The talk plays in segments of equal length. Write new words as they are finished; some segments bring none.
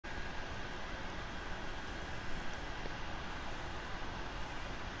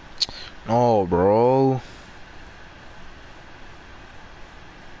Oh, bro.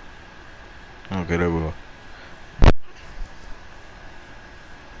 Okay, there we go.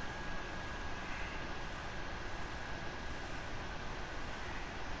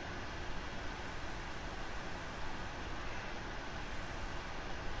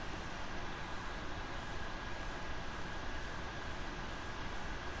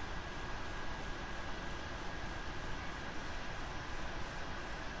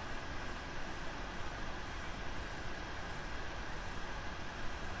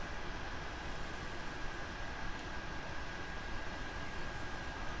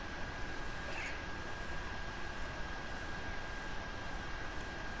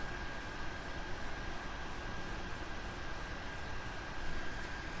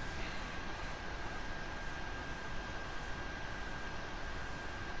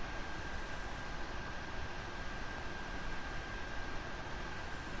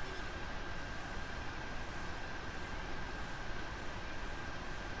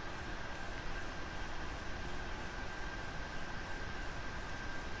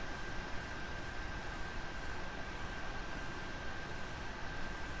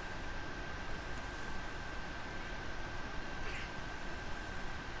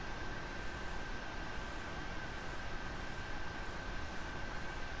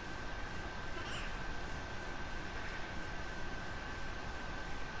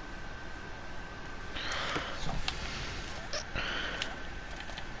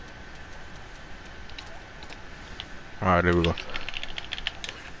 Alright, there we go.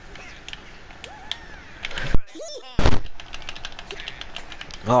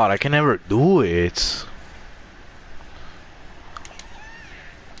 God, I can never do it.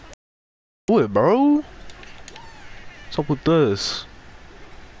 Do it, bro. What's up with this?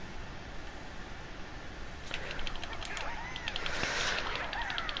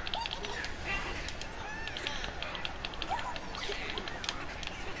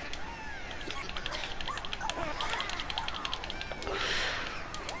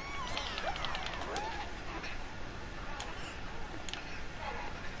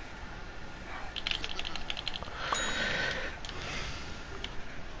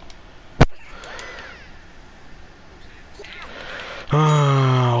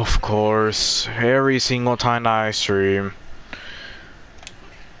 Of course, every single time that I stream,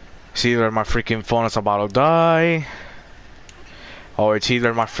 it's either my freaking phone is about to die, or it's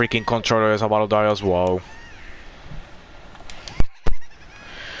either my freaking controller is about to die as well.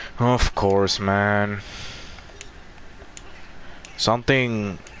 Of course, man.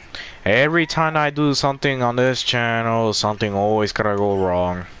 Something, every time I do something on this channel, something always gotta go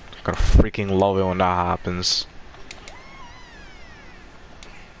wrong. Gotta freaking love it when that happens.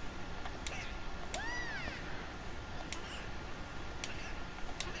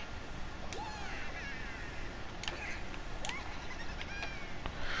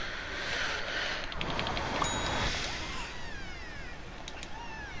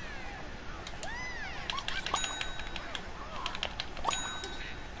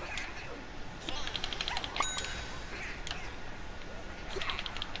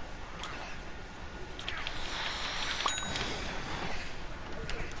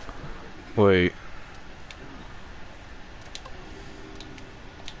 Wait.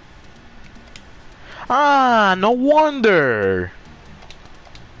 Ah, no wonder!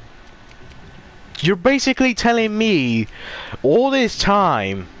 You're basically telling me all this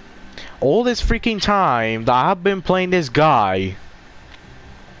time, all this freaking time that I've been playing this guy,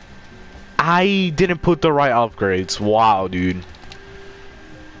 I didn't put the right upgrades. Wow, dude.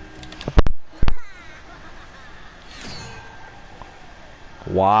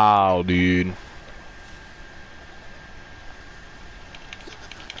 Wow, dude.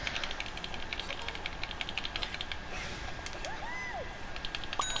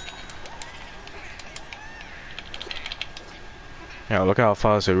 Yeah, look how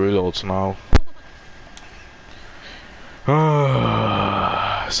fast it reloads now.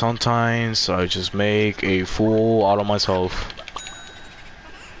 Sometimes I just make a fool out of myself.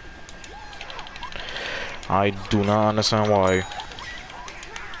 I do not understand why.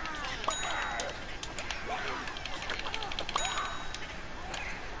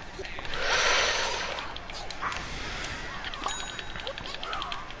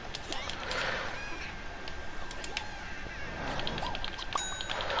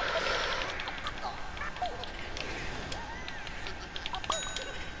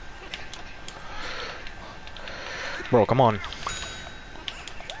 Bro, come on.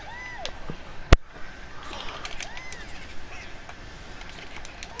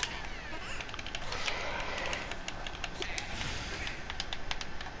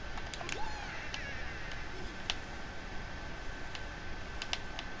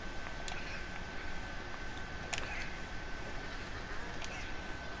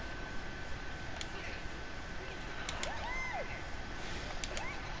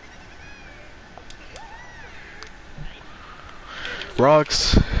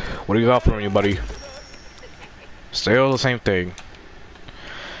 Rocks, what do you got for me, buddy? Still the same thing.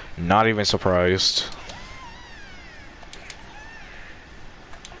 Not even surprised.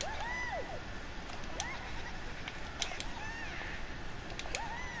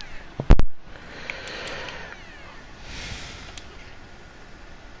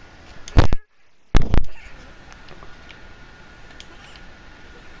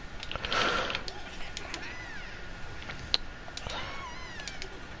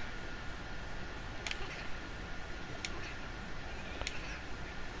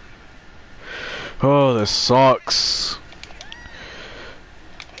 Oh, this sucks.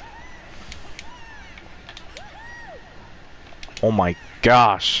 Oh my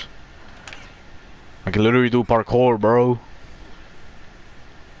gosh. I can literally do parkour, bro.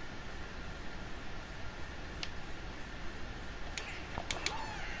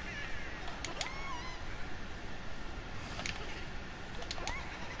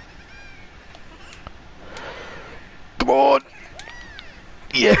 Come on.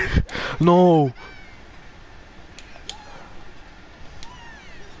 Yeah. No.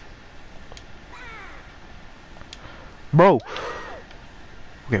 Bro.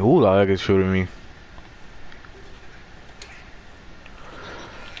 Okay, who the heck is shooting me?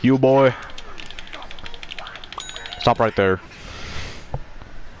 You boy. Stop right there.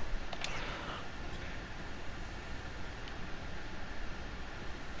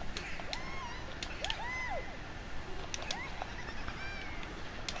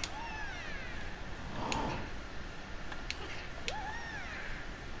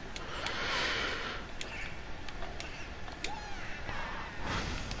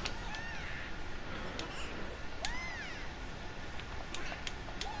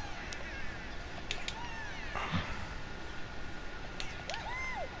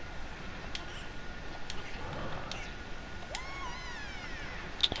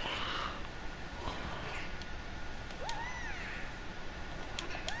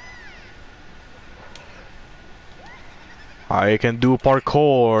 I can do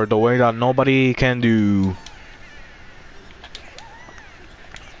parkour the way that nobody can do.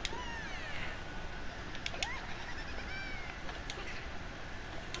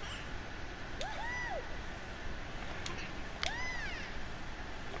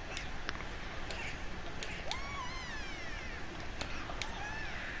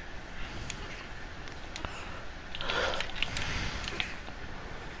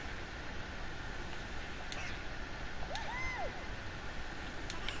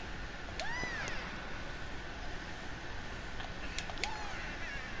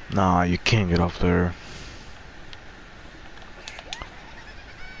 Nah, you can't get up there.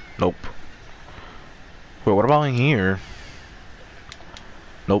 Nope. Wait, what about in here?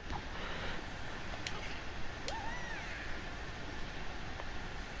 Nope.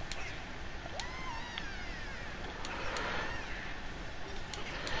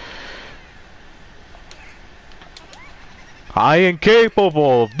 I am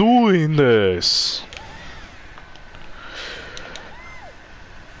capable of doing this.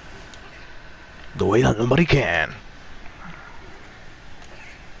 The way that nobody can.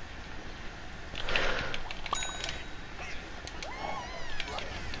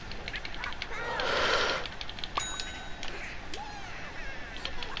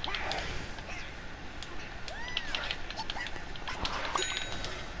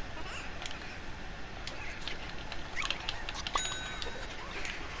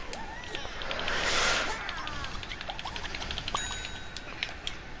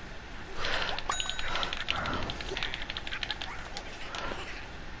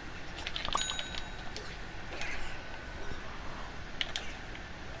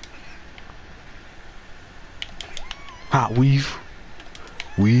 Ah, weave.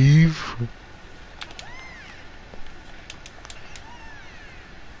 Weave.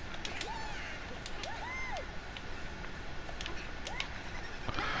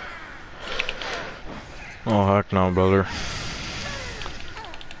 Oh, heck no, brother.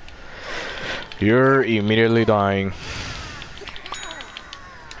 You're immediately dying.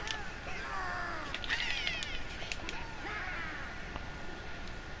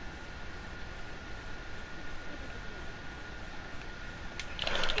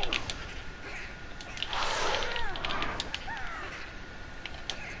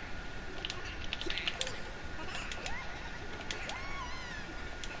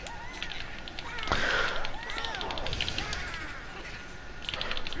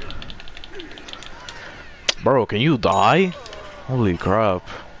 Bro, can you die? Holy crap.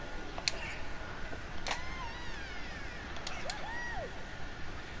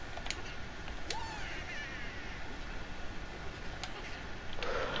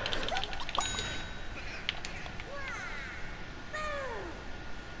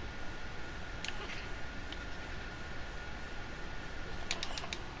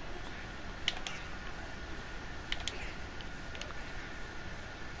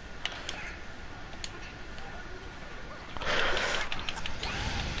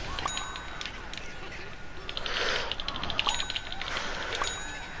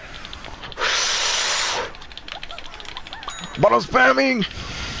 Bottle spamming!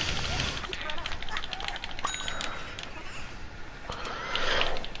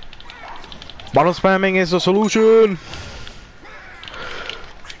 Bottle spamming is the solution!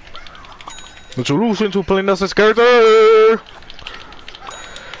 The solution to playing as this character!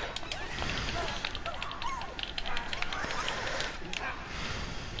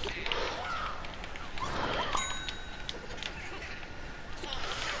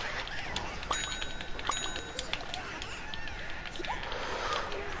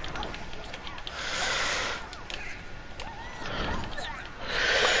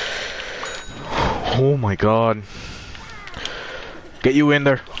 Oh my god. Get you in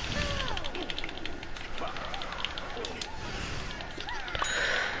there.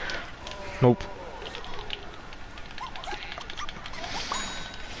 Nope.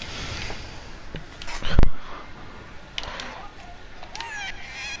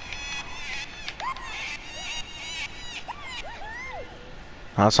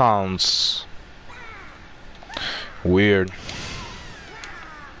 That sounds weird.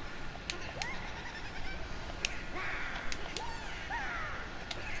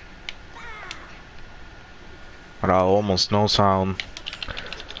 But almost no sound.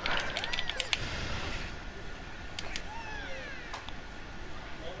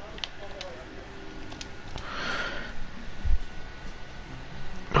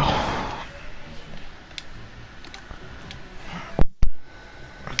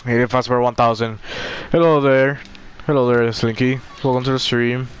 Hey, fast for 1000. Hello there. Hello there, Slinky. Welcome to the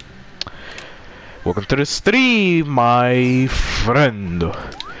stream. Welcome to the stream, my friend.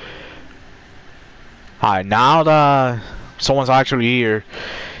 Hi, now that someone's actually here,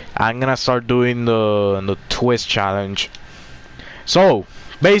 I'm gonna start doing the twist challenge. So,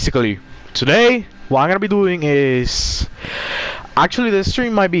 basically, today, what I'm gonna be doing is... Actually, this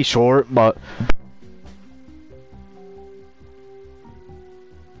stream might be short, but...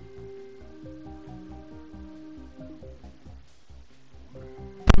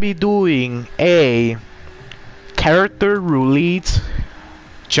 be doing a character roulette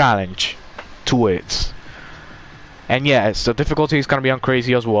challenge to it. And yes, the difficulty is gonna be on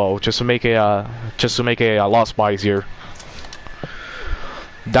crazy as well, just to make it a lot spicier.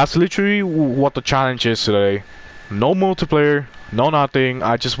 That's literally what the challenge is today. No multiplayer, no nothing.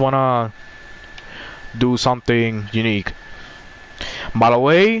 I just wanna do something unique. By the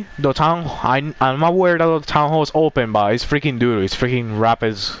way, the town I'm aware that the town hall is open, but it's freaking dude. It's freaking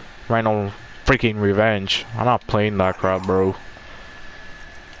Rapids Rhino freaking Revenge. I'm not playing that crap, bro.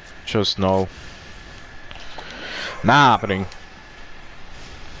 Just no. Not happening.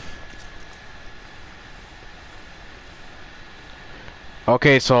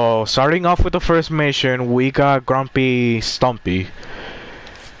 Okay, so starting off with the first mission, we got Grumpy Stumpy.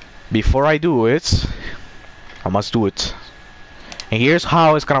 Before I do it, I must do it. And here's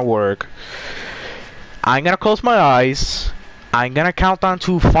how it's gonna work. I'm gonna close my eyes. I'm gonna count down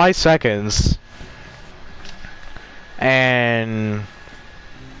to 5 seconds. And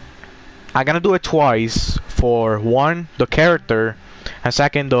I'm gonna do it twice. For one, the character, and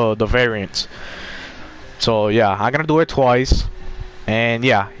second, the variant. So yeah, I'm gonna do it twice. And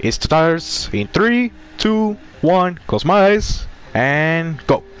yeah, it starts in 3, 2, 1. Close my eyes and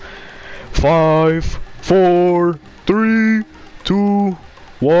go. 5, 4, 3, 2,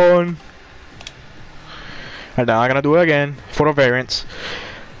 1. And then I'm gonna do it again for the variants.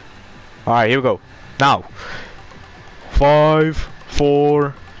 Alright, here we go. Now 5,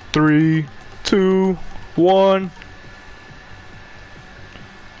 4, 3, 2, 1.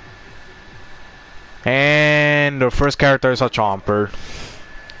 And the first character is a Chomper.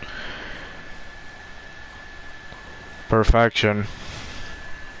 Perfection.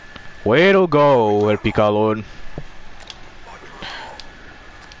 Way to go, El Picalon.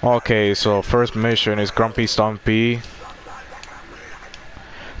 Okay, so first mission is Grumpy Stumpy.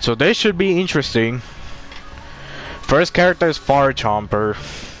 So this should be interesting. First character is Fire Chomper.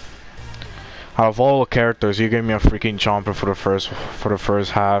 Out of all the characters, you gave me a freaking Chomper for the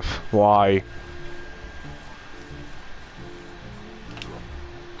first half. Why?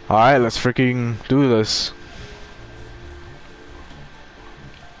 Alright, let's freaking do this.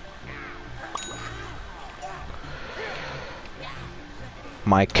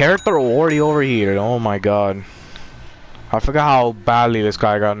 My character already overheated. Oh my god. I forgot how badly this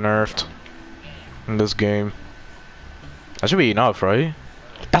guy got nerfed in this game. That should be enough, right?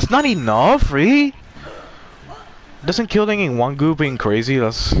 That's not enough, really? Doesn't killing in one group being crazy,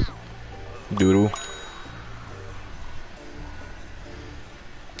 that's doodle.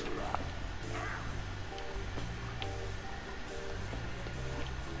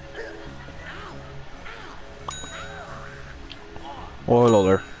 Oh, hello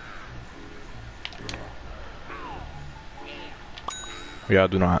there. Yeah,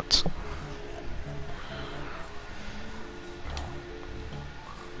 do not.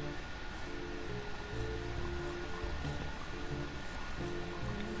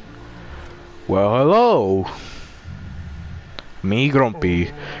 Well, hello. Me,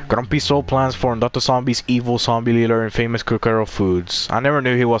 Grumpy. Grumpy sold plans for Dr. Zombie's evil zombie leader and famous cooker of foods. I never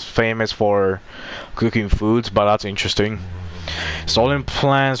knew he was famous for cooking foods, but that's interesting. Stolen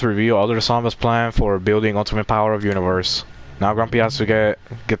plans reveal other zombies' plan for building ultimate power of universe. Now Grumpy has to get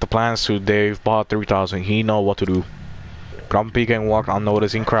the plans to Dave bought 3000. He know what to do. Grumpy can walk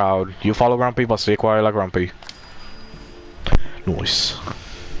unnoticed in crowd. You follow Grumpy, but stay quiet like Grumpy. Nice.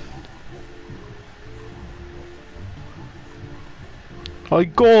 I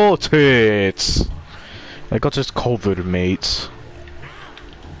got it! I got this covered, mate.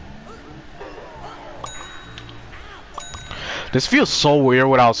 This feels so weird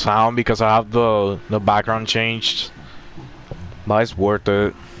without sound because I have the background changed. But it's worth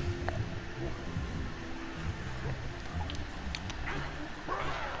it.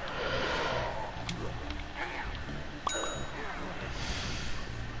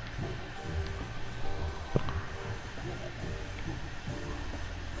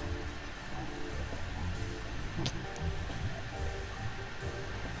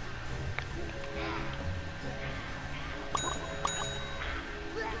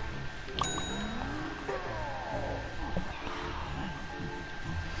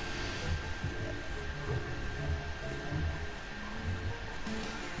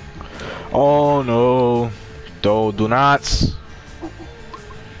 Oh no. Do not.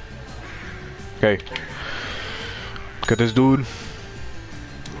 Okay. Get this dude.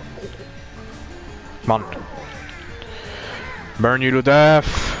 Come on. Burn you to death.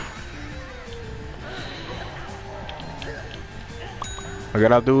 I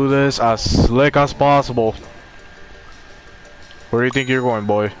gotta do this as slick as possible. Where do you think you're going,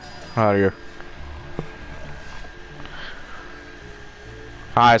 boy? Out of here.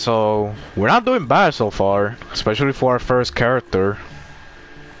 Alright, so we're not doing bad so far, especially for our first character.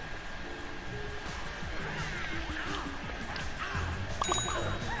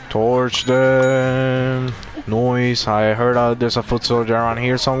 Torch them. Noise. I heard there's a foot soldier around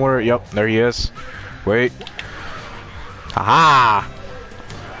here somewhere. Yep, there he is. Wait. Aha!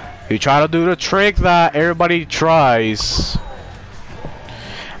 You try to do the trick that everybody tries.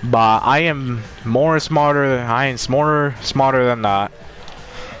 But I am smarter than that.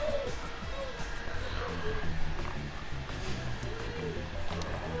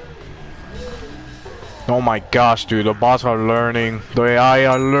 Oh my gosh, dude, the bots are learning. The AI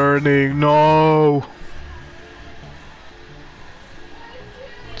are learning. No!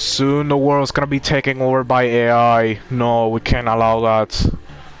 Soon the world's gonna be taken over by AI. No, we can't allow that.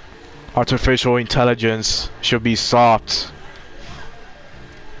 Artificial intelligence should be stopped.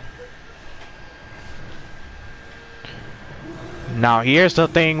 Now here's the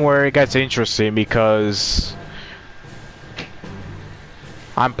thing where it gets interesting because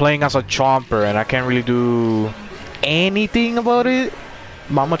I'm playing as a chomper and I can't really do anything about it.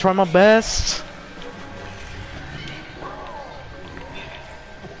 But I'm gonna try my best.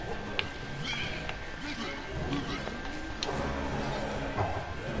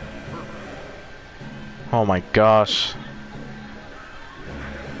 Oh my gosh.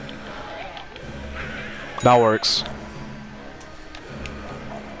 That works.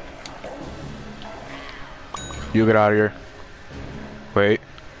 You get out of here. Wait.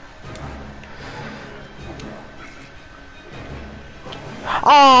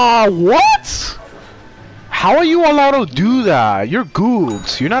 Ah, what? How are you allowed to do that? You're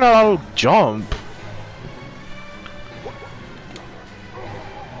goobs. You're not allowed to jump.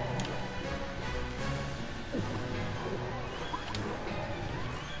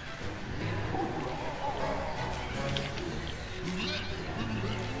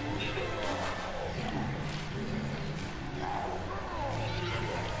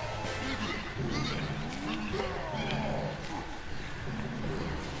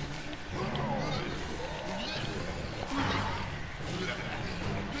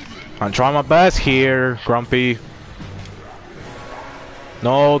 I'm trying my best here, Grumpy.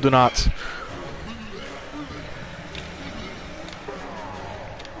 No, do not.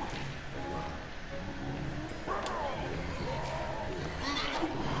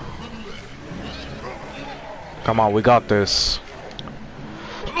 Come on, we got this.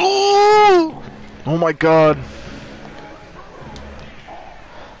 Oh, oh my god.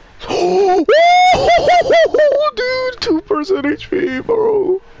 Oh, dude, 2% HP,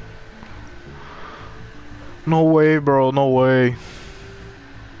 bro. No way, bro, no way.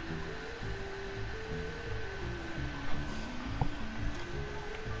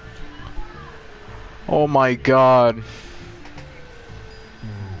 Oh my god.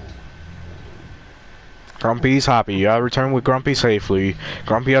 Grumpy's happy. I returned with Grumpy safely.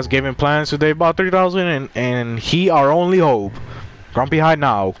 Grumpy has given plans today about 3,000 and he our only hope. Grumpy hide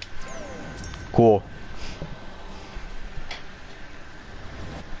now. Cool.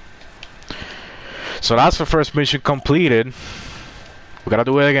 So that's the first mission completed. We gotta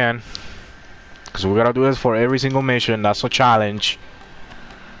do it again. Because we gotta do this for every single mission. That's a challenge.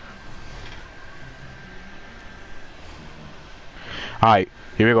 Alright,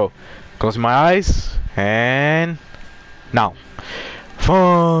 here we go. Close my eyes. And now.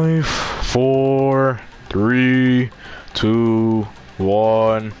 5, 4, 3, 2,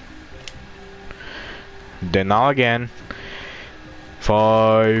 1. Then now again.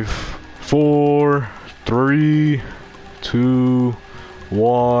 5, 4, 3, 2,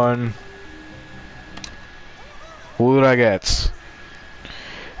 1. Who did I get?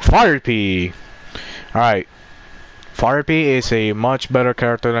 Fire P. Alright. Fire P is a much better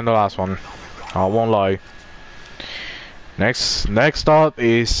character than the last one. I won't lie. Next up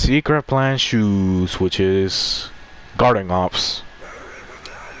is Secret Plan Shoes, which is Garden Ops.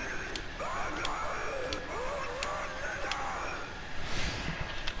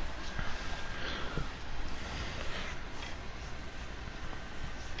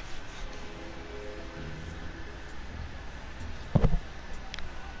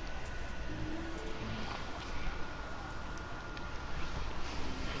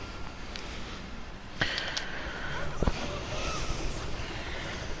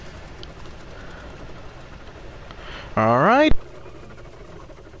 Alright.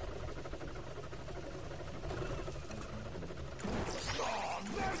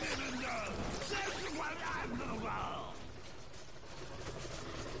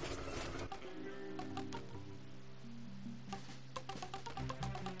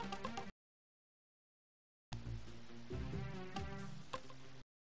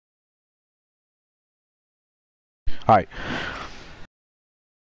 Alright.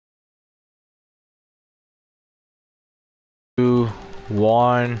 2,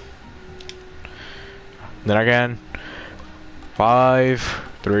 1. Then again.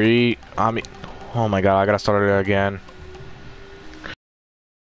 5, 3. Oh my god, I gotta start it again.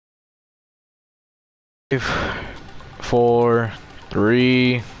 5, 4,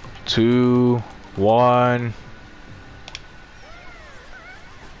 3, 2, 1.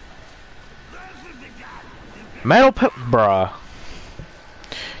 Bruh.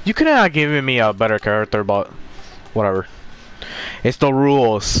 You could have given me a better character, but whatever. It's the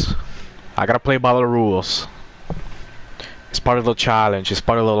rules. I gotta play by the rules. It's part of the challenge. It's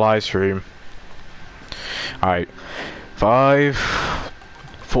part of the live stream. Alright. 5,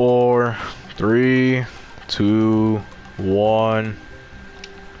 4, 3, 2, 1.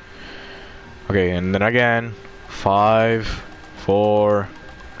 Okay, and then again. 5, 4,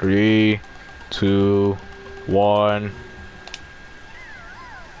 3, 2, 1.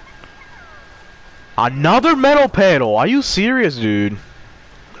 Another metal pedal? Are you serious, dude?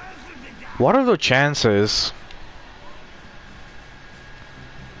 What are the chances?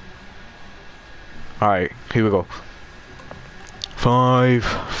 Alright, here we go. 5,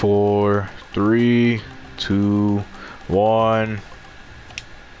 4, 3, 2, 1.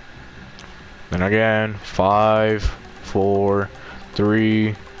 Then again. 5, 4,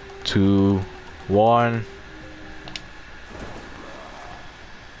 3, 2, 1.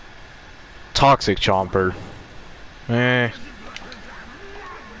 Toxic Chomper. Could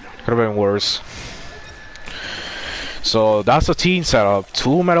have been worse. So that's a team setup.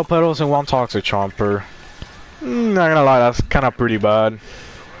 2 metal pedals and 1 Toxic Chomper. Not gonna lie, that's kind of pretty bad.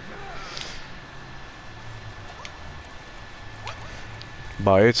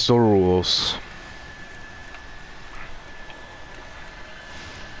 But it's the rules.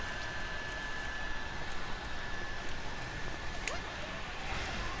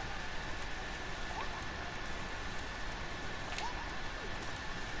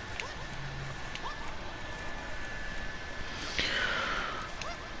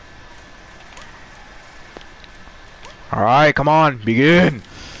 Alright, come on, begin!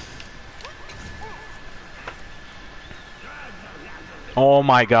 Oh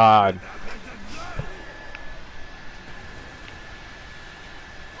my god.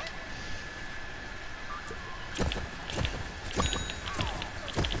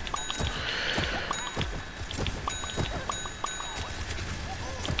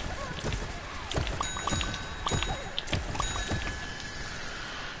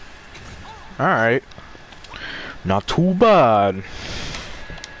 Alright. Not too bad.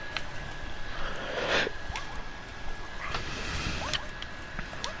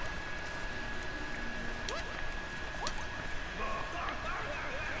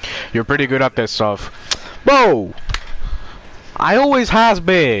 You're pretty good at this stuff. Bro! I always has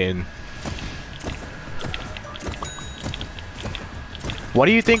been. What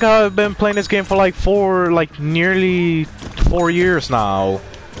do you think? I've been playing this game for like nearly 4 years now.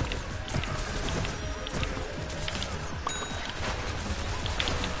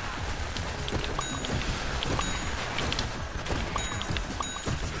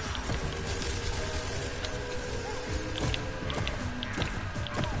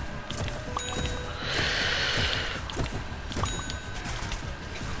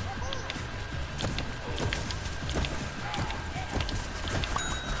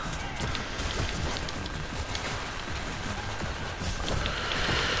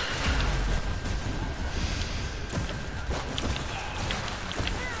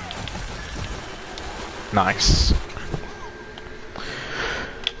 Nice.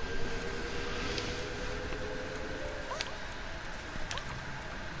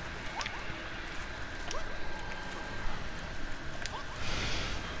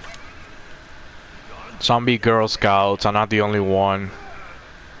 Zombie Girl Scouts, I'm not the only one.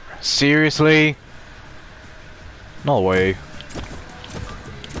 Seriously? No way.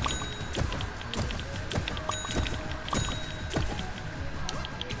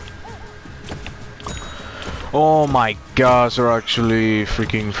 Oh my gosh, they're actually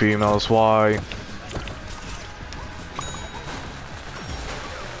freaking females, why?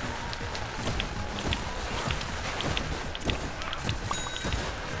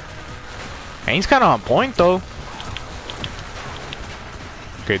 He's kinda on point though.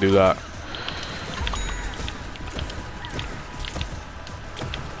 Okay, do that.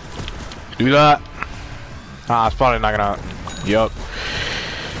 Do that. Ah, it's probably not gonna. Yup.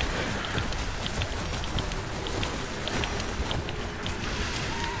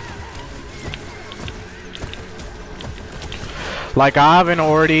 Like, I haven't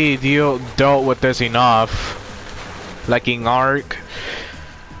already dealt with this enough. Like in Ark,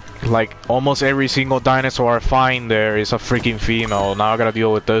 like almost every single dinosaur I find there is a freaking female. Now I gotta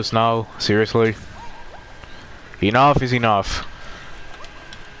deal with this now. Seriously. Enough is enough.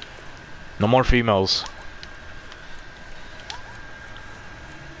 No more females.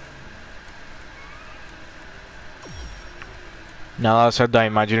 Now that I said that,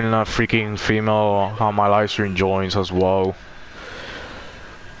 imagine a freaking female on my live stream joins as well.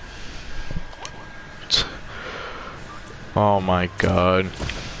 Oh my god.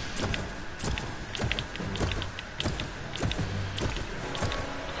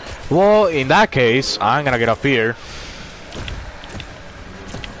 Well, in that case, I'm gonna get up here.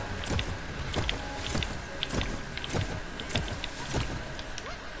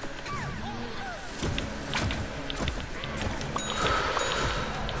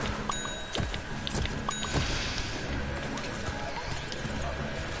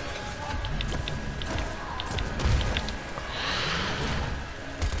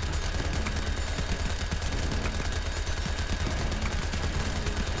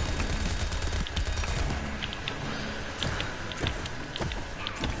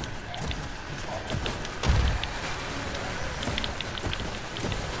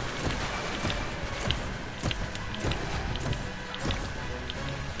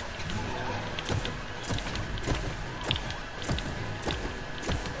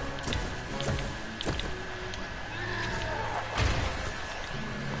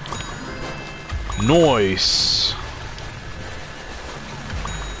 Noise.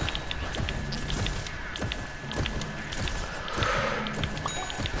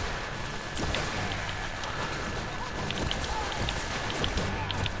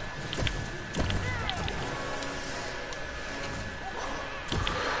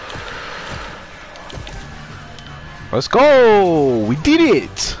 Let's go! We did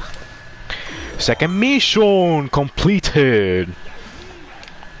it! Second mission completed.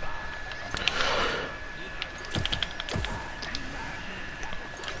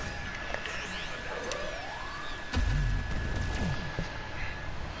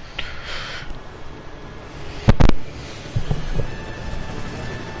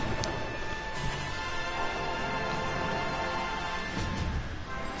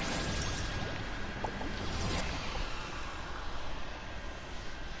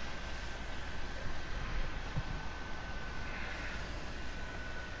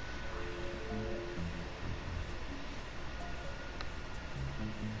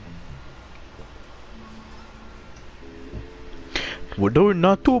 We're doing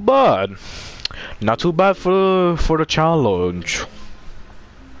not too bad. Not too bad for the challenge.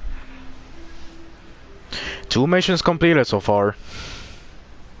 2 missions completed so far.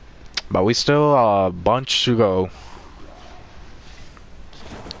 But we still a bunch to go.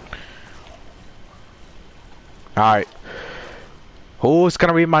 Alright. Who's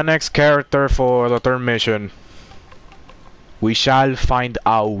gonna be my next character for the third mission? We shall find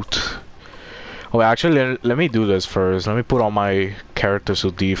out. Oh, actually, let me do this first. Let me put all my characters to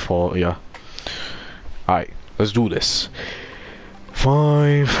default. Yeah. Alright, let's do this.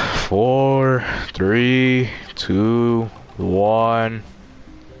 5, 4, 3, 2, 1.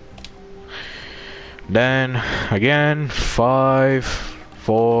 Then again, 5,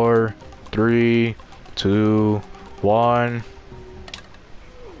 4, 3, 2, 1.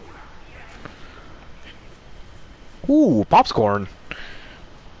 Ooh, popcorn.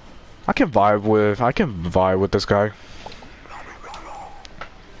 I can vibe with this guy.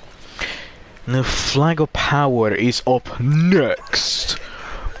 The flag of power is up next.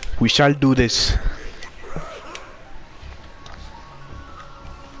 We shall do this.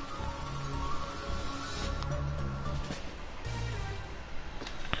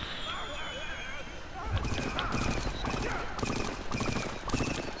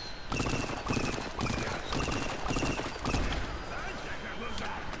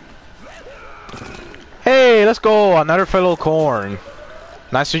 Hey, let's go! Another fellow corn.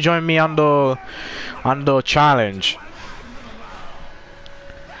 Nice to join me on the challenge.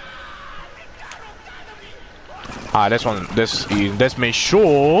 This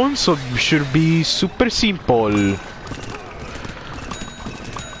mission so should be super simple.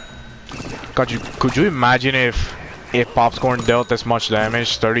 Could you imagine if popcorn dealt this much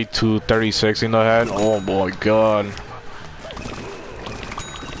damage, 32, 36 in the head? Oh my god.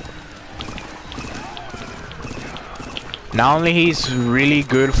 Not only he's really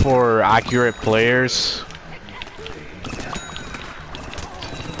good for accurate players,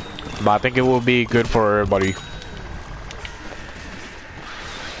 but I think it will be good for everybody.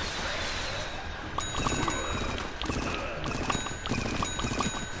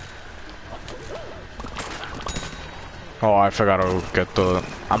 Oh, I forgot to get the...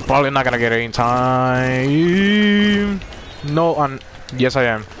 I'm probably not gonna get it in time. No, yes I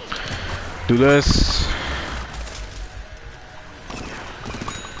am. Do this.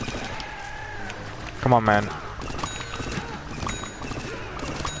 Come on, man.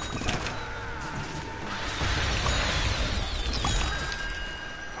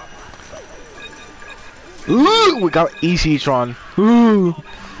 Ooh, we got easy Tron. Ooh.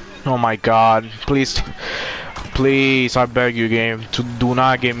 Oh my god. Please, please, I beg you, game, to do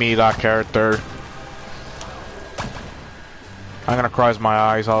not give me that character. I'm gonna cry my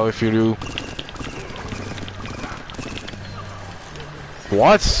eyes out if you do.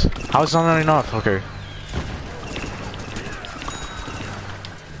 What? How is that not enough? Okay.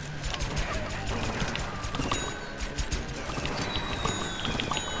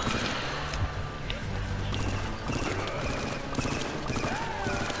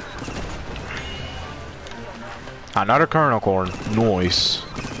 Another kernel corn. Nice.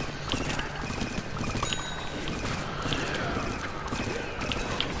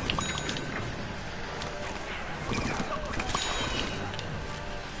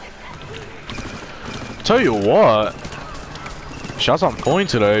 Tell you what, shots on point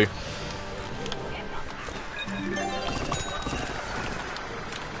today.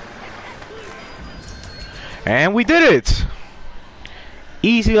 And we did it!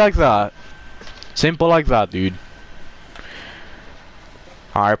 Easy like that. Simple like that, dude.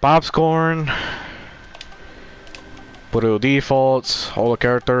 Alright, popcorn. Put it to defaults, all the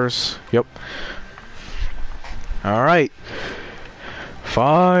characters. Yep. Alright.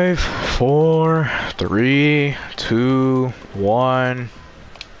 5, 4, 3, 2, 1.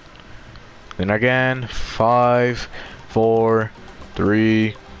 Then again, 5, 4,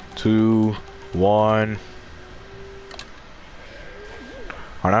 3, 2, 1.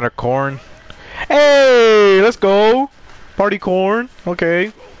 Another corn. Hey, let's go. Party corn.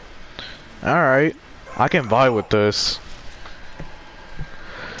 Okay. Alright. I can vibe with this.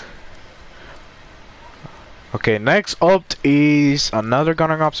 Okay, next up is another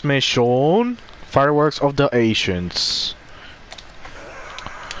Gunner Ops mission. Fireworks of the Ancients.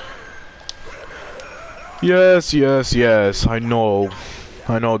 Yes, yes, yes. I know.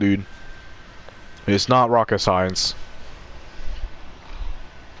 I know, dude. It's not rocket science.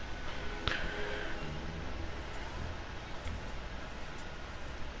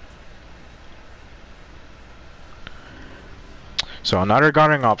 So another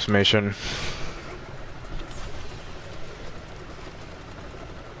Gunner Ops mission.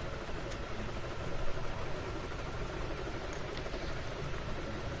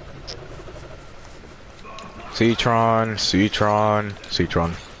 Citron, Citron,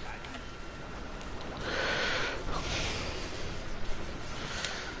 Citron.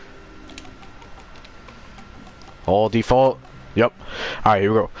 All default. Yep. All right,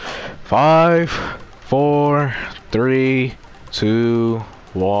 here we go. 5, 4, 3, 2,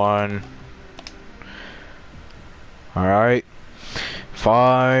 1. All right.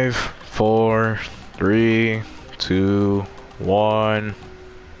 5, 4, 3, 2, 1.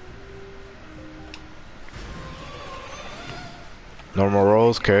 Normal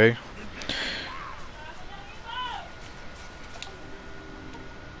rolls, okay.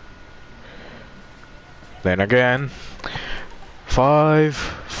 Then again. 5,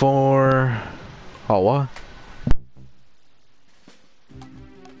 4. Oh, what?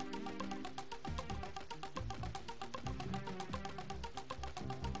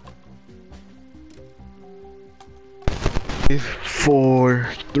 Four,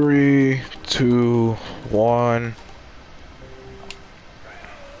 three, two, one.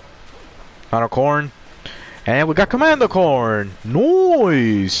 Not a corn. And we got Commander Corn.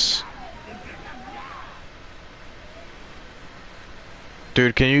 Nice.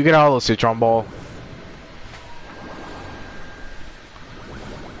 Dude, can you get out of the Citron Ball?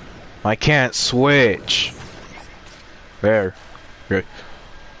 I can't switch. There. Good.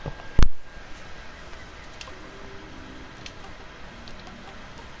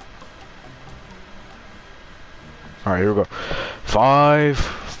 Alright, here we go. 5,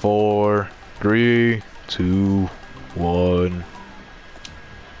 4, 3, 2, 1.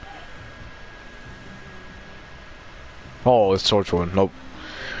 Oh, it's Torch One. Nope.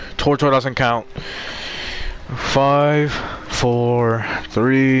 Torch One doesn't count. 5, 4,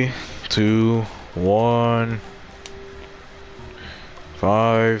 3, 2, 1.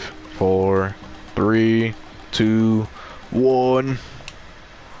 5, 4, 3, 2, 1.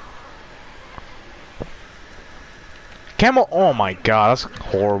 Camel. Oh my god, that's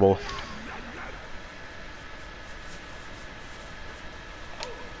horrible.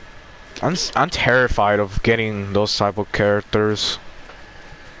 I'm terrified of getting those type of characters.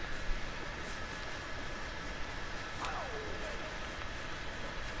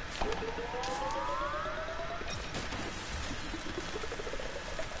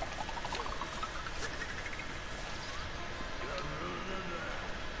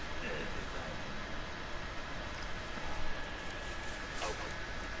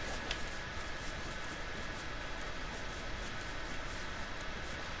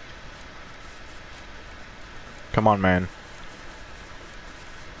 Come on, man.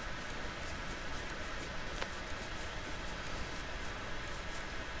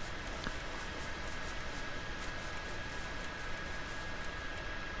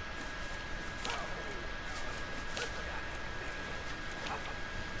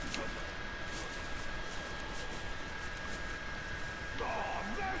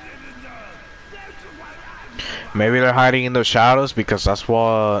 Maybe they're hiding in the shadows because that's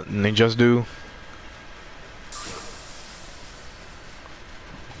what ninjas do.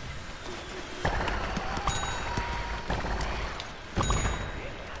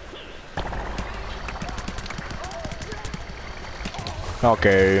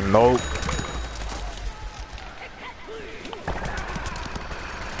 Okay, nope.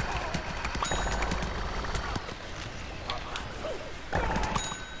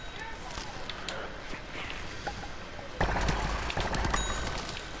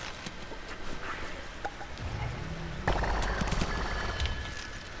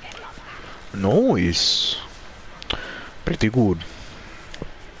 Nice. Pretty good.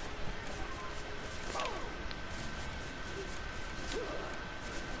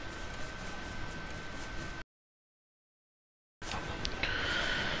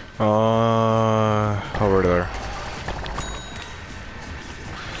 Over there.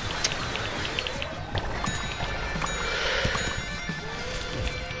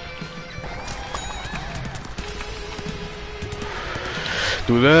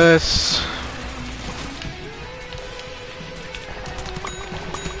 Do this.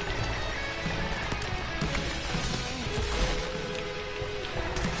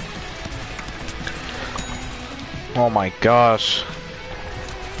 Oh my gosh.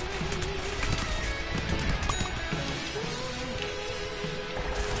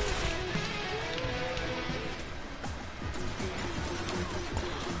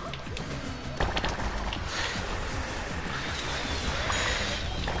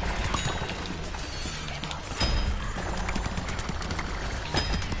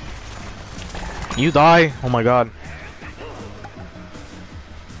 You die? Oh my god.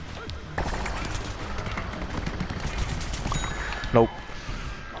 Nope.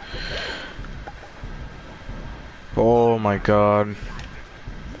 Oh my god.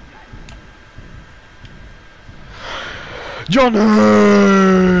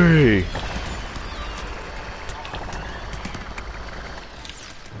 Johnny!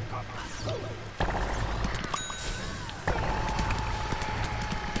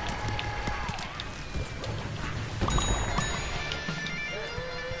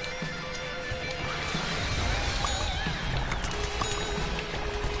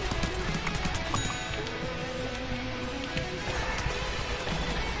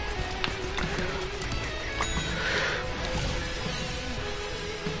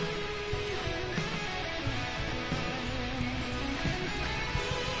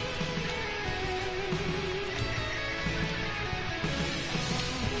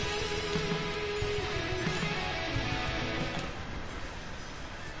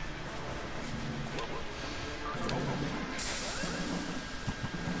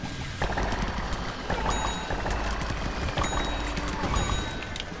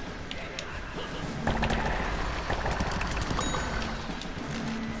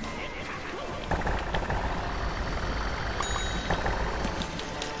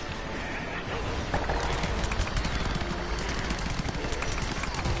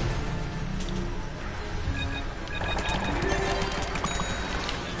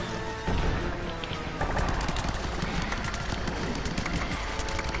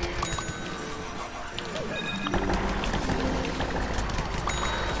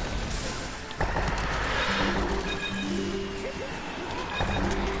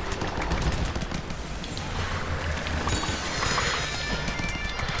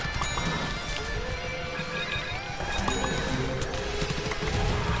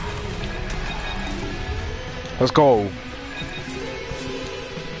 Let's go.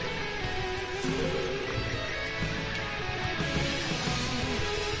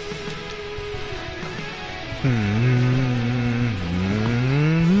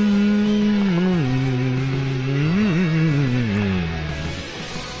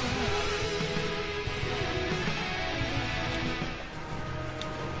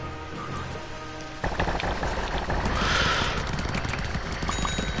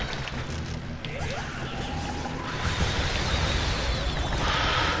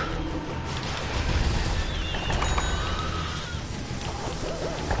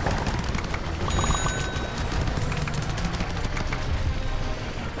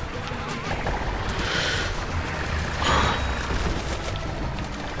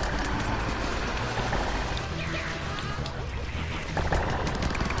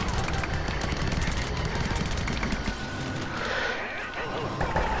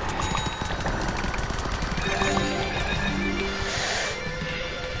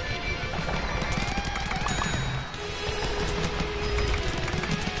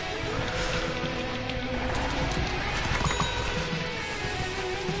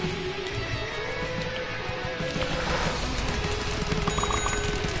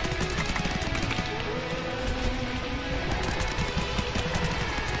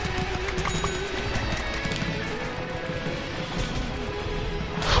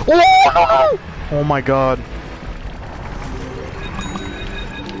 Oh no no! Oh my god.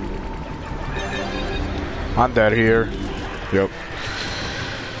 I'm dead here. Yep.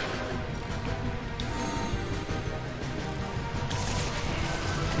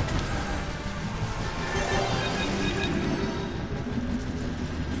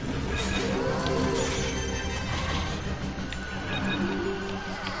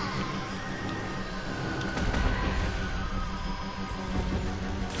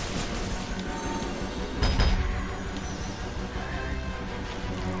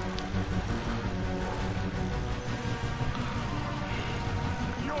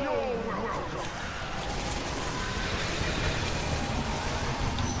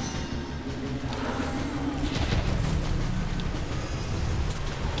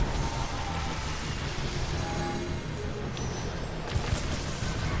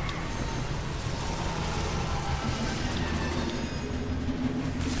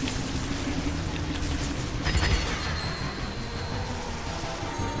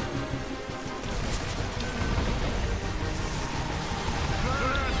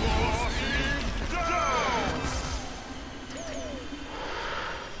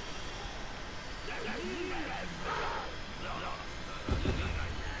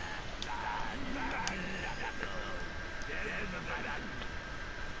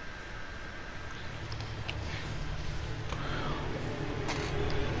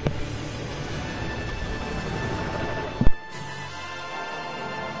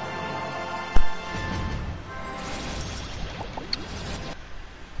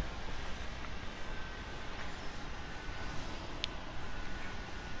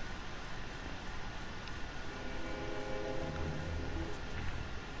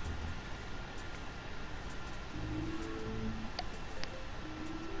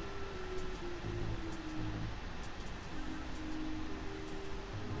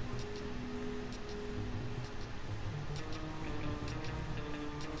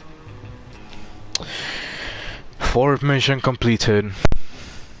 Fourth mission completed.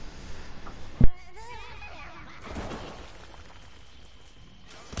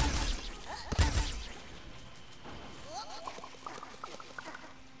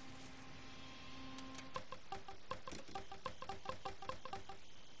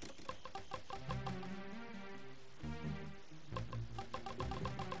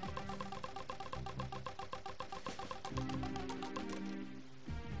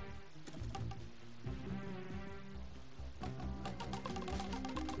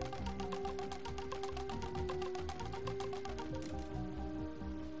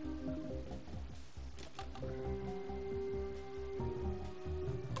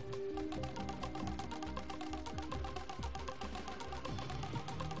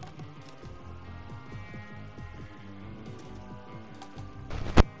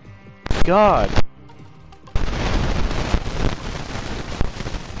 God.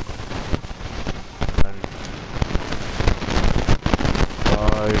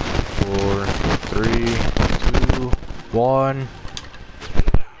 5, 4, 3, 2, 1.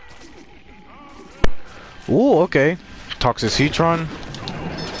 Ooh, okay. Toxicitron.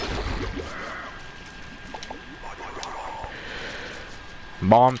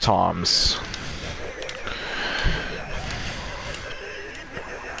 Bomb Toms.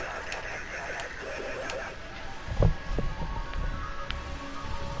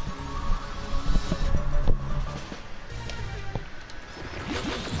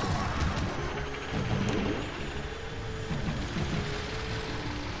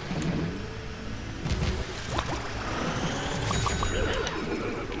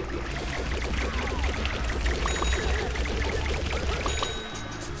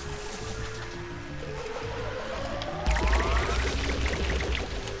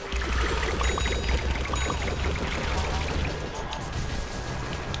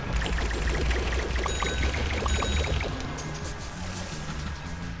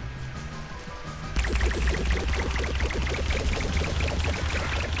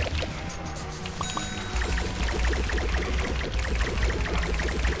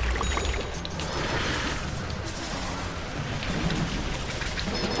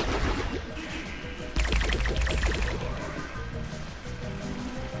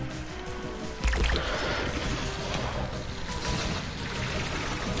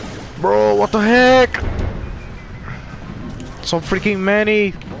 Bro, what the heck? So freaking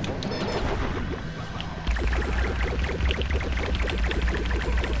many.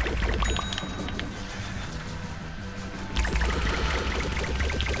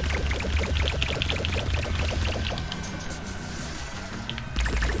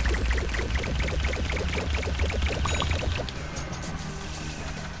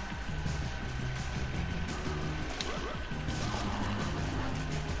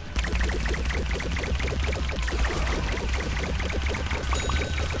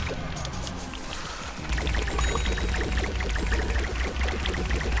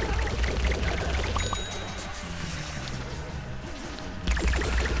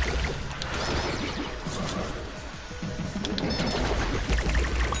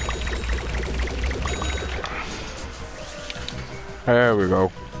 There we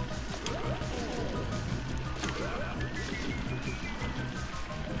go.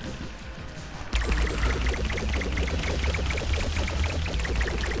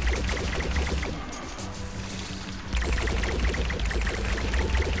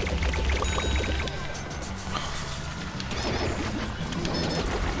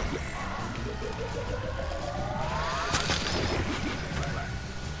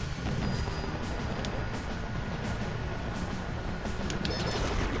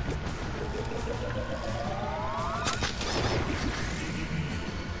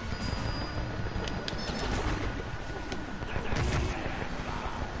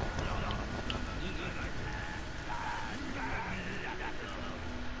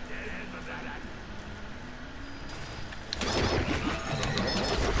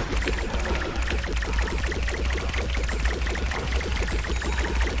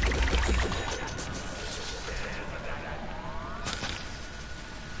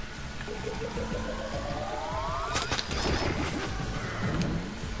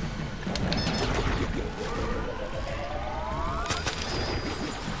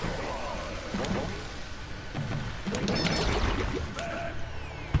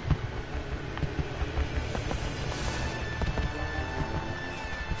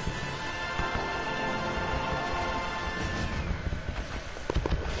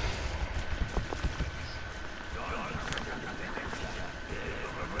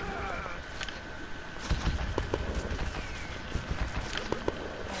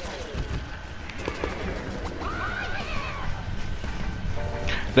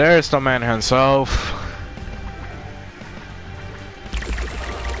 There's the man himself.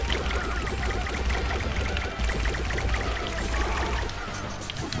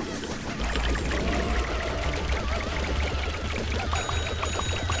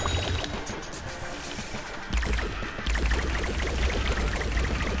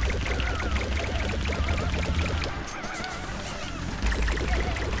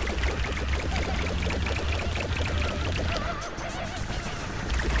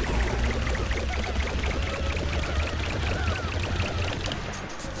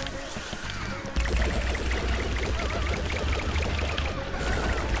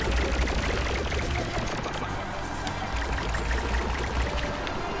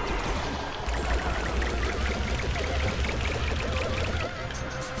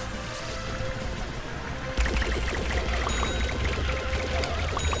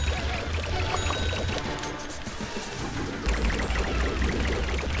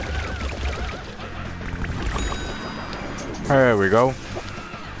 There we go.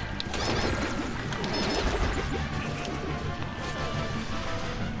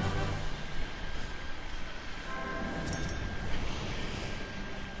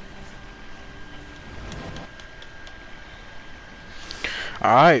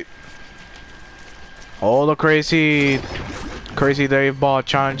 Alright. All the crazy Dave ball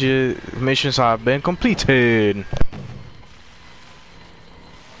challenges missions have been completed.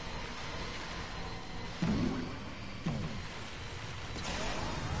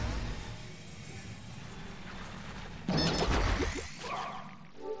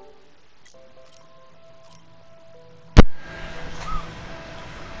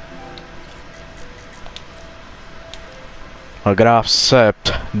 I gotta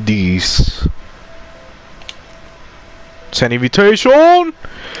accept these. Send invitation,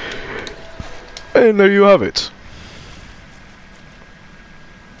 and there you have it.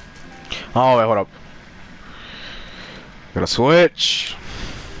 Oh wait, hold up. Gotta switch.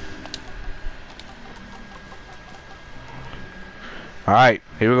 Alright,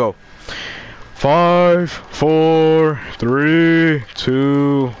 here we go. 5, 4, 3,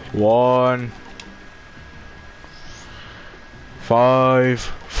 2, 1. 5,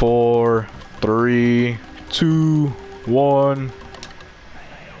 4, 3, 2, 1.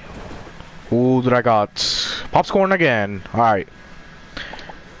 Who did I got? Popcorn again. Alright.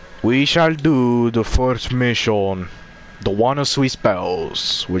 We shall do the first mission. The one of sweet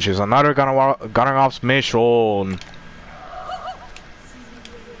spells, which is another gunning ops mission.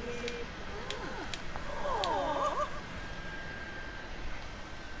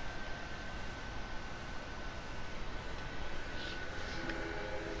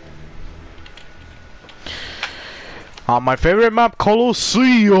 On my favorite map,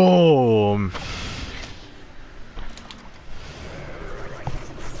 Colosseum.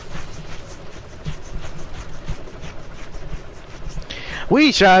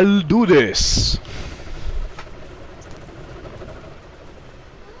 We shall do this.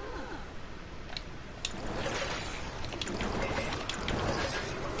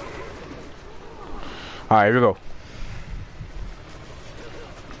 Alright, here we go.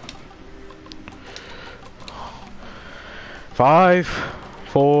 Five,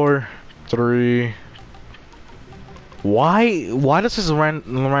 four, three. Why does this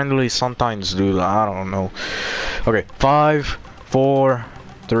randomly sometimes do that? I don't know. Okay, 5, 4,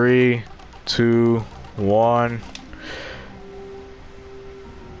 3, 2, 1.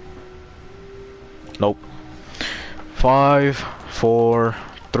 Nope. 5, 4,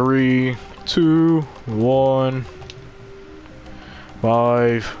 3, 2, 1.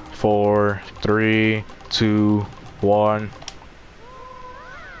 5, 4, 3, 2, 1.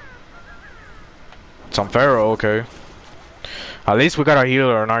 It's on Pharaoh, okay. At least we got a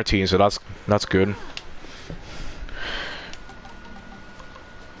healer on our team, so that's good.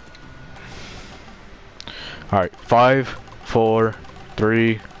 Alright, 5, 4,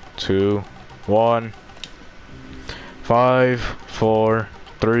 3, 2, 1. 5, 4,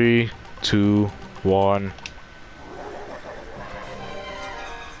 3, 2, 1.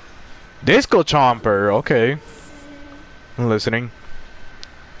 Disco Chomper, okay. I'm listening.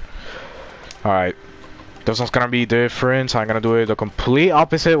 Alright. This one's gonna be different. I'm gonna do it the complete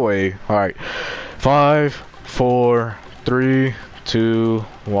opposite way. Alright. 5, 4, 3, 2,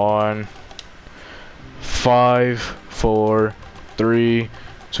 1. 5, 4, 3,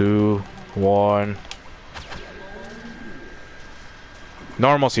 2, 1.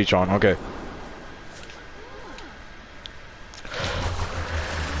 Normal Citron, okay.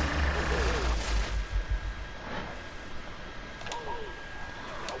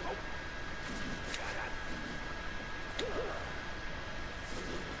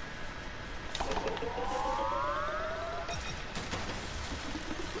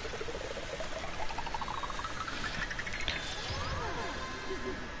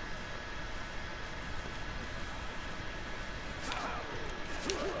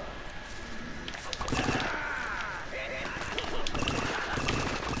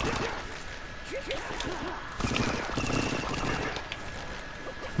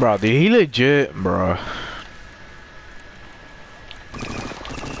 Bro, did he legit, bro?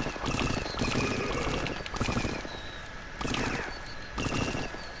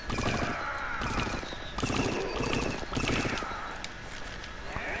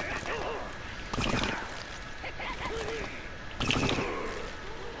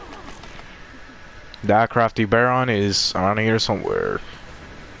 That crafty Baron is around here somewhere.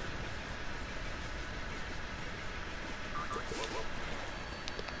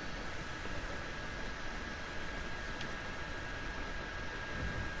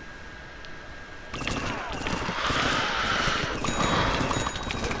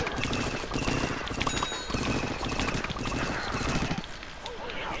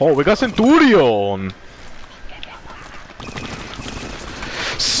 Oh, we got Centurion!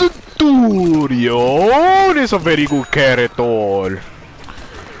 Centurion is a very good character.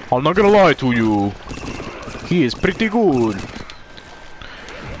 I'm not gonna lie to you. He is pretty good.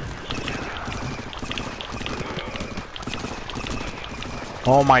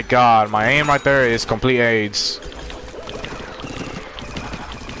 Oh my god, my aim right there is complete AIDS.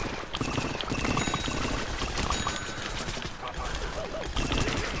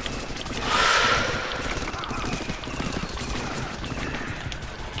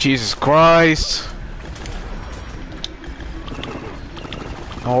 Jesus Christ.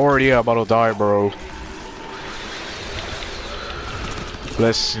 I'm already about to die, bro.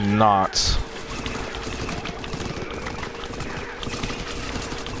 Let's not.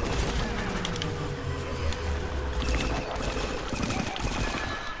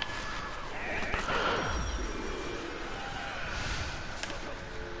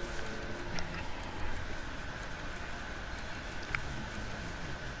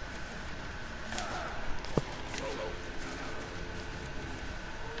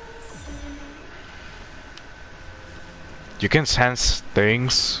 You can sense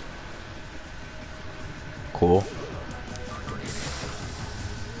things. cool.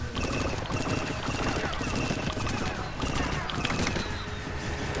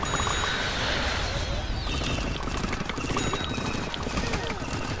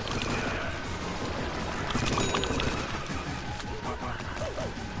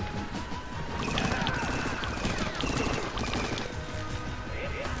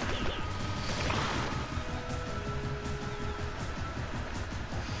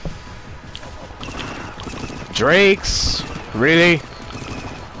 Drakes? Really?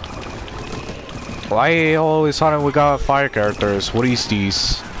 Why all of a sudden we got fire characters? What is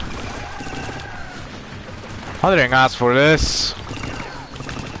these? I didn't ask for this.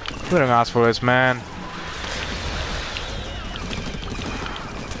 I didn't ask for this, man.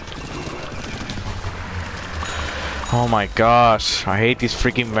 Oh my gosh, I hate these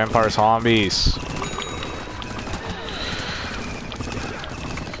freaking vampire zombies.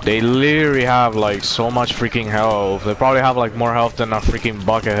 They literally have like so much freaking health. They probably have like more health than a freaking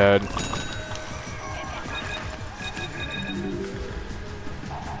buckethead.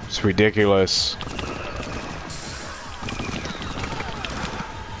 It's ridiculous.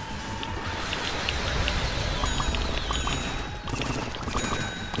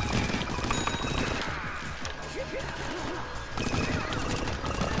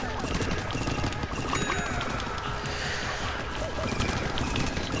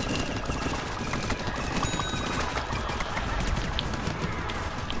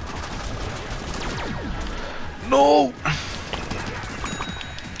 No!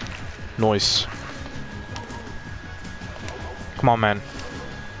 Noise. Come on, man.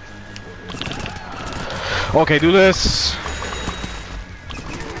 Okay, do this.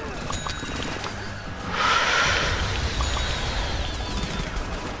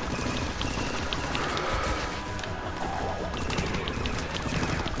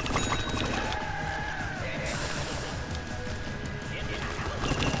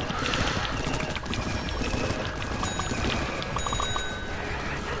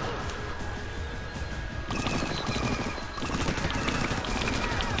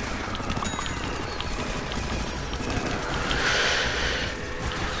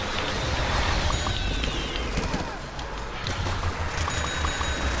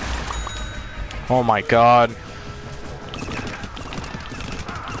 Oh my god.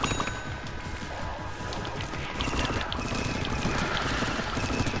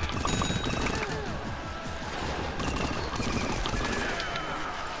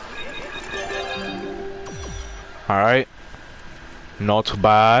 Alright. Not too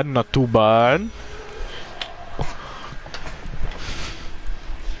bad, not too bad.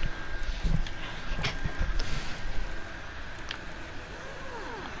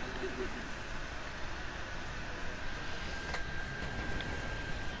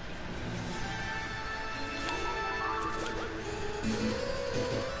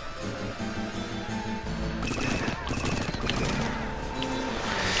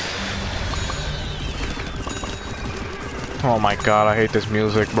 Oh my god, I hate this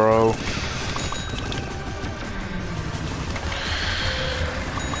music, bro.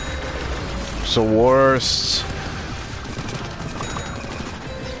 It's the worst.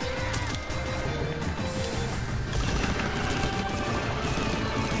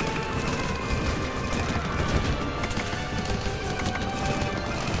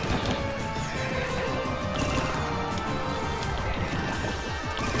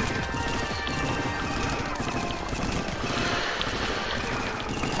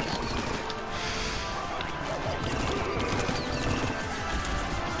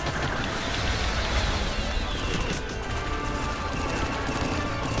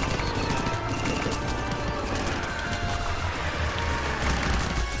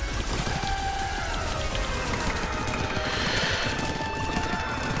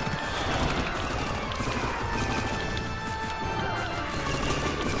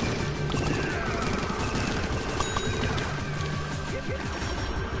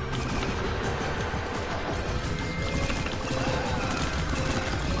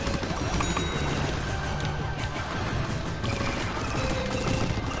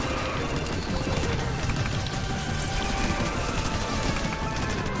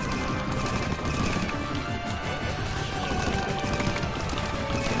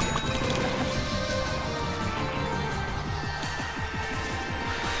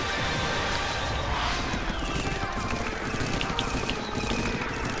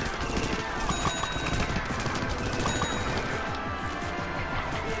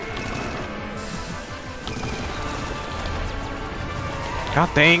 God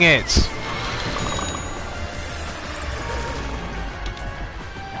dang it!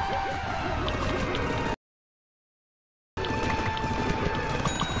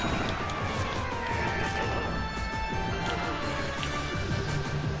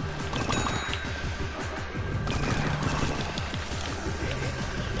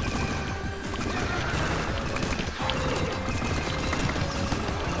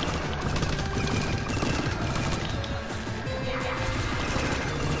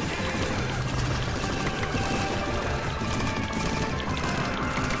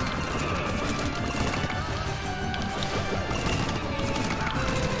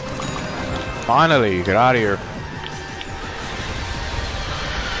 Finally, get out of here.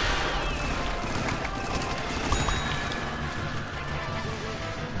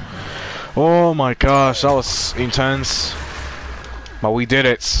 Oh my gosh, that was intense. But we did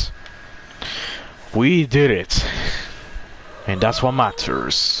it. We did it. And that's what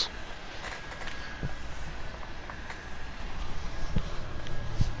matters.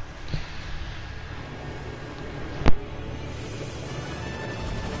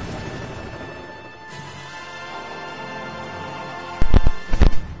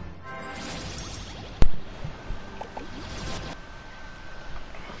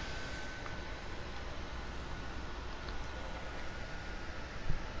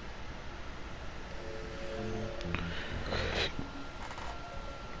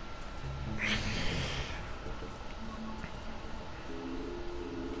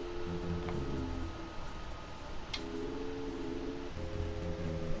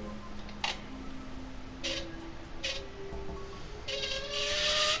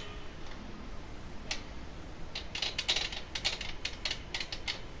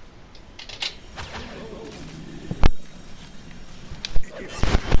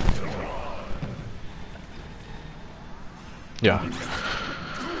 Yeah.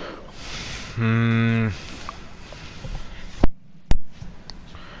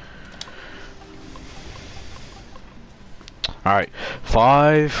 Alright.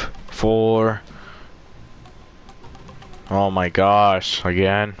 5, 4. Oh my gosh.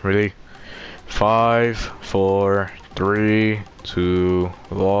 Again? Really? 5, 4, 3, 2,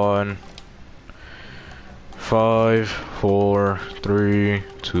 1. 5, 4, 3,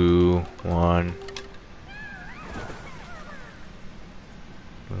 2, 1.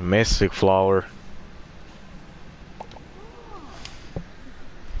 Mystic flower.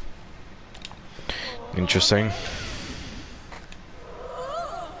 Interesting.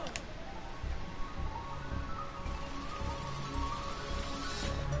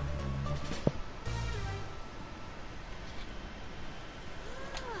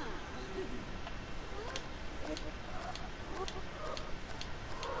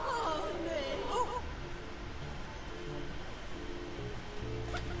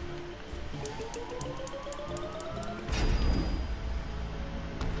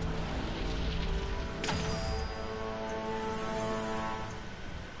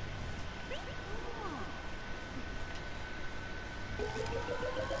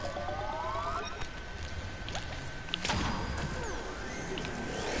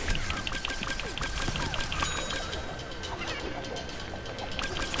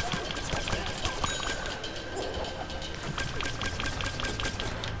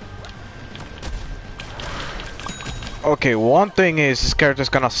 Okay, one thing is this character's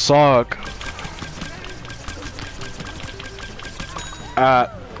gonna suck at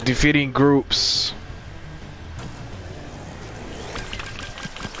defeating groups.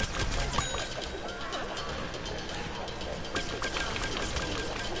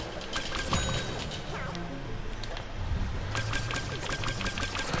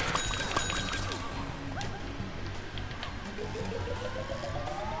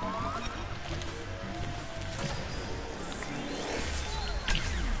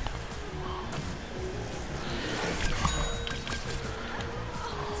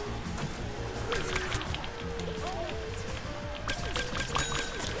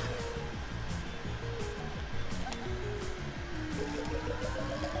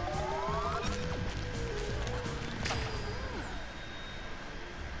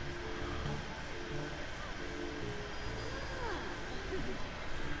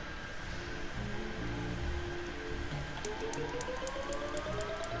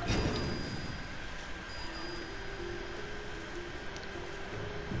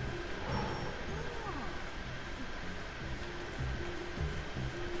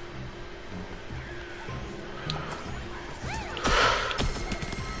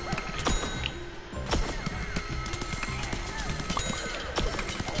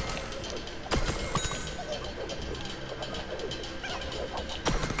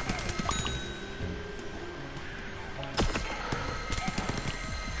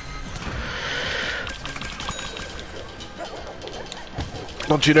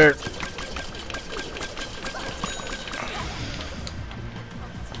 Don't you dare.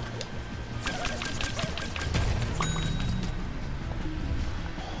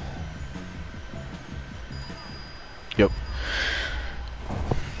 Yep.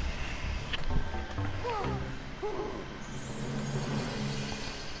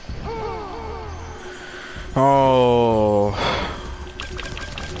 Oh.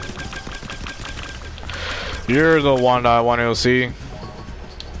 You're the one that I wanted to see.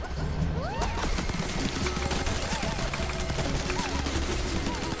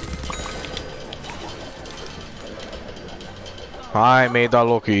 I made that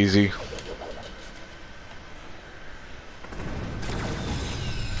look easy.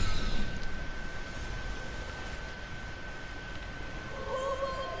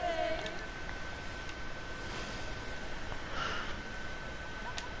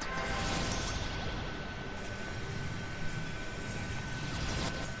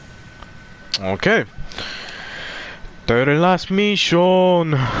 Okay. Third and last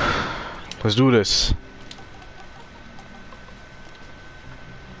mission. Let's do this.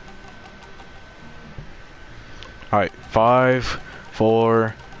 Alright, 5,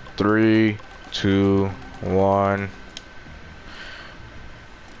 4, 3, 2, 1.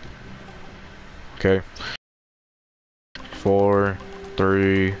 Okay. 4,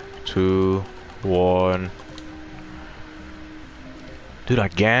 3, 2, 1. Do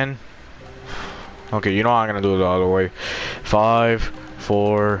that again. Okay, you know I'm gonna do it the other way. 5,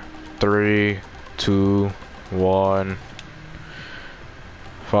 4, 3, 2, 1.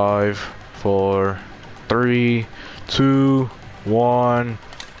 5, 4, 3, 2, 1.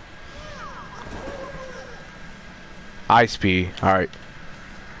 Ice P. Alright.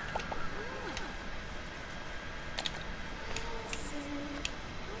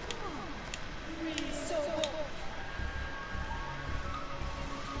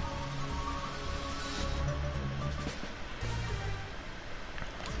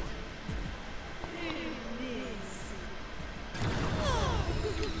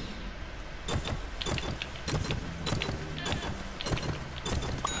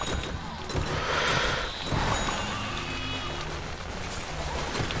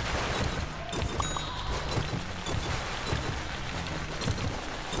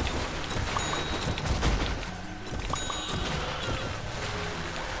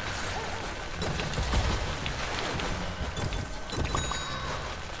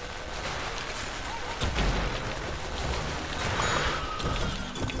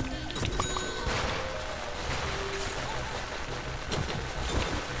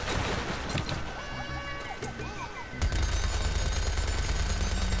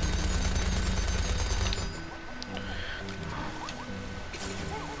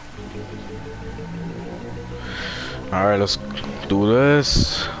 Alright, let's do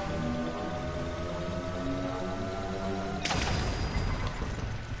this.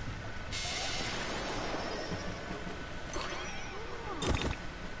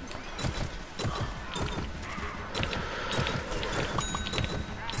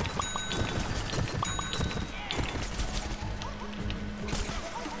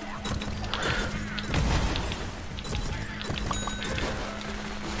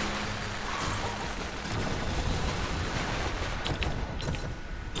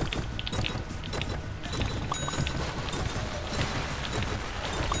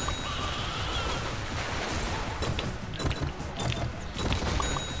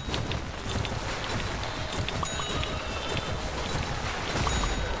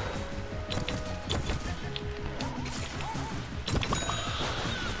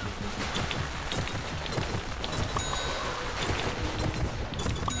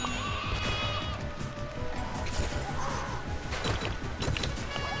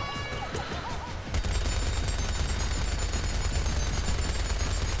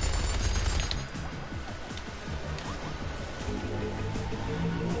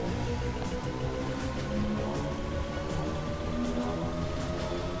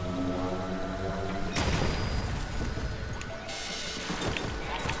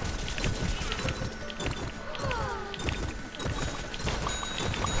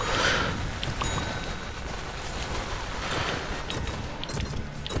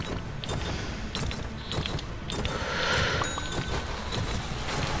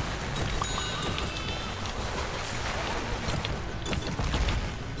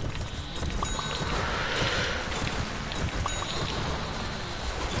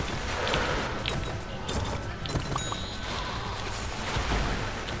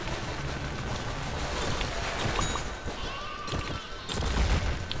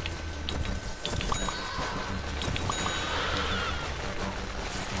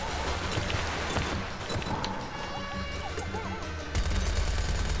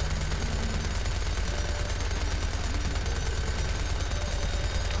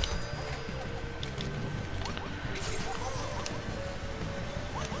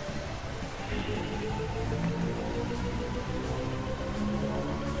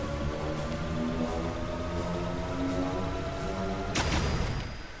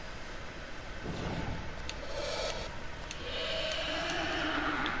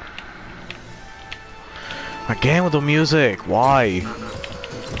 Again with the music, why?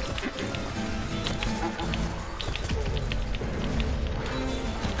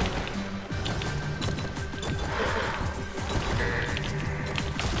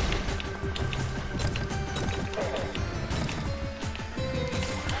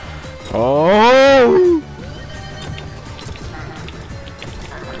 Oh!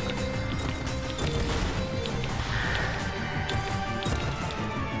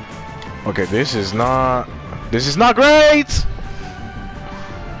 Okay, this is not great!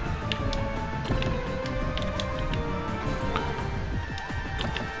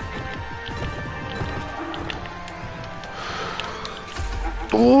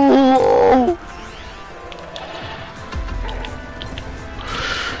 Oh!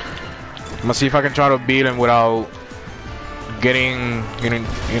 I'm gonna see if I can try to beat him without getting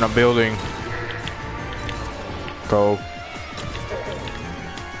in a building. Go.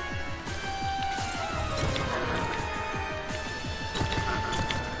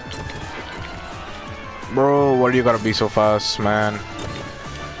 Bro, why do you gotta be so fast, man?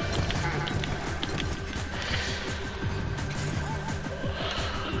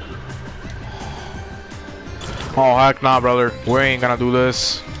 Oh, heck nah, brother. We ain't gonna do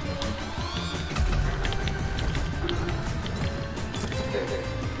this.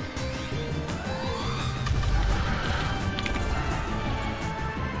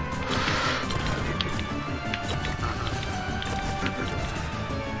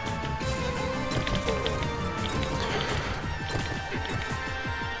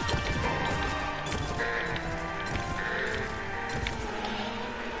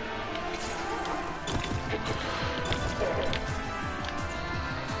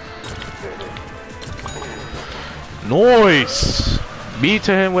 Nice! Beat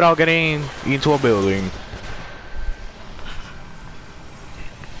to him without getting into a building.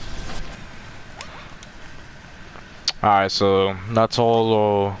 Alright, so that's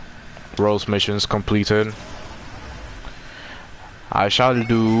all Rose missions completed. I shall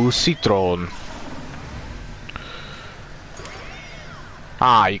do Citron.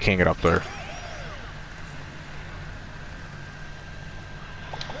 Ah, you can't get up there.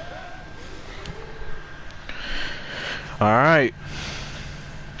 Alright.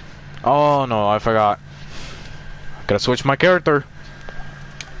 Oh no, I forgot. Gotta switch my character.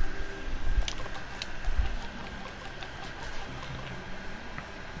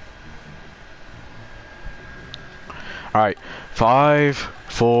 Alright. 5,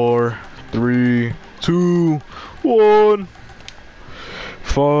 4, 3, 2, 1.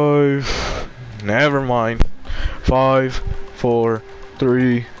 5. Never mind. 5, 4,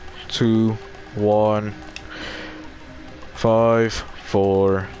 3, 2, 1. 5,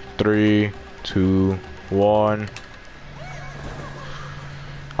 4, 3, 2, 1.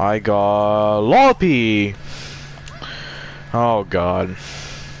 I got Loppy. Oh god.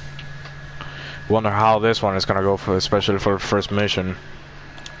 Wonder how this one is gonna go for, especially for the first mission.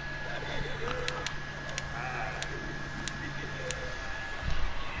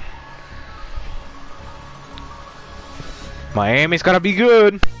 My aim is gonna be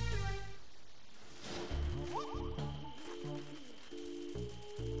good.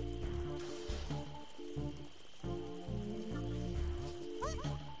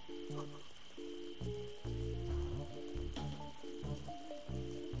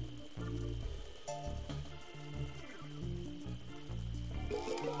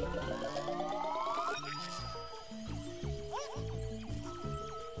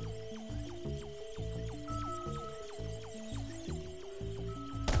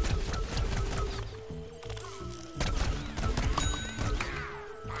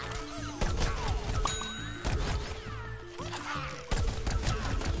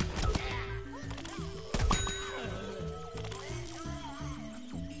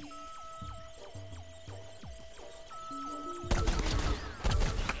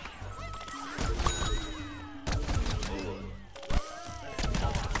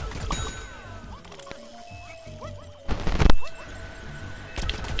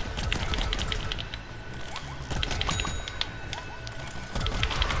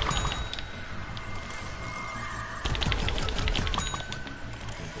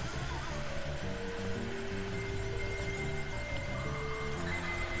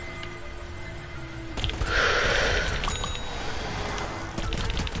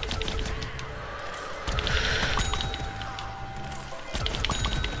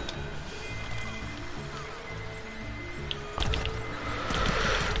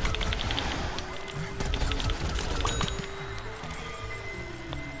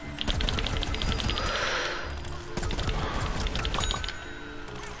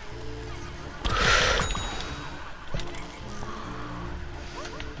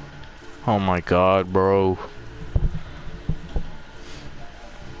 Oh my god, bro.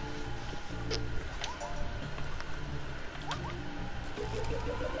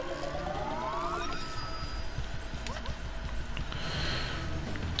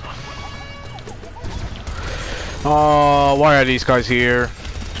 Oh, why are these guys here?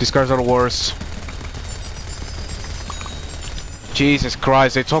 These guys are the worst. Jesus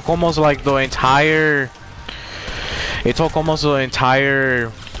Christ, it took almost like the entire... It took almost the entire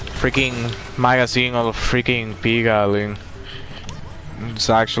freaking magazine of freaking P-Gatling.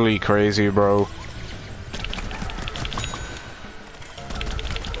 It's actually crazy, bro.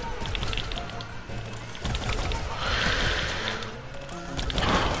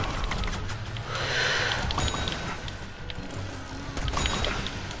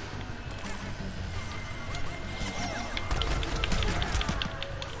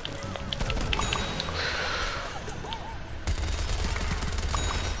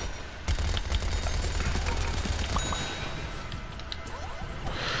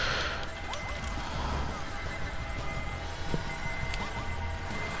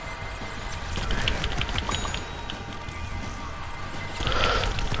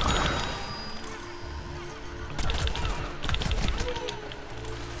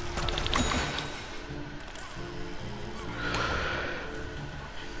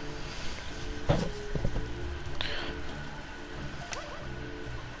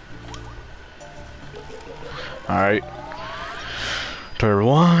 Alright. Third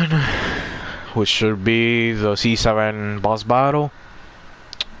one, which should be the C7 boss battle.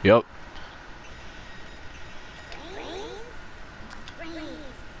 Yup.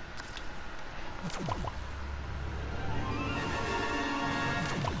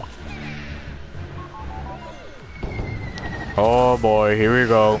 Oh boy, here we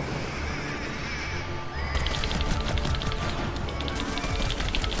go.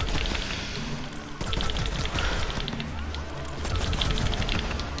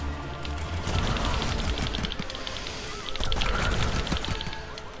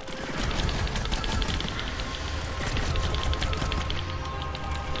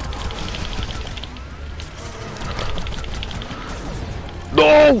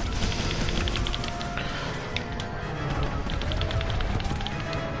 No!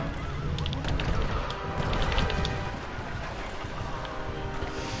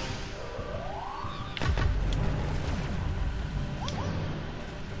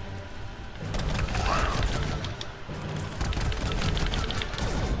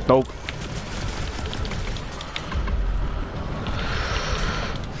 Nope.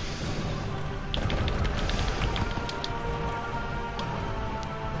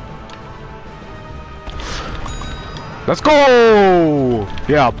 Let's go!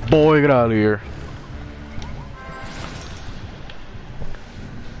 Yeah, boy, get out of here.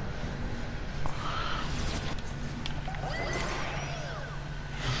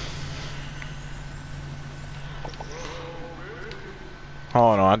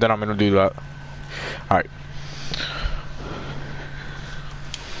 Oh no, then I'm gonna do that. Alright.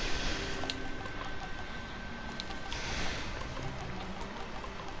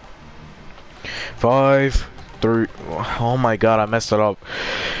 Five, three. Oh my god, I messed it up.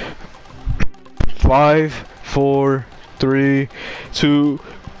 5, 4, 3, 2,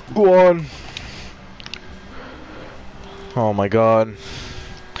 1. Oh my god.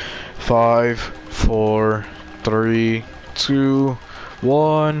 5, 4, 3, 2,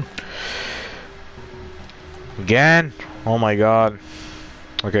 1. Again? Oh my god.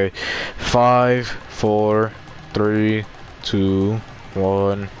 Okay. 5, 4, 3, 2,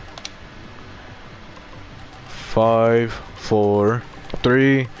 1. 5, 4,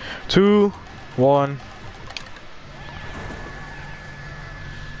 3, 2, 1.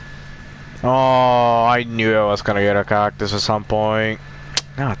 Oh, I knew I was gonna get a cactus at some point.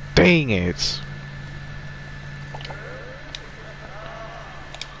 Ah, dang it.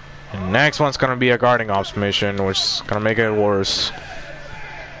 The next one's gonna be a guarding ops mission, which is gonna make it worse.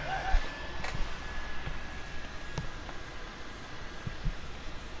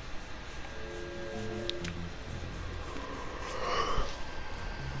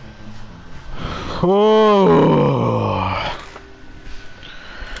 Oh,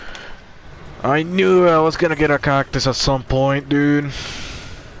 I knew I was gonna get a cactus at some point, dude.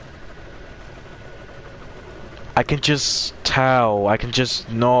 I can just tell, I can just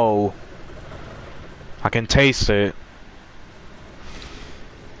know. I can taste it.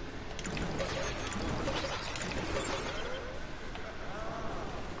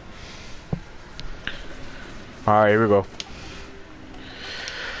 Alright, here we go.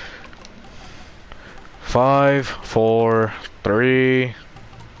 5, 4, 3,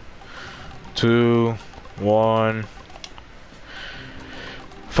 2, 1.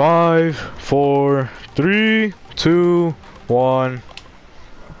 5, 4, 3, 2, 1.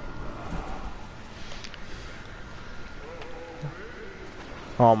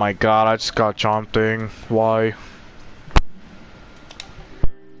 Oh my god, I just got jumping. Why?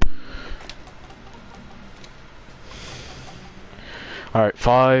 Alright,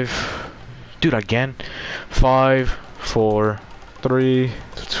 5. Dude, again. 5, 4, 3,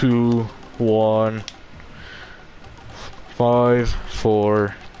 2, 1. 5,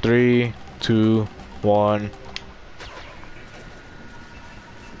 4, 3, 2, 1.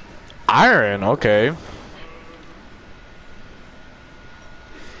 Iron, okay.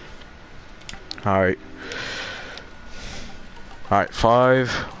 Alright. Alright, 5,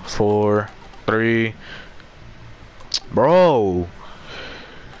 4, 3. Bro.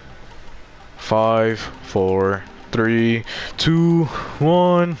 5, 4, 3, 2,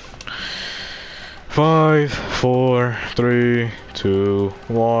 1. 5, 4, 3, 2,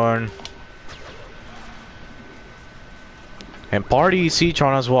 1. And party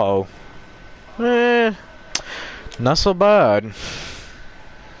Citron as well. Not so bad.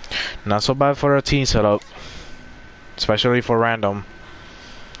 Not so bad for a team setup. Especially for random.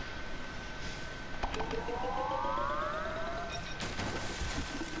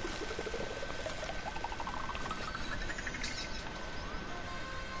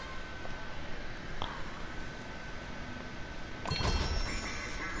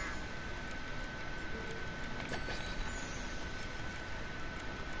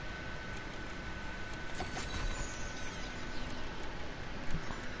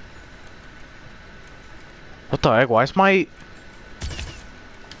 What the heck? Why is my...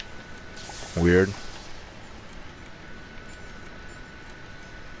 Weird.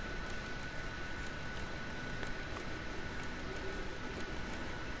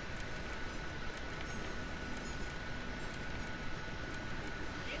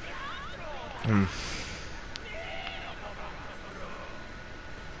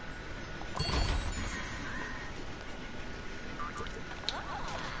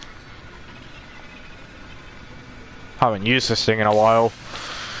 Haven't used this thing in a while.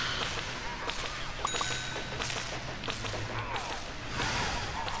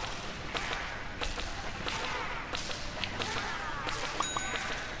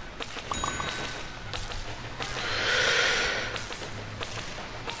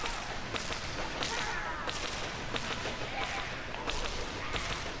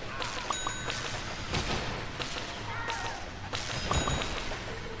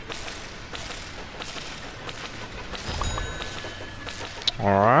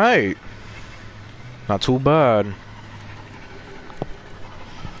 Alright. Not too bad.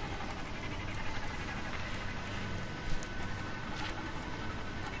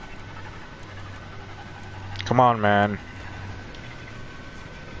 Come on, man.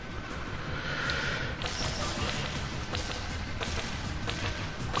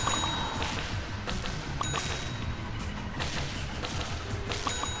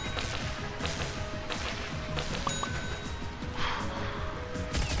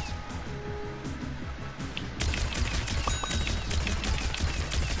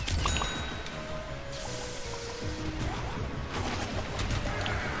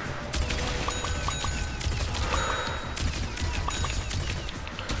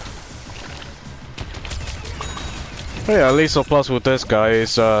 Yeah, at least a plus with this guy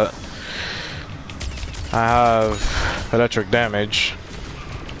is I have electric damage.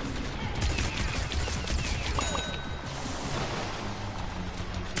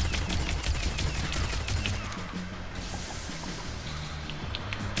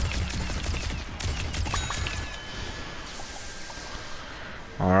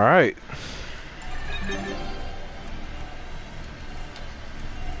 All right.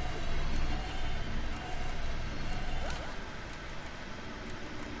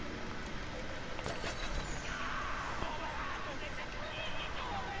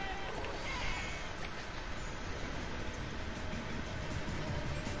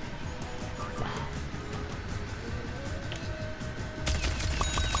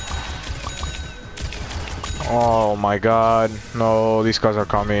 Oh my god, no, these guys are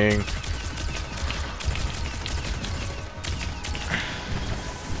coming.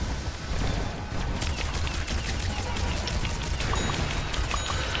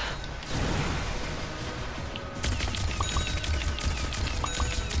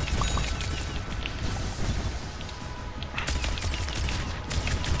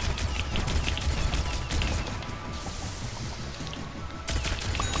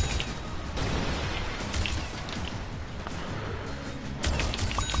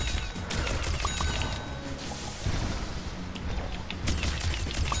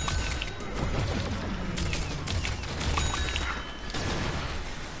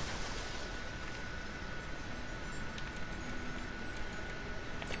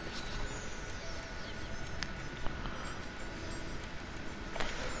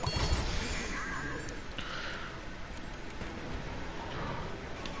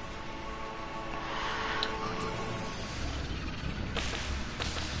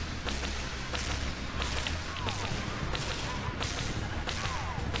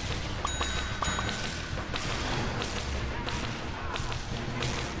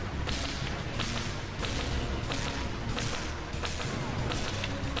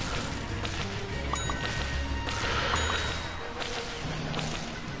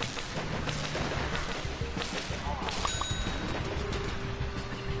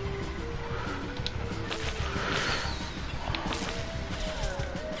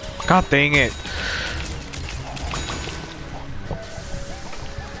 God dang it.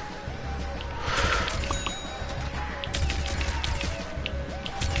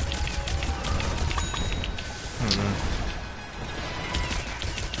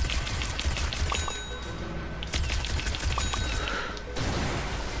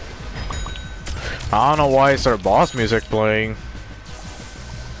 I don't know why is there boss music playing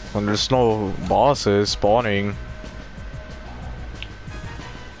when there's no bosses spawning.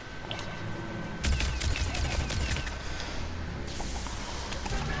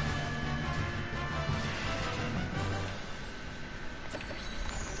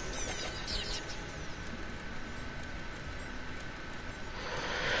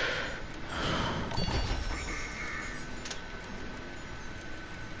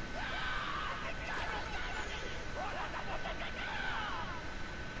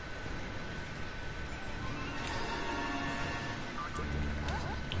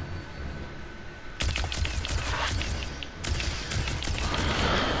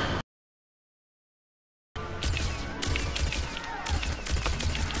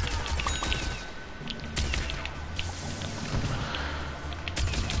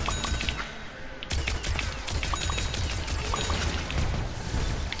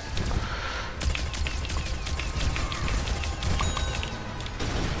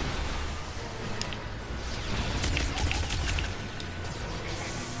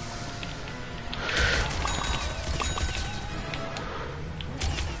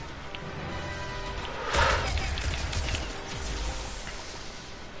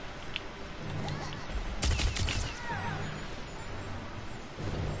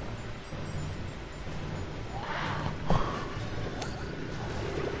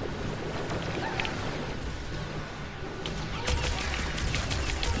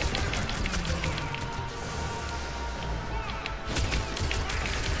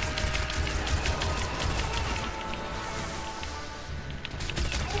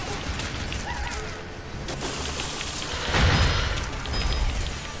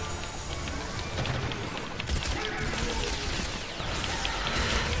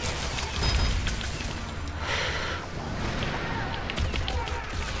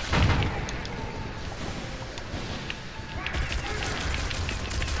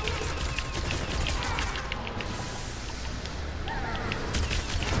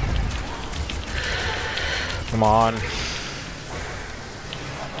 Come on.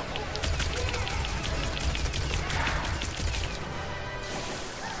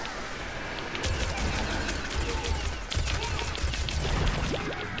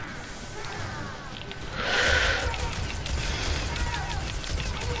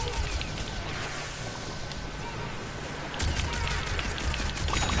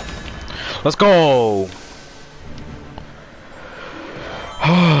 Let's go.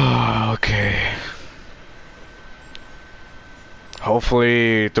 Okay.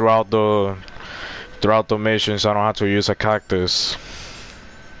 Hopefully throughout the missions I don't have to use a cactus.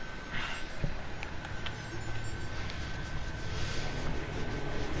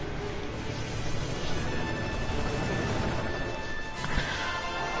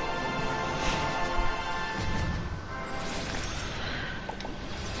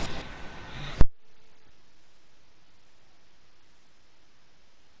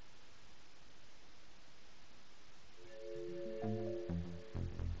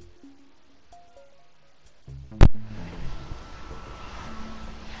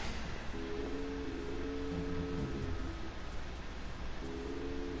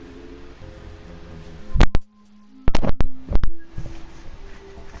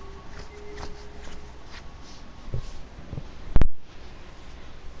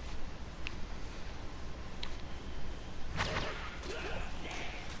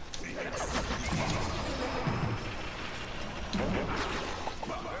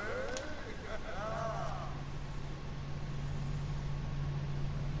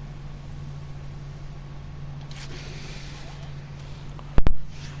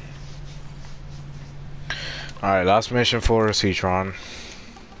 Alright, last mission for Citron.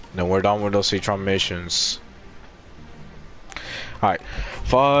 Then we're done with those Citron missions. Alright.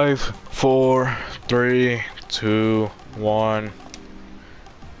 5, 4, 3, 2, 1.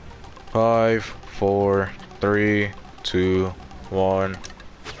 5, 4, 3, 2, 1.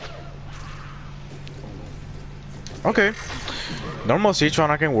 Okay. Normal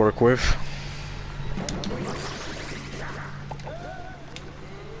Citron I can work with.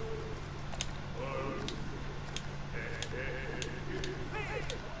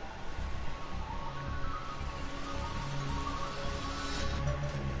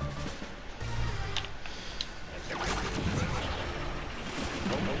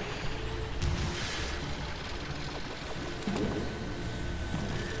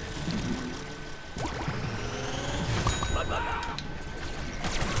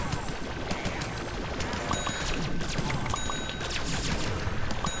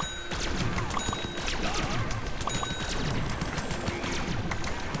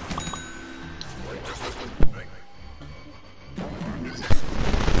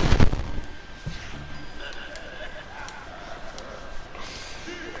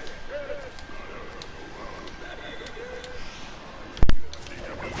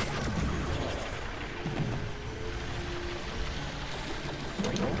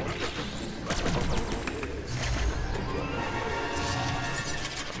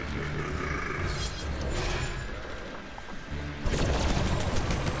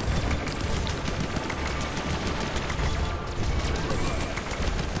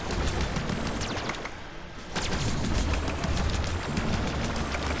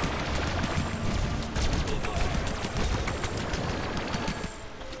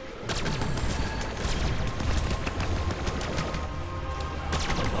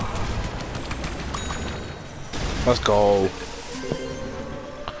 Let's go.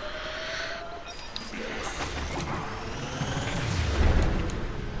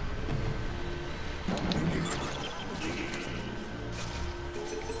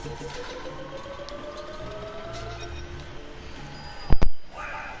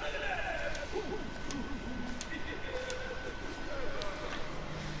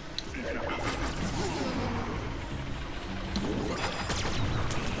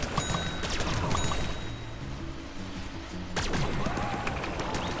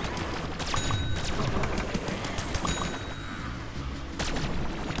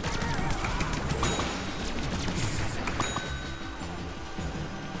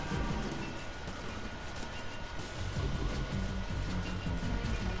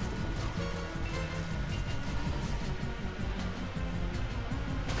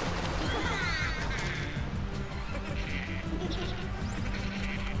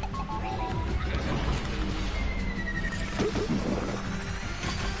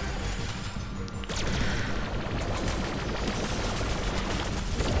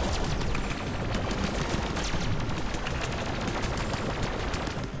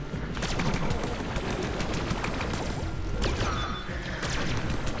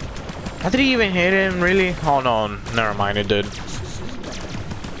 Did he even hit him, really? Oh no, never mind, it did.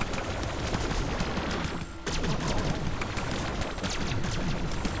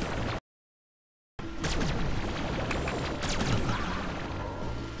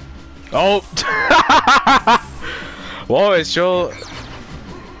 Oh! Whoa, it's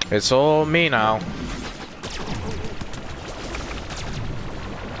all me now.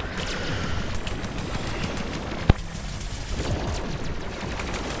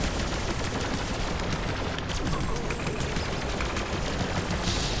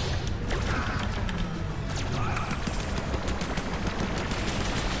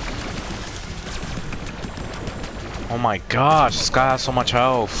 Oh my gosh, this guy has so much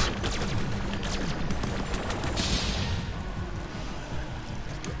health.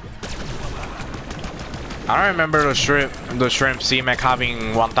 I don't remember the shrimp C-Mech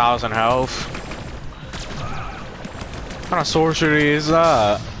having 1000 health. What kind of sorcery is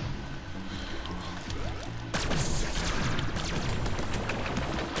that?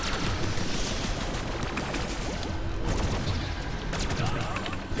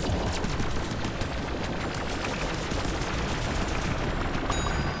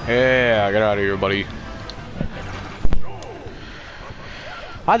 Yeah, get out of here, buddy.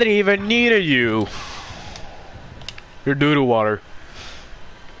 I didn't even need you. You're doo-doo water.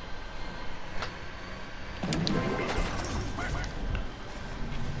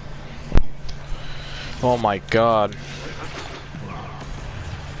 Oh my god.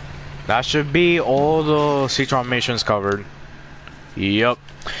 That should be all the Citron missions covered. Yep.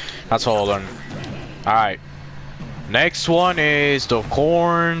 That's all done. Alright. Next one is the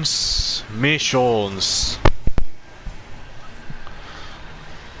Corns missions.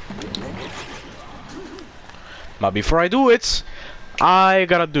 But before I do it, I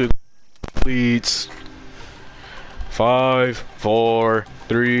gotta do it. Please. 5, 4,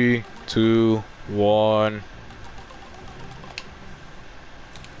 3, 2, 1.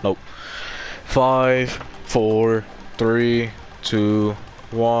 Nope. 5, 4, 3, 2,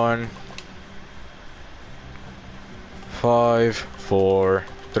 1. 5, 4,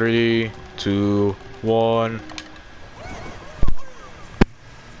 3, 2, 1.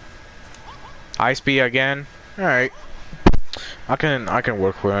 High speed again. All right. I can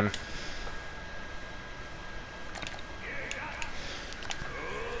work with him.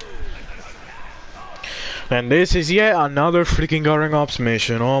 And this is yet another freaking Guarding Ops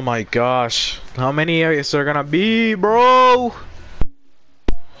mission. Oh my gosh. How many areas there gonna be, bro?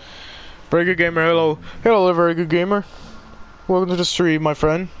 Very good gamer, hello. Hello, very good gamer. Welcome to the stream, my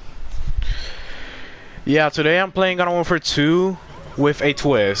friend. Yeah, today I'm playing Garden Warfare 2 with a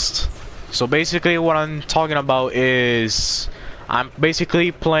twist. So basically what I'm talking about is I'm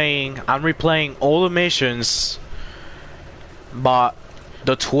replaying all the missions, but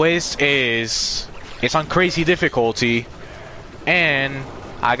the twist is it's on crazy difficulty, and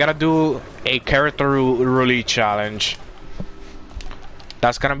I gotta do a character release challenge.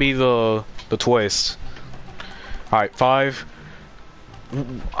 That's gonna be the twist. Alright, 5.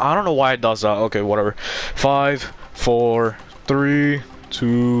 I don't know why it does that. Okay, whatever. 5, 4, 3,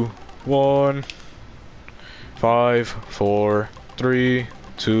 2, 1. 5, 4, 3,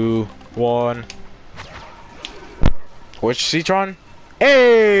 2, 1. Which Citron?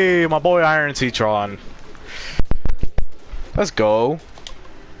 Hey, my boy Iron Citron. Let's go.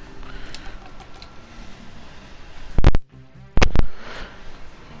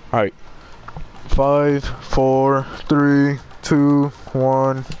 Alright. 5, 4, 3, 2,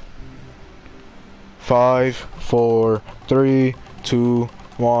 1. 5, 4, 3, 2,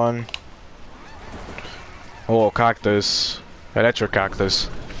 1. Oh, cactus. Electric cactus.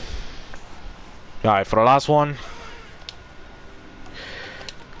 Alright, for the last one.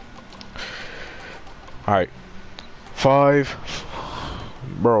 Alright. 5.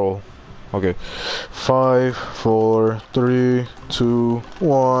 Bro. Okay. 5, 4, 3, 2,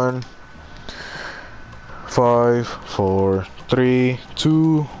 1. 5, 4, 3,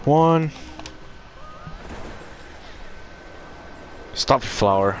 2, 1. Stop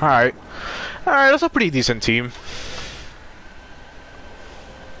flower. Alright. Alright, that's a pretty decent team.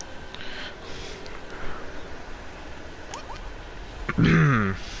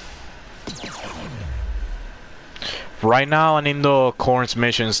 Right now I'm in the Corns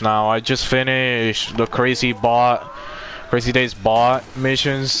missions now. I just finished the Crazy Days bot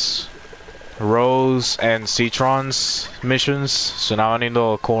missions, Rose and Citron's missions. So now I'm in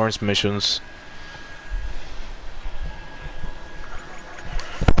the Corns missions.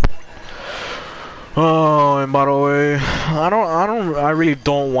 Oh, and by the way, I really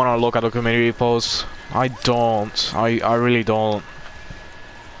don't want to look at the community posts. I really don't.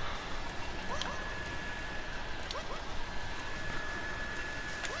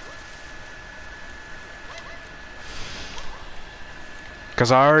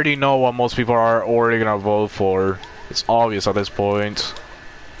 Because I already know what most people are already gonna vote for. It's obvious at this point.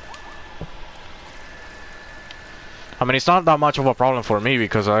 I mean, it's not that much of a problem for me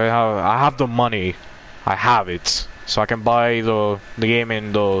because I have the money. I have it. So I can buy the game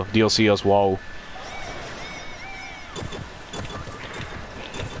and the DLC as well.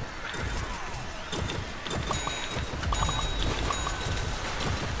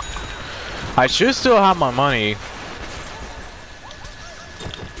 I should still have my money.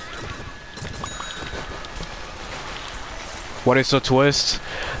 What is the twist?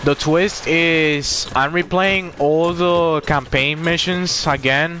 The twist is I'm replaying all the campaign missions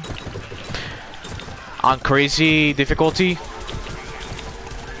again on crazy difficulty,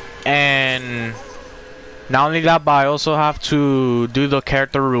 and not only that, but I also have to do the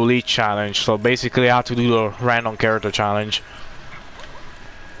character release challenge. So basically I have to do the random character challenge,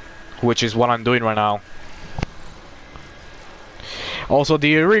 which is what I'm doing right now. Also, do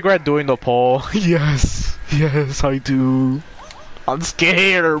you regret doing the poll? Yes, yes I do. I'm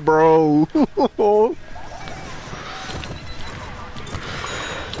scared, bro.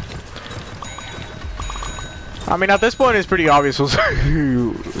 I mean, at this point, it's pretty obvious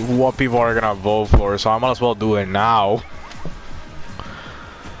what people are gonna vote for, so I might as well do it now.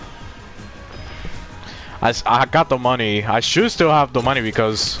 I got the money. I should still have the money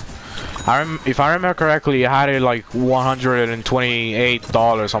because if I remember correctly, I had it like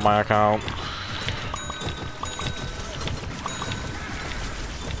 $128 on my account.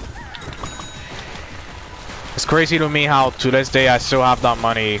 It's crazy to me how to this day I still have that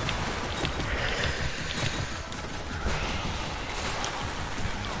money.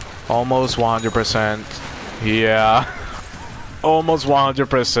 Almost 100%. Yeah. Almost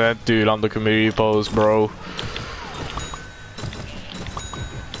 100%, dude, on the community post, bro.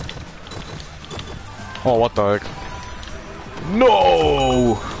 Oh, what the heck?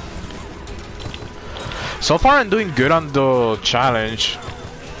 No! So far, I'm doing good on the challenge.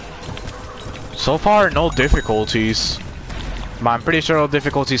 So far, no difficulties. But I'm pretty sure the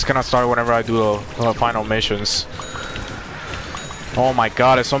difficulties gonna start whenever I do the final missions. Oh my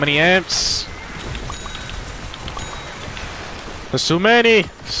god, there's so many imps! There's too many!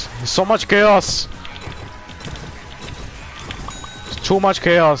 There's so much chaos! There's too much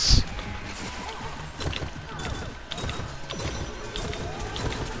chaos!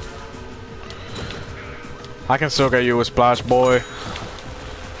 I can still get you a splash, boy.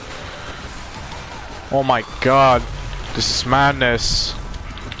 Oh my god. This is madness.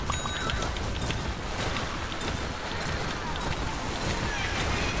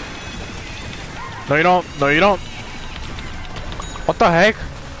 No you don't. No you don't. What the heck?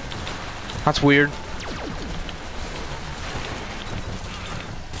 That's weird.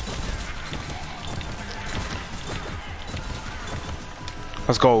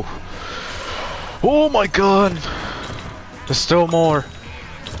 Let's go. Oh my god. There's still more.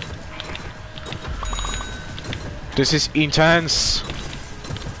 This is intense.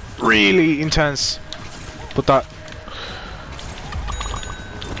 Really intense. Put that.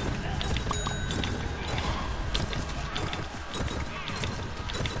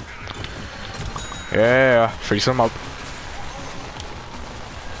 Yeah, freeze them up.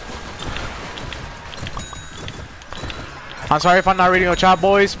 I'm sorry if I'm not reading your chat,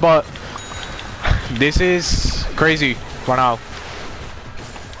 boys, but This is crazy for now.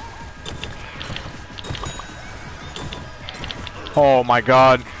 Oh my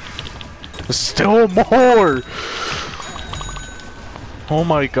god. Still more! Oh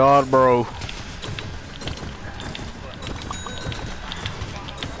my god, bro.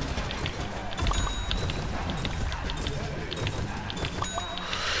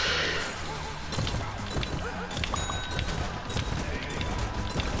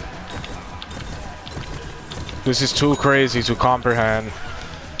 This is too crazy to comprehend.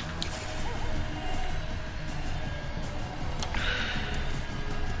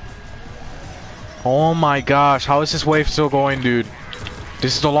 Oh my gosh, how is this wave still going, dude?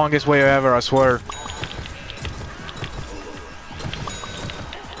 This is the longest wave ever, I swear.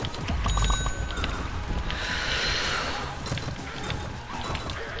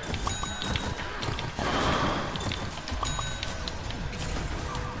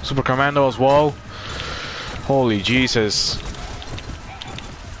 Super Commando as well. Holy Jesus.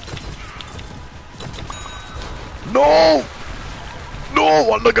 No!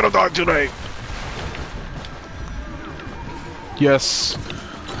 No, I'm not gonna die today. Yes.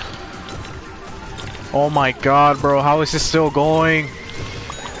 Oh my god, bro, how is this still going?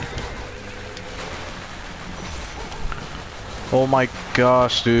 Oh my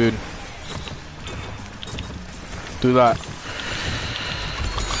gosh, dude. Do that.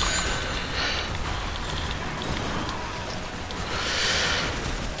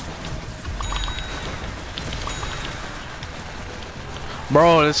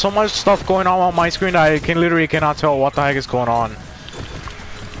 Bro, there's so much stuff going on my screen that I literally cannot tell what the heck is going on.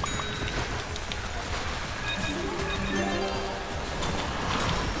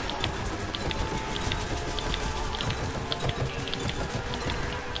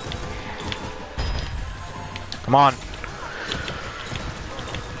 Come on.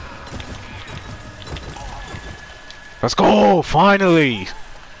 Let's go! Finally!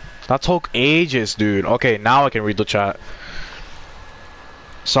 That took ages, dude. Okay, now I can read the chat.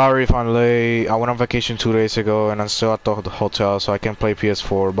 Sorry if I'm late. I went on vacation 2 days ago and I'm still at the hotel, so I can play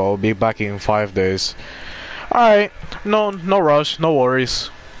PS4, but I'll be back in 5 days. Alright. No rush. No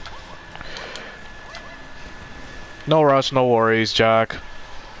worries. No rush, no worries, Jack.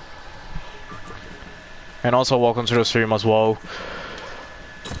 And also welcome to the stream as well.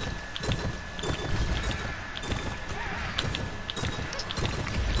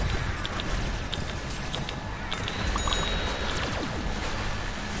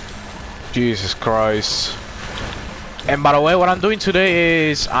 Jesus Christ. And by the way, what I'm doing today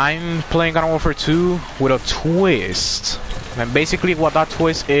is I'm playing Garden Warfare 2 with a twist. And basically what that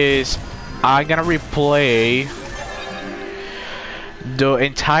twist is, I'm gonna replay the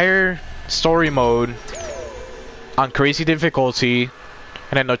entire story mode on crazy difficulty.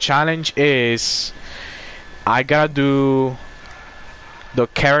 And then the challenge is I gotta do the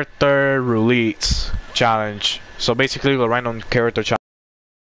character roulette challenge. So basically the random character challenge.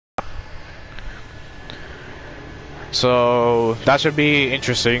 So that should be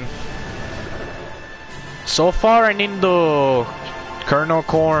interesting. So far I'm in the Colonel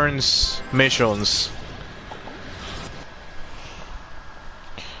Corn's missions.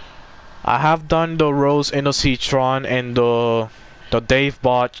 I have done the Rose in the Citron and the Dave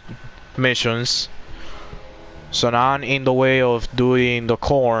Bot missions. So now I'm in the way of doing the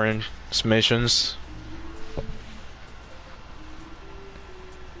Corn's missions.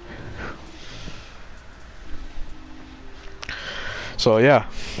 So yeah.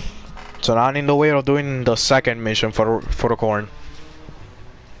 So now I'm in the way of doing the second mission for the Corn.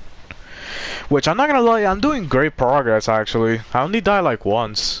 Which I'm not gonna lie, I'm doing great progress actually. I only died like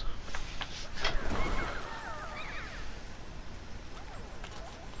once.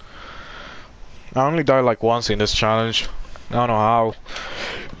 I only died like once in this challenge. I don't know how.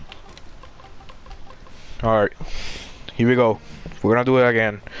 Alright. Here we go. We're gonna do it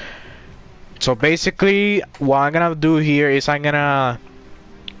again. So basically, what I'm gonna do here is I'm gonna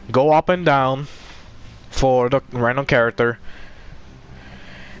go up and down for the random character.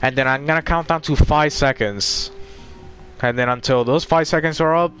 And then I'm gonna count down to 5 seconds. And then until those 5 seconds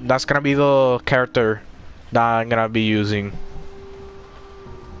are up, that's gonna be the character that I'm gonna be using.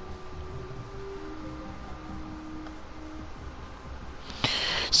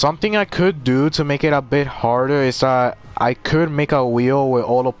 Something I could do to make it a bit harder is that I could make a wheel with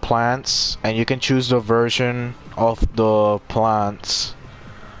all the plants and you can choose the version of the plants.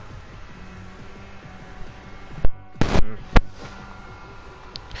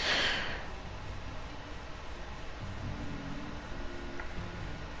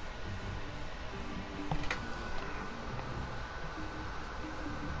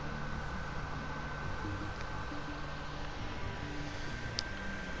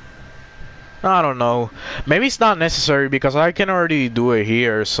 I don't know. Maybe it's not necessary because I can already do it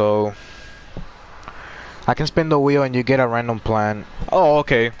here, so I can spin the wheel and you get a random plant. Oh,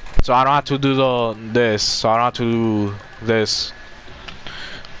 okay. So I don't have to do this. So I don't have to do this.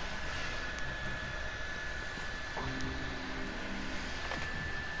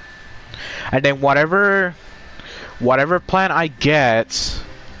 And then whatever plant I get,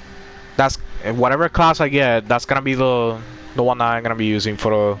 that's whatever class I get, that's gonna be the one that I'm gonna be using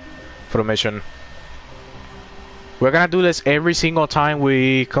for the mission. We're gonna do this every single time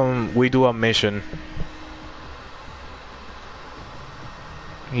we do a mission.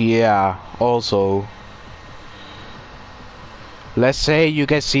 Yeah, also. Let's say you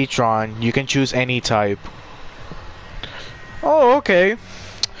get Citron, you can choose any type. Oh, okay.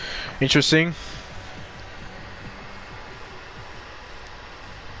 Interesting.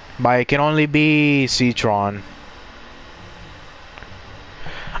 But it can only be Citron.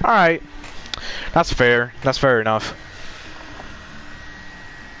 Alright. That's fair. That's fair enough.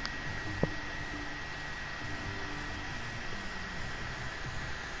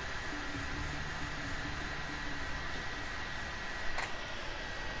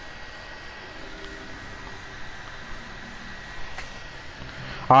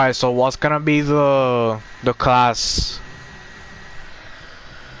 Alright, so what's gonna be the class?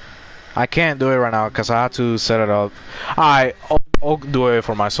 I can't do it right now because I have to set it up. Alright, I'll do it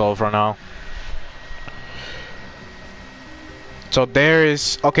for myself right now. So there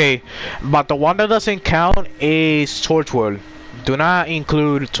is, okay, but the one that doesn't count is Torchwood. Do not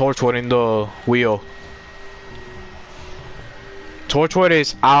include Torchwood in the wheel. Torchwood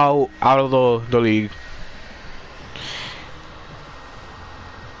is out of the league.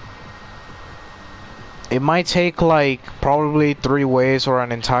 It might take like probably 3 waves or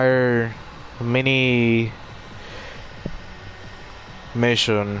an entire mini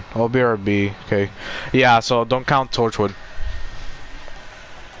mission. Or BRB, okay. Yeah, so don't count Torchwood.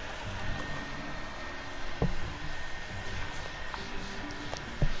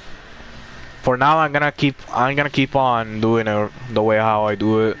 For now, I'm gonna keep on doing it the way how I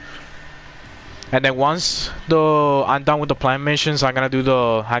do it. And then once I'm done with the plant missions, I'm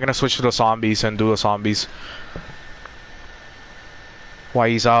gonna switch to the zombies and do the zombies. Why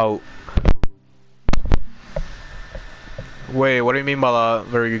he's out? Wait, what do you mean by that,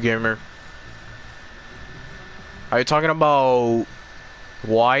 very good gamer? Are you talking about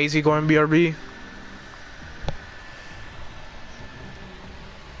why is he going BRB?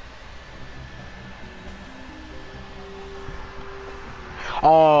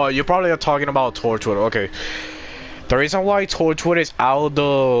 Oh, you probably are talking about Torchwood. Okay. The reason why Torchwood is out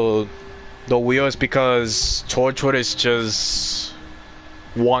the wheel is because Torchwood is just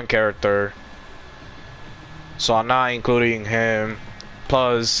one character. So I'm not including him.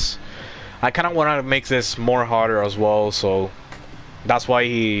 Plus, I kind of want to make this more harder as well, so that's why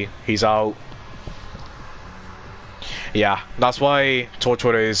he's out. Yeah, that's why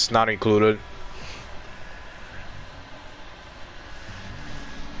Torchwood is not included.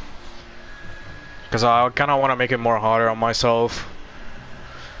 Because I kind of want to make it more harder on myself.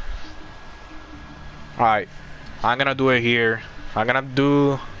 Alright. I'm going to do it here. I'm going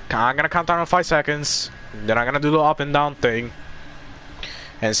to count down in 5 seconds. Then I'm going to do the up and down thing.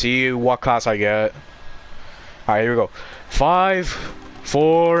 And see what class I get. Alright, here we go. 5,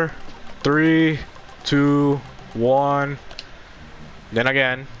 4, 3, 2, 1. Then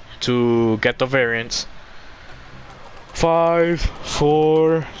again, to get the variants. 5,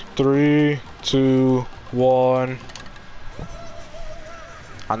 4, 3, 2, 1.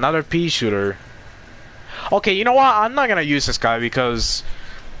 Another pea shooter. Okay, you know what? I'm not gonna use this guy because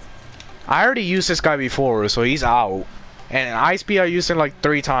I already used this guy before, so he's out. And Ice Bee I used him like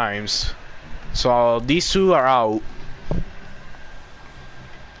 3 times. So these 2 are out.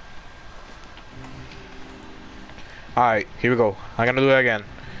 Alright, here we go. I'm gonna do it again.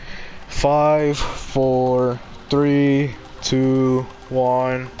 5, 4, 3, 2,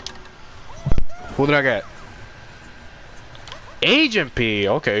 1. Who did I get? Agent P.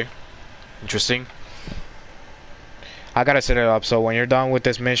 Okay. Interesting. I gotta set it up, so when you're done with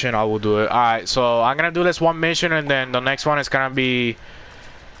this mission, I will do it. Alright, so I'm gonna do this one mission, and then the next one is gonna be...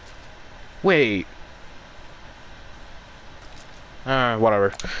 Wait.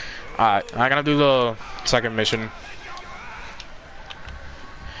 Whatever. Alright, I'm gonna do the second mission.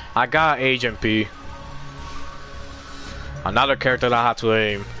 I got Agent P. Another character that I have to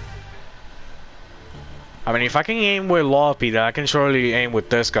aim. I mean, if I can aim with Loppy, then I can surely aim with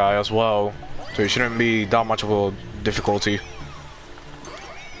this guy as well. So it shouldn't be that much of a difficulty.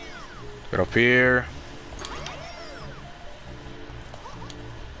 Get up here.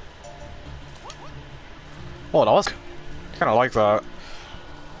 Oh, that was kind of like that.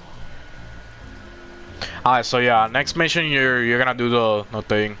 Alright, so yeah, next mission you're gonna do the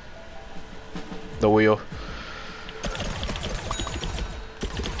thing, the wheel.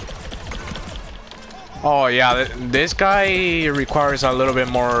 Oh yeah, this guy requires a little bit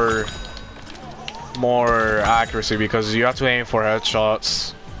more accuracy because you have to aim for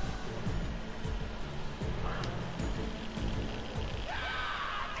headshots.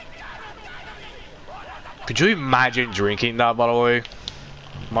 Could you imagine drinking that, by the way?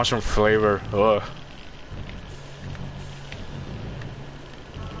 Mushroom flavor. Ugh.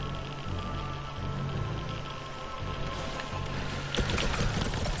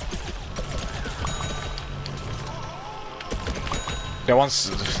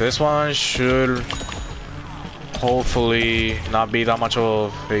 This one should hopefully not be that much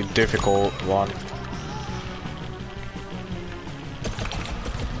of a difficult one.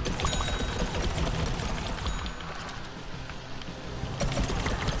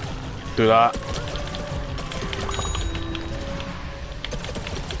 Do that.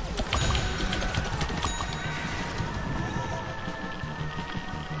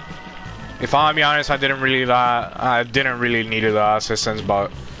 If I'm be honest, I didn't really need the assistance,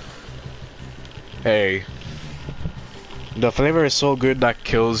 but hey, the flavor is so good that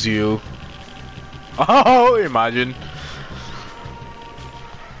kills you. Oh, imagine.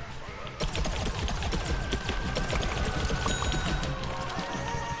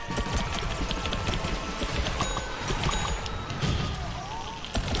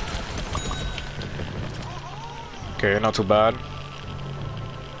 Okay, not too bad.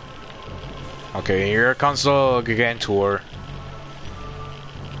 Okay, here comes the Gigantor.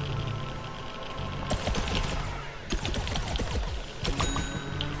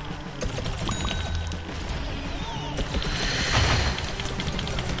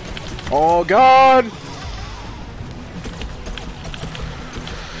 Oh God!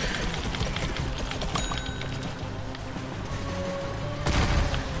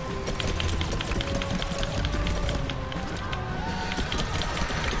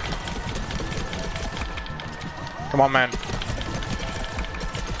 Come on, man.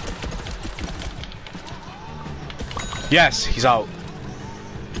 Yes, he's out.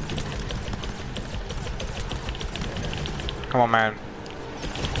 Come on, man.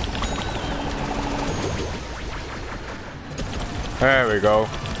 There we go.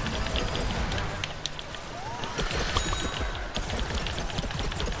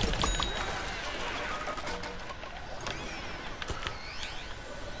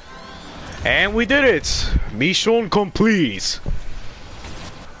 And we did it! Mission complete!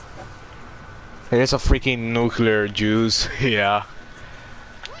 It is a freaking nuclear juice, yeah.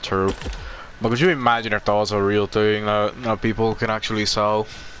 True. But could you imagine if that was a real thing that people can actually sell?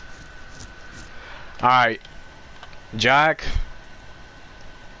 Alright. Jack.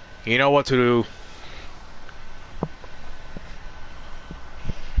 You know what to do.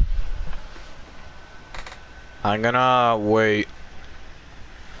 I'm gonna wait.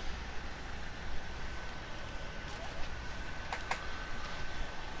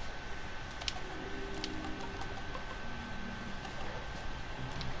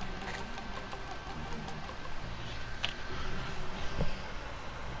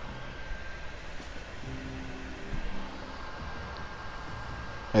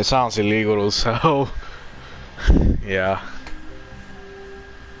 It sounds illegal, so yeah.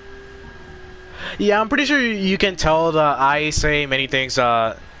 Yeah, I'm pretty sure you can tell that I say many things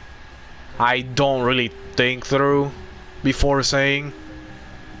that I don't really think through before saying.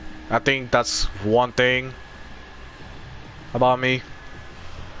 I think that's one thing about me.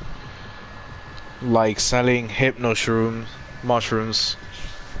 Like selling mushrooms.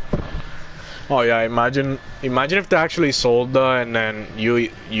 Oh yeah, imagine if they actually sold that and then you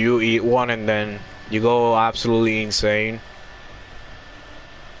eat one and then you go absolutely insane.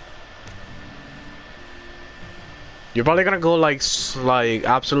 You're probably gonna go like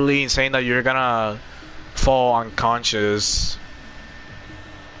absolutely insane that you're gonna fall unconscious.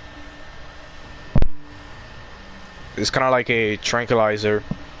 It's kind of like a tranquilizer.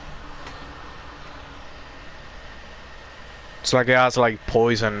 It's like it has like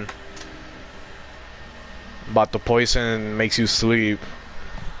poison. But the poison makes you sleep.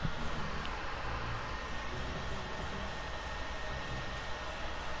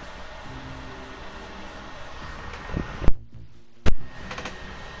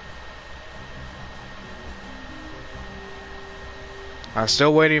 I'm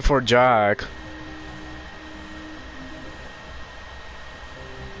still waiting for Jack.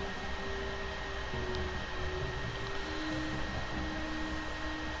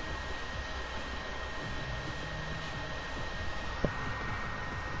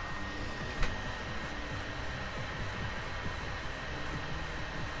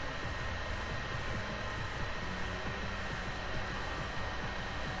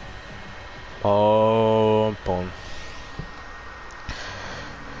 Boom.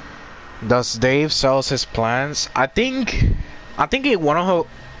 Does Dave sells his plants? I think in one of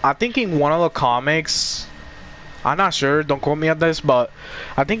the comics, I'm not sure, don't quote me on this, but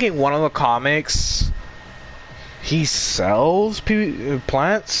I think in one of the comics he sells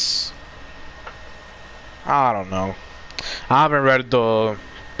plants. I don't know. I haven't read the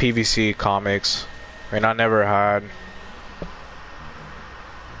PvZ comics, and I never had.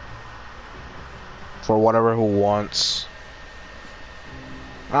 For whatever who wants.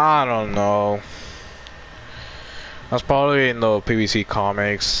 I don't know. That's probably in the PvZ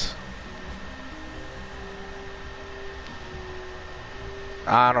comics.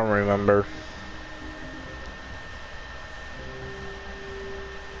 I don't remember.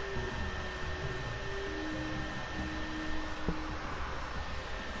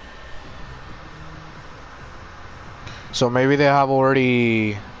 So maybe they have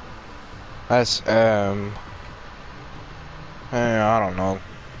already SM. I don't know.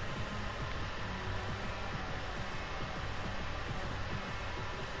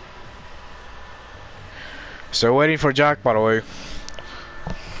 Still waiting for Jack, by the way.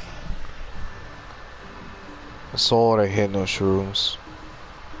 I saw they hit no shrooms.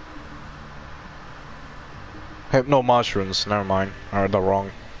 Hypno mushrooms, never mind. I heard that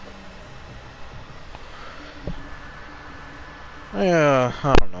wrong. Yeah,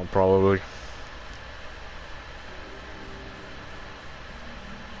 I don't know, probably.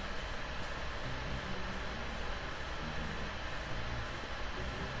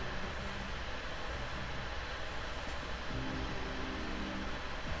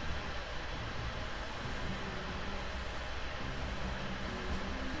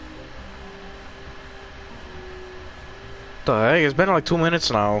 The heck? It's been like 2 minutes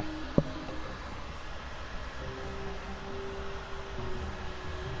now.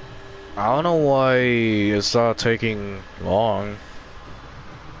 I don't know why it's not taking long.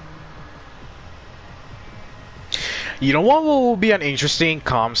 You know what will be an interesting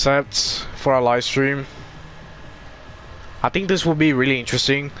concept for a live stream? I think this will be really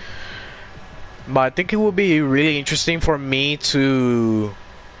interesting. But I think it would be really interesting for me to,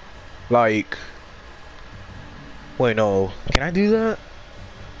 like... Wait, no. Can I do that?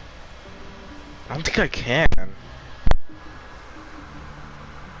 I don't think I can.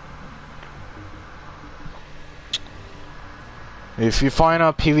 If you find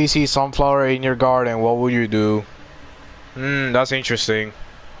a PvZ sunflower in your garden, what would you do? That's interesting.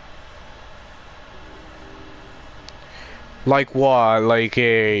 Like what? Like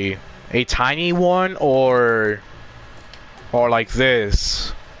a tiny one, or like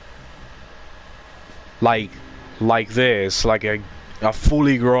this? Like this, like a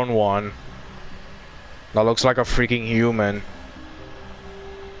fully grown one that looks like a freaking human.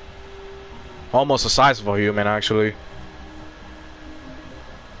 Almost the size of a human, actually.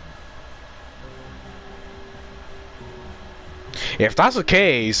 If that's the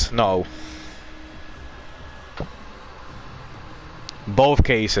case, no. Both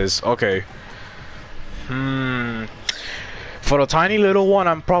cases, okay. For the tiny little one,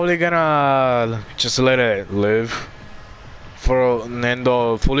 I'm probably gonna just let it live. Then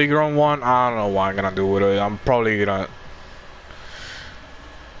the fully grown one, I don't know what I'm gonna do with it. I'm probably gonna...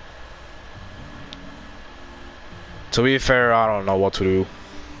 To be fair, I don't know what to do.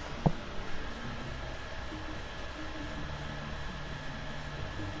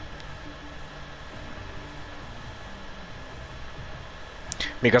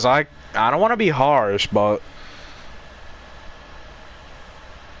 Because I don't want to be harsh, but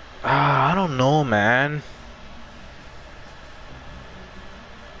I don't know, man.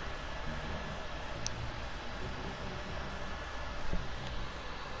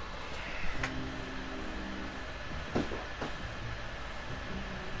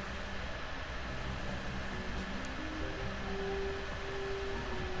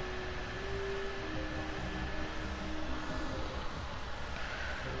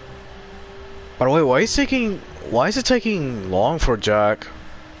 By the way, why is it taking long for Jack?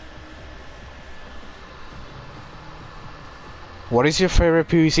 What is your favorite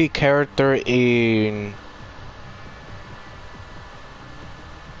PvZ character in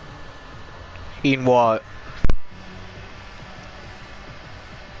what?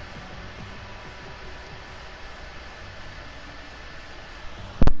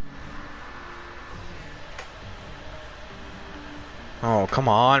 Oh, come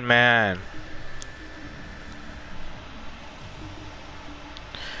on, man.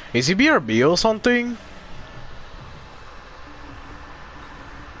 Is he BRB or something?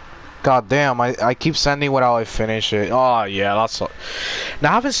 God damn, I keep sending without I finish it. Oh yeah, that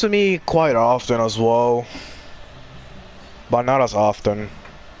happens to me quite often as well. But not as often.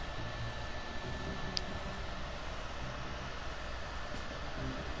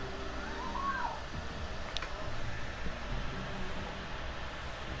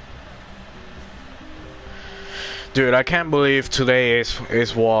 Dude, I can't believe today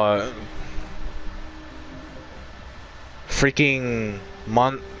is what? Freaking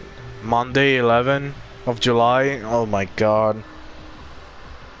Monday 11th of July. Oh my god.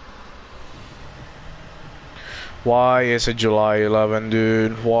 Why is it July 11,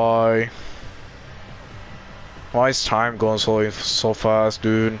 dude? Why? Why is time going so fast,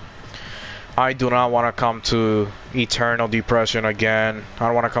 dude? I do not want to come to eternal depression again. I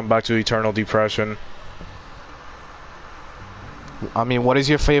don't want to come back to eternal depression. I mean, what is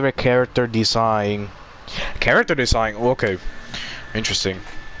your favorite character design? Character design? Okay. Interesting.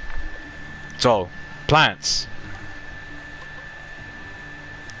 So, plants.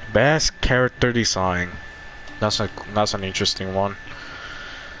 Best character design. That's an interesting one.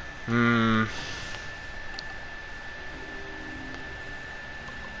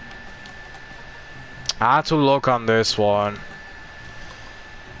 I had to look on this one.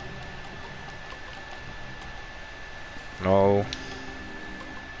 No.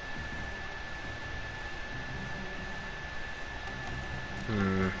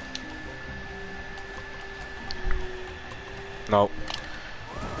 Nope.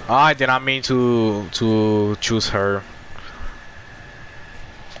 I did not mean to choose her.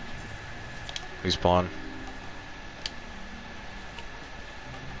 Respawn.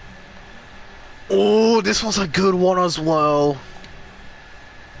 Oh, this was a good one as well.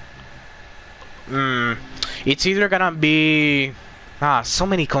 It's either gonna be so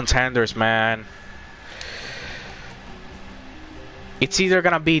many contenders, man. It's either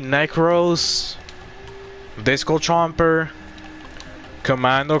gonna be Necros, Disco Chomper,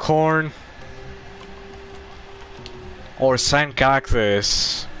 Commando Corn, or Sand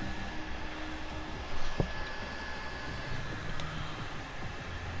Cactus.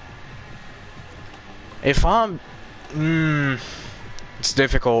 If I'm... it's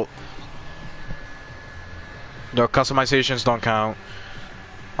difficult. The customizations don't count.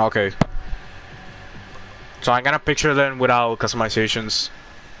 Okay. So I'm gonna picture them without customizations.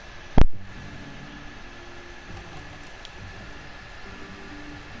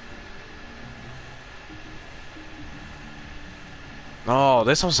 Oh,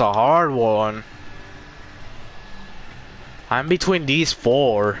 this was a hard one. I'm between these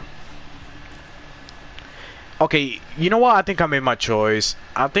four. Okay, you know what? I think I made my choice.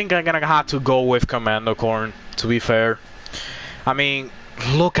 I think I'm gonna have to go with Commando Corn, to be fair. I mean,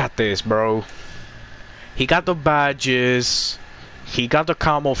 look at this, bro. He got the badges. He got the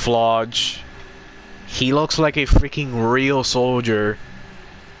camouflage. He looks like a freaking real soldier.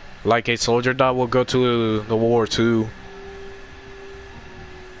 Like a soldier that will go to the World War II.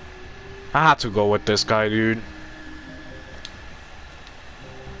 I had to go with this guy, dude.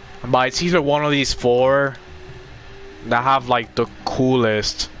 But it's either one of these four that have like the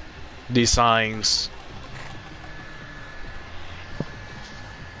coolest designs.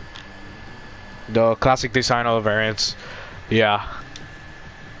 The classic design of the variants. Yeah.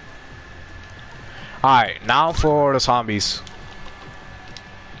 Alright, now for the zombies.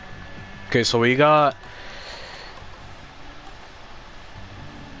 Okay, so we got...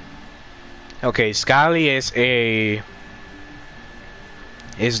 Okay, Scally is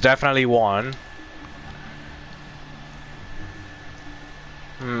definitely one.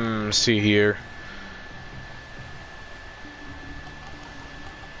 Let's see here.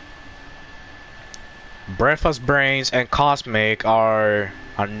 Breakfast Brains and Cosmic are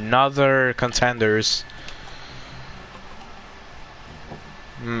another contenders.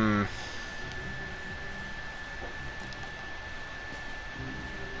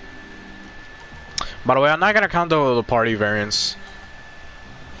 By the way, I'm not gonna count the party variants.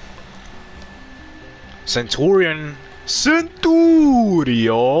 Centurion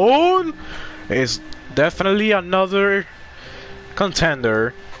is definitely another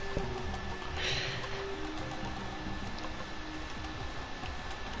contender.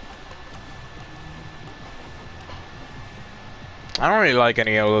 I don't really like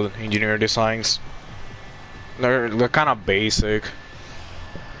any of the engineer designs. They're kind of basic.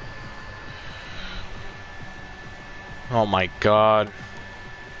 Oh my god.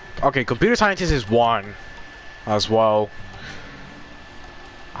 Okay, computer scientist is one as well.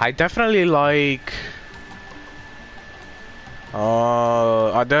 I definitely like...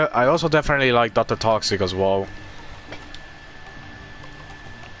 I also definitely like Dr. Toxic as well.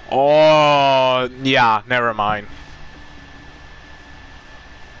 Oh, yeah, never mind.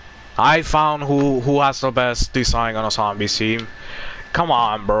 I found who has the best design on a zombie team. Come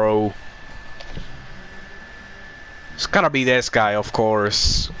on, bro. It's gotta be this guy, of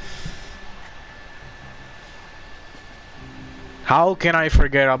course. How can I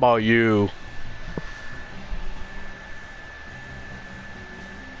forget about you?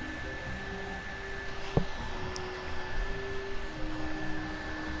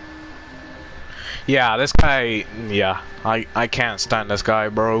 Yeah, this guy, yeah, I can't stand this guy,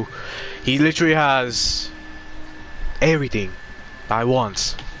 bro. He literally has everything I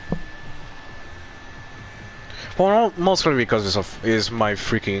want. Well, mostly because it's my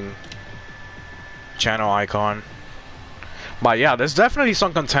freaking channel icon. But yeah, there's definitely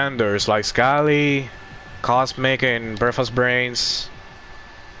some contenders like Scally, Cosmic, and Breakfast Brains.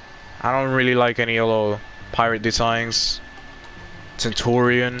 I don't really like any other pirate designs.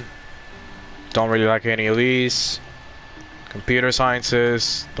 Centurion. Don't really like any of these. Computer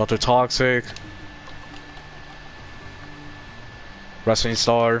Sciences, Dr. Toxic, Wrestling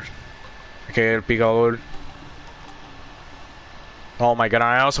Star, aka El Picador. Oh my god,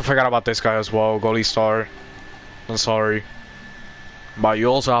 I also forgot about this guy as well, Goalie Star. I'm sorry. But you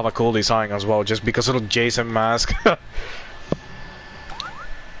also have a cool design as well, just because of the Jason mask.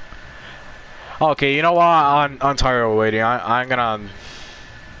 Okay, you know what? I'm tired of waiting. I'm gonna.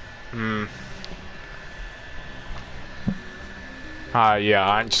 Yeah,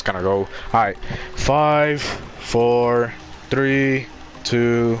 I'm just gonna go. Alright. 5, 4, 3,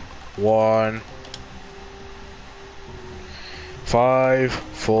 2, 1. 5,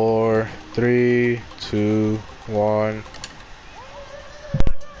 4, 3, 2, 1.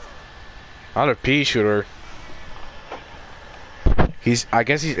 Another pea shooter. I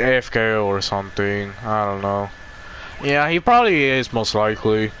guess he's AFK or something. I don't know. Yeah, he probably is most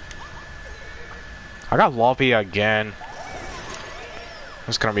likely. I got Loppy again.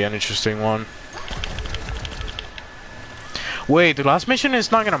 That's gonna be an interesting one. Wait, the last mission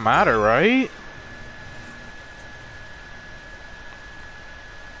is not gonna matter, right?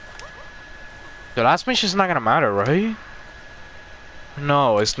 The last mission is not gonna matter, right?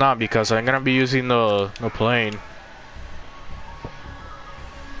 No, it's not, because I'm gonna be using the plane.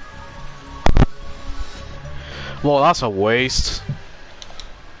 Well, that's a waste.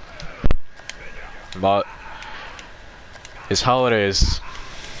 But it's how it is.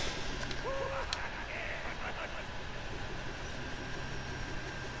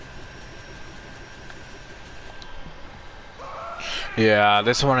 Yeah,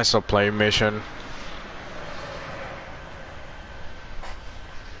 this one is a plane mission.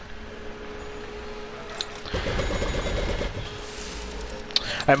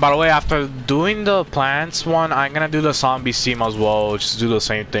 And by the way, after doing the plants one, I'm gonna do the zombie team as well. Just do the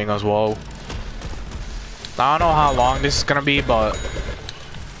same thing as well. I don't know how long this is gonna be, but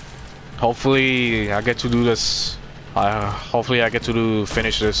hopefully I get to do this. Hopefully I get to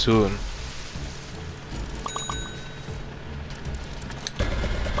finish this soon.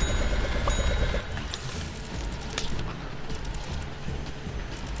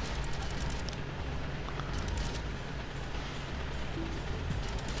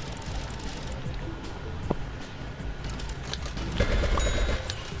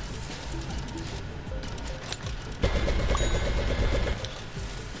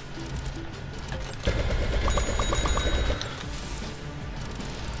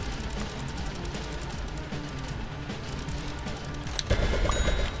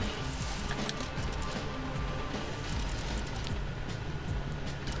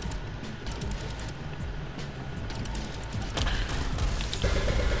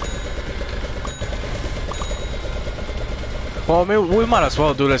 Well, we might as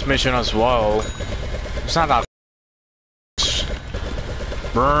well do this mission as well. It's not that.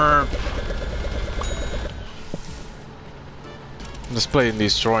 Burp. This plane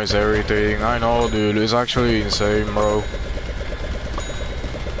destroys everything. I know, dude. It's actually insane, bro.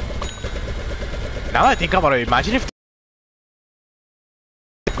 Now that I think about it, imagine if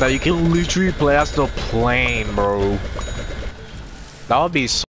that you can literally play as the plane, bro. That would be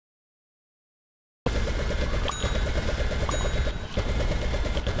so.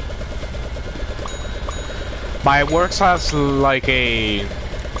 But it works as like a.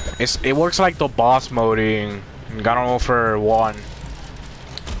 It works like the boss mode in Garden Warfare 1.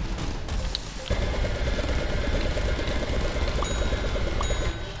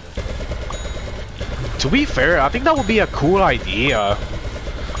 To be fair, I think that would be a cool idea.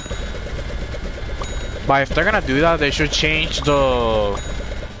 But if they're gonna do that, they should change the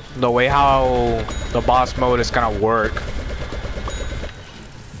way how the boss mode is gonna work.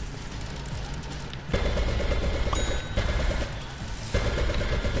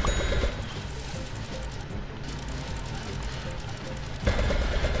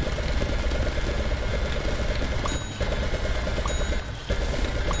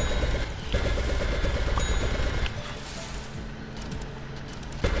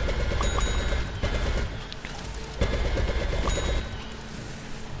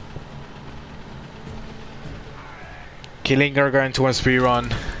 Killing Gargantua and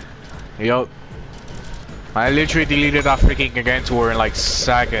speedrun. Yup. I literally deleted that freaking Gargantua in like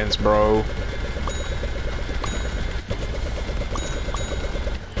seconds, bro.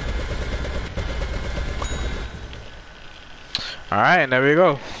 Alright, and there we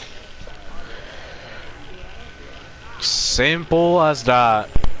go. Simple as that.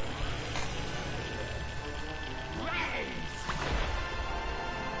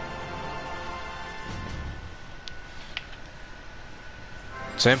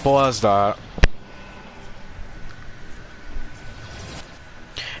 Simple as that.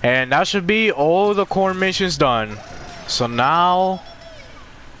 And that should be all the core missions done. So now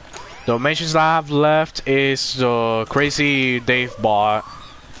the missions that I have left is the crazy Dave bot,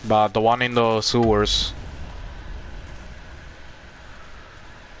 but the one in the sewers.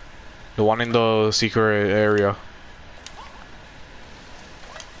 The one in the secret area.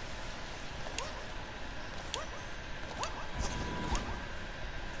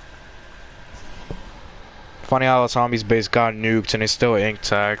 Funny how the zombies base got nuked and it's still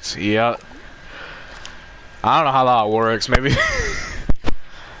intact. Yeah. I don't know how that works. Maybe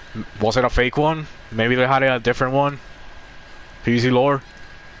was it a fake one? Maybe they had a different one. PvZ lore.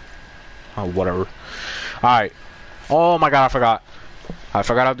 Oh, whatever. Alright. Oh my god, I forgot. I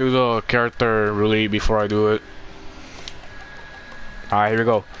forgot to do the character really before I do it. Alright, here we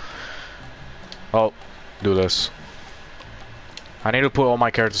go. Oh, do this. I need to put all my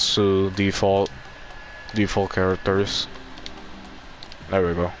characters to default characters. There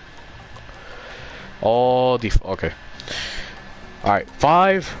we go. All default. Okay. Alright,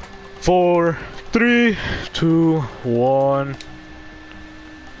 5, 4, 3, 2, 1.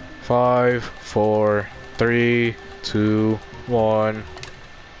 5, 4, 3, 2, 1.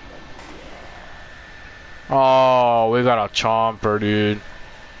 Oh, we got a chomper, dude.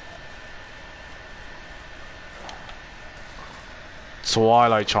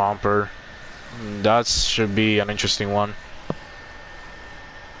 Twilight chomper. That should be an interesting one.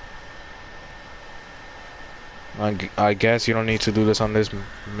 I guess you don't need to do this on this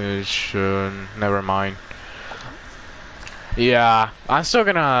mission. Never mind. Yeah, I'm still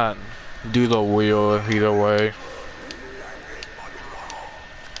gonna do the wheel either way.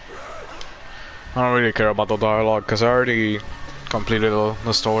 I don't really care about the dialogue because I already completed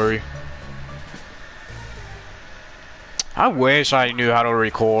the story. I wish I knew how to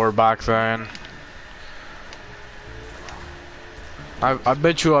record back then. I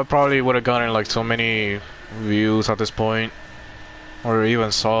bet you I probably would have gotten like so many views at this point, or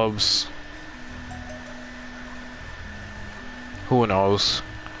even subs. Who knows?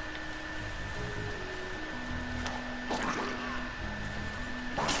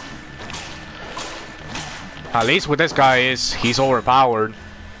 At least with this guy he's overpowered.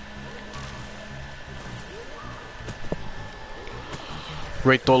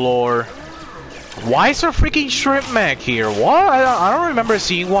 Rate the lore. Why is there a freaking shrimp mech here? What? I don't remember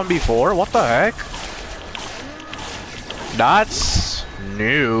seeing one before. What the heck? That's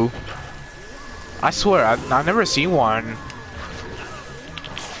new. I swear, I've never seen one.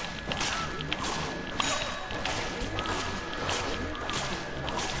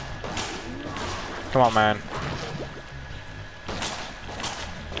 Come on, man.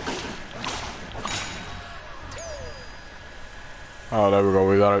 Oh, there we go.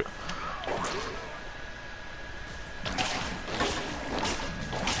 We got it.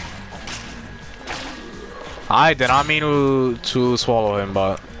 I did not mean to swallow him,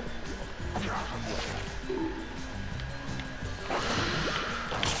 but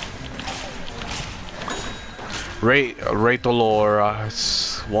rate the lore.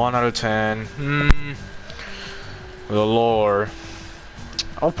 It's 1 out of 10. The lore.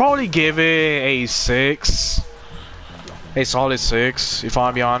 I'll probably give it a 6. A solid 6, if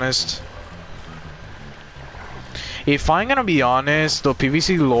I'm be honest. If I'm gonna be honest, the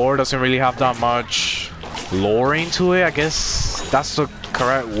PvZ lore doesn't really have that much lore into it. I guess that's the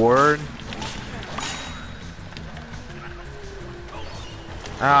correct word.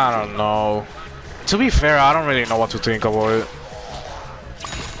 I don't know. To be fair, I don't really know what to think about it.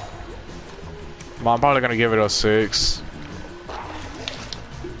 But I'm probably gonna give it a 6.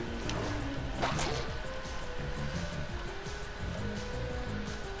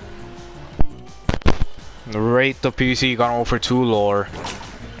 Rate the PvZ GW2 lore.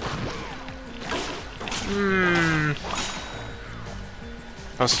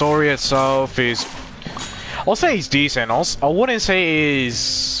 The story itself is, I'll say it's decent. I wouldn't say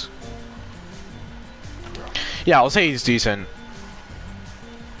it's, yeah, I'll say it's decent.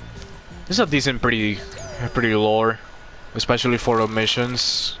 It's a decent, pretty lore, especially for the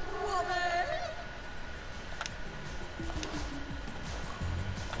missions.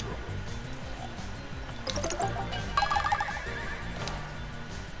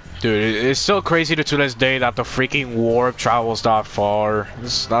 Dude, it's still crazy to this day that the freaking warp travels that far.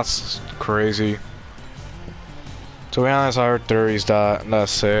 That's crazy. To be honest, I heard theories that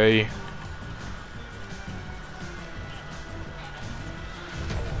say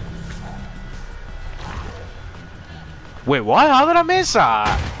wait, what? How did I miss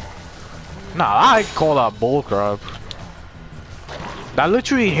that? Nah, I call that bullcrap. That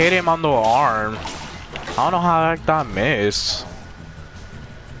literally hit him on the arm. I don't know how that missed.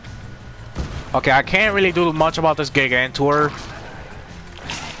 Okay, I can't really do much about this Gigantor.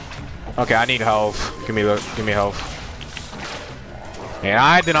 Okay, I need health. Give me health. And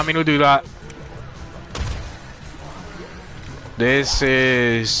I did not mean to do that. This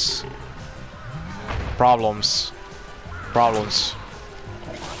is problems. Problems.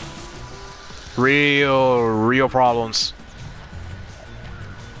 Real problems.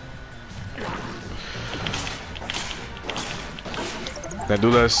 Then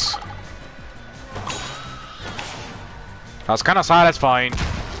do this. That's kind of satisfying.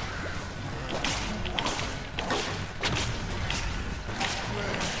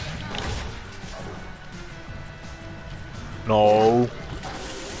 No.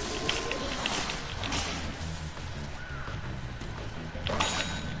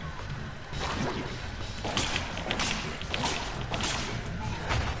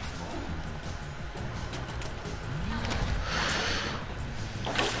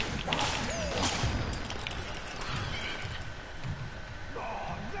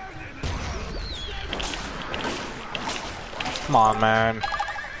 Come on, man.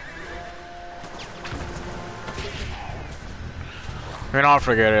 You know, I'll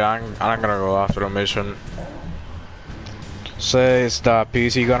forget it. I'm gonna go after the mission. Says that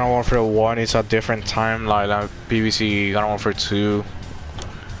PvZ Garden Warfare 1 is a different timeline than PvZ Garden Warfare 2.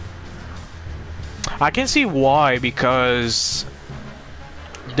 I can see why, because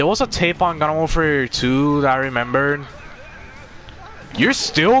there was a tape on Garden Warfare 2 that I remembered. You're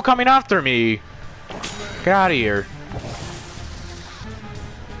still coming after me. Get out of here.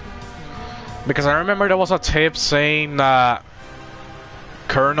 Because I remember there was a tape saying that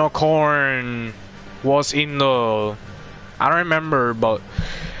Colonel Corn was in the... I don't remember, but...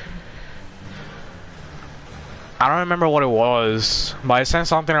 I don't remember what it was, but I said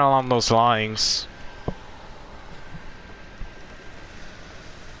something along those lines.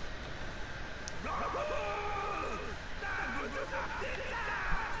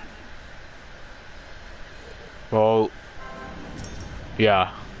 Well...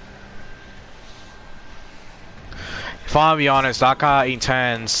 yeah. If I'll be honest, that got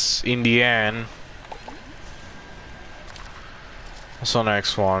intense in the end. What's the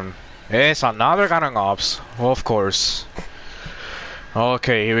next one? It's another Gunning Ops, of course.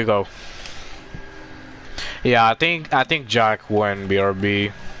 Okay, here we go. Yeah, I think Jack won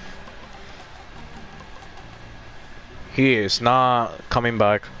BRB. He is not coming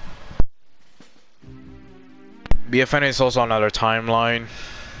back. BFN is also another timeline.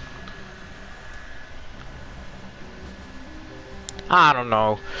 I don't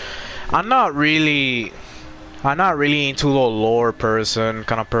know. I'm not really into the lore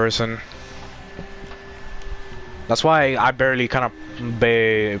kind of person. That's why I barely kind of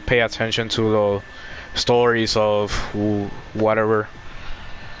pay attention to the stories of whatever.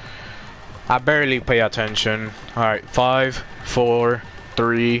 I barely pay attention. Alright, 5, 4,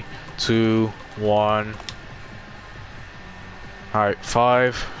 3, 2, 1. Alright,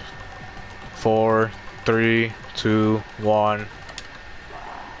 5, 4, 3, 2, 1.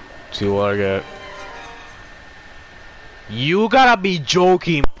 See what I get. You gotta be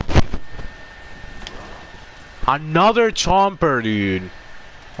joking. Another Chomper, dude.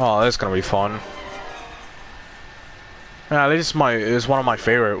 Oh, that's gonna be fun. Yeah, this is one of my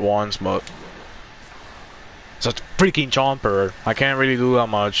favorite ones, but it's a freaking Chomper. I can't really do that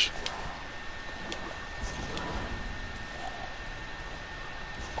much.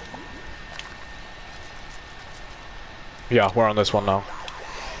 Yeah, we're on this one now.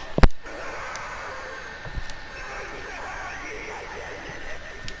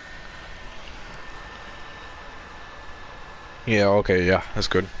 Yeah, okay, yeah, that's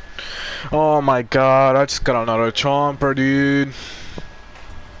good. Oh my god, I just got another Chomper, dude.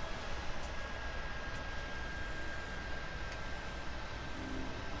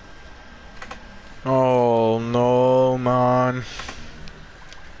 Oh no, man.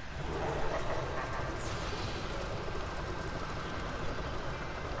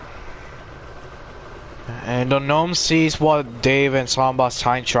 And the gnome sees what Dave and Samba's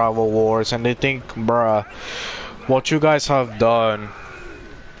time travel wars, and they think, bruh, what you guys have done.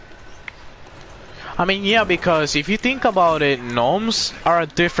 I mean, yeah, because if you think about it, gnomes are a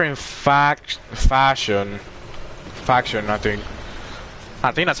different faction. Faction, I think.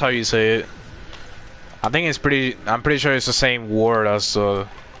 I think that's how you say it. I think it's pretty. I'm pretty sure it's the same word as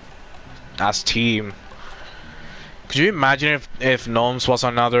team. Could you imagine if gnomes was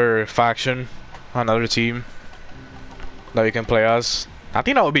another faction, another team that you can play as? I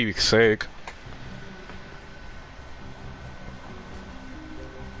think that would be sick.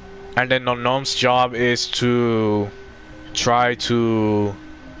 And then the gnome's job is to try to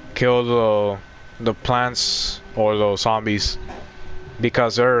kill the plants or the zombies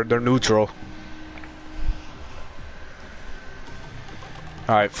because they're neutral.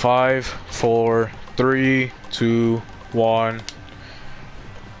 All right, 5, 4, 3, 2, 1.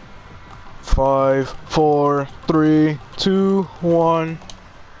 5, 4, 3, 2, 1.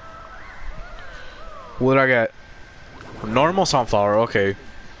 What did I get? Normal sunflower. Okay.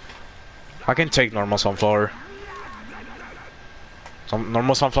 I can take normal sunflower.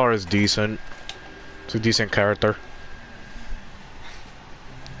 Normal sunflower is decent. It's a decent character.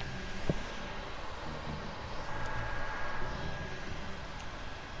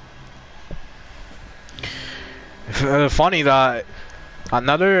 Funny that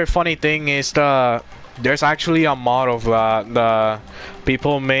another funny thing is that there's actually a mod of that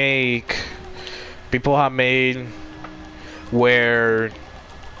people have made where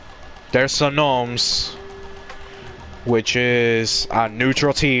there's some gnomes, which is a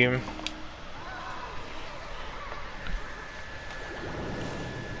neutral team,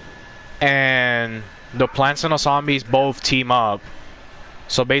 and the plants and the zombies both team up.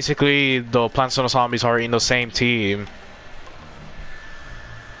 So basically, the plants and the zombies are in the same team,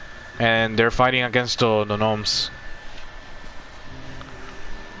 and they're fighting against the gnomes.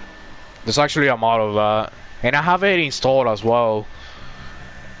 There's actually a mod of that, and I have it installed as well.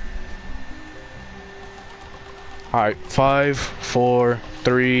 Alright, 5, 4,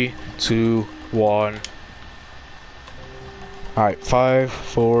 3, 2, 1. Alright, 5,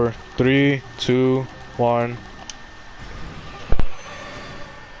 4, 3, 2, 1.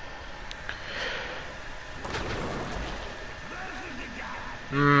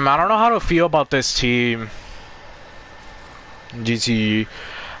 I don't know how to feel about this team. GTE.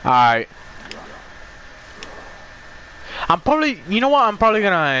 Alright. You know what? I'm probably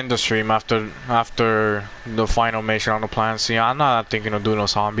gonna end the stream after the final mission on the plan scene. I'm not thinking of doing a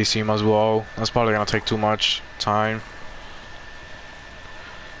zombie scene as well. That's probably gonna take too much time.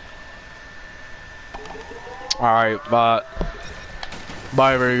 Alright, but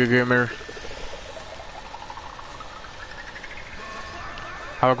bye, very good gamer.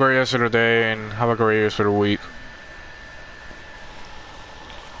 Have a great rest of the day and have a great rest of the week.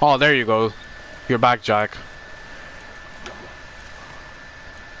 Oh, there you go. You're back, Jack.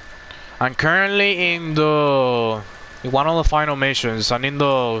 I'm currently in one of the final missions. I'm in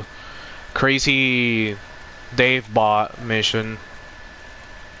the crazy Dave bot mission.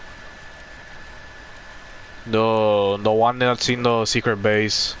 The one that's in the secret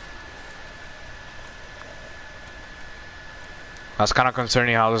base. That's kind of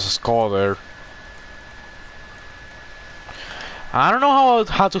concerning how this is called there. I don't know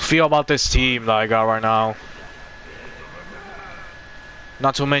how to feel about this team that I got right now.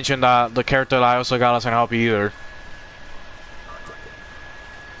 Not to mention that the character that I also got doesn't help either.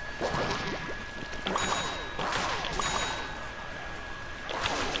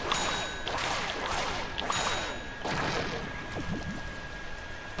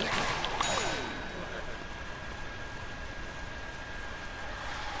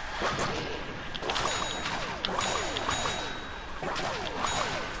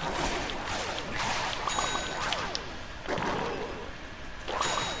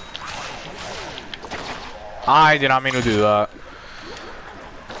 I did not mean to do that.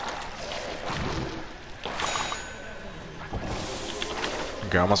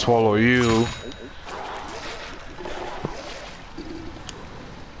 Okay, I'm gonna swallow you.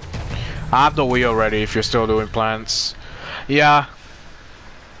 I have the wheel ready if you're still doing plants. Yeah.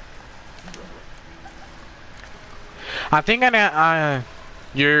 I think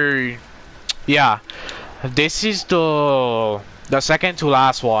yeah. This is the second to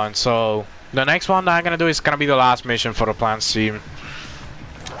last one, so the next one that I'm gonna do is gonna be the last mission for the plants team.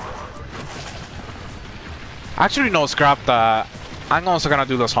 Actually, no, scrap that. I'm also gonna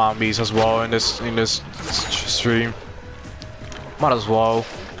do the zombies as well in this stream. Might as well.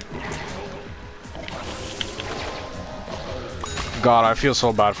 God, I feel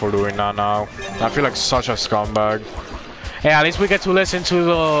so bad for doing that now. I feel like such a scumbag. Hey, at least we get to listen to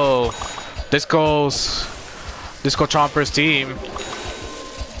the Disco Chompers team.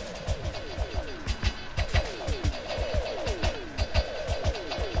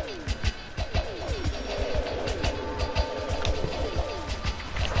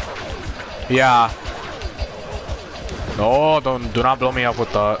 Yeah. No, do not blow me up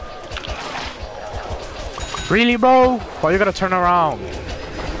with that. Really, bro? Why you gotta turn around?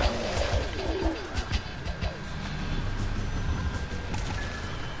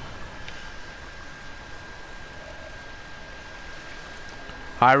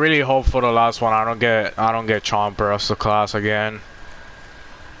 I really hope for the last one I don't get Chomper as the class again.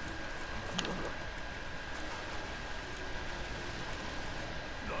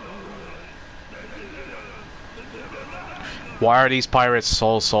 Why are these pirates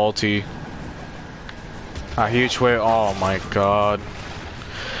so salty? A huge wave. Oh my god.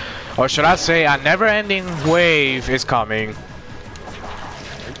 Or should I say a never-ending wave is coming.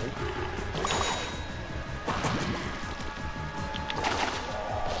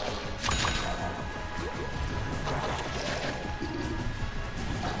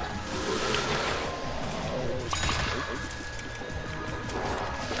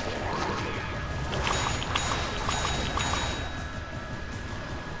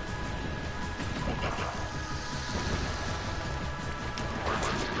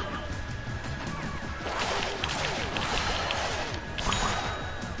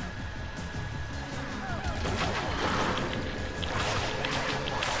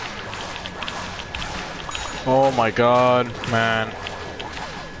 Oh my god, man.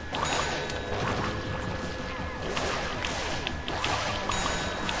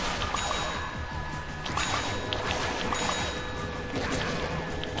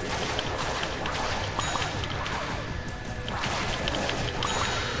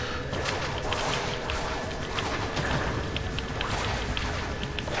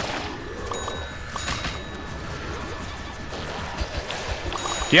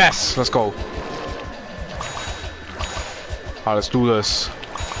 Yes, let's go. Alright, let's do this.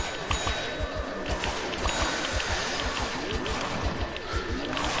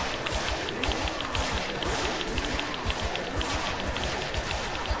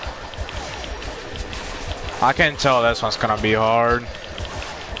 I can tell this one's gonna be hard.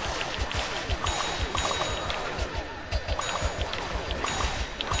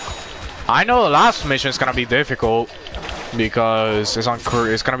 I know the last mission is gonna be difficult because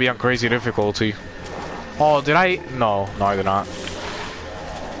it's gonna be on crazy difficulty. Oh, did I? No, I did not.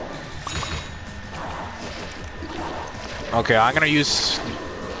 Okay, I'm gonna use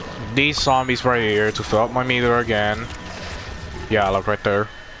these zombies right here to fill up my meter again. Yeah, look right there.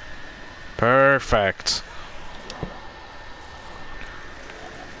 Perfect.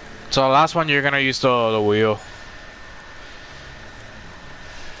 So the last one, you're gonna use the wheel.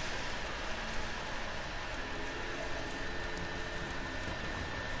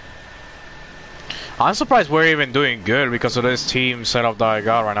 I'm surprised we're even doing good because of this team setup that I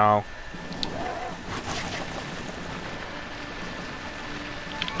got right now.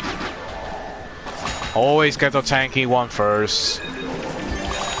 Always get the tanky one first.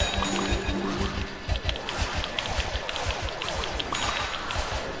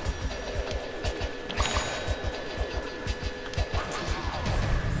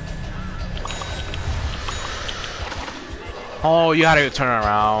 Oh, you had to turn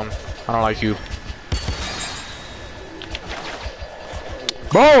around. I don't like you.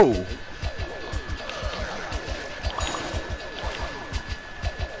 Bro!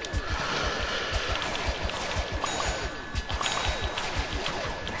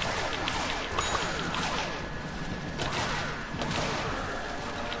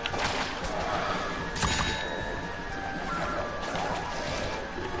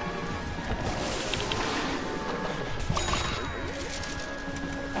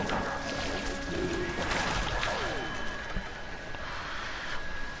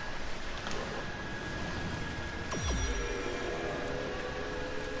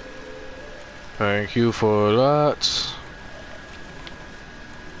 Thank you for that.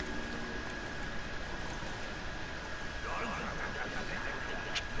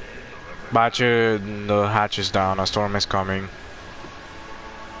 Batcher, the hatch is down, a storm is coming.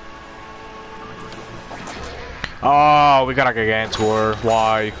 Oh, we got a Gigantor.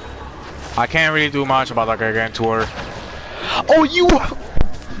 Why? I can't really do much about that Gigantor. Oh, you!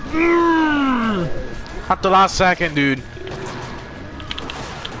 At the last second, dude.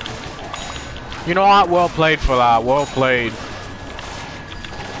 You know what? Well played for that. Well played.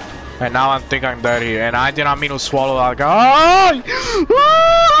 And now I think I'm dead here. And I did not mean to swallow that guy.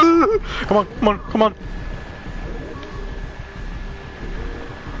 Come on, come on, come on.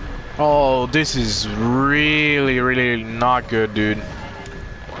 Oh, this is really, really not good, dude.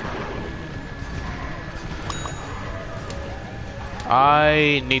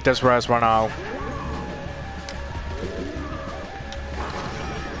 I need this rest right now.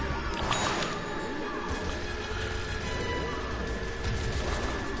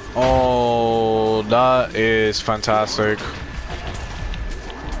 Oh, that is fantastic.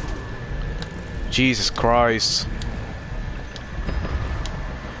 Jesus Christ.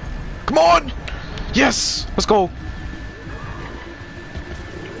 Come on! Yes! Let's go!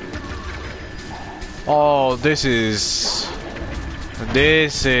 Oh, this is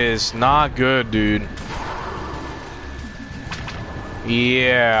not good, dude.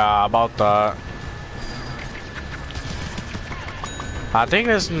 Yeah, about that. I think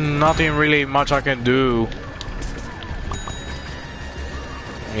there's nothing really much I can do.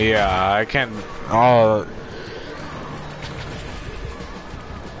 Yeah, I can. Oh.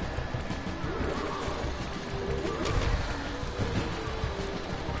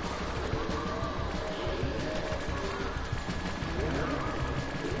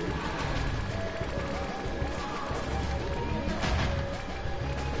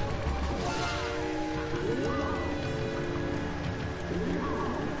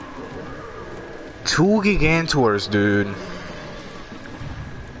 Two Gigantors, dude.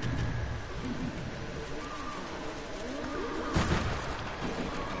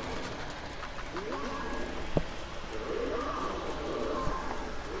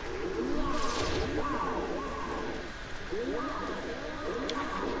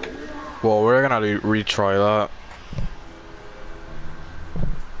 Well, we're gonna retry that.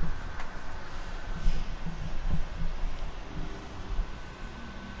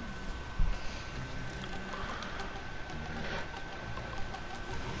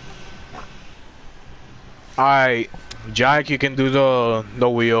 Alright, Jack, you can do the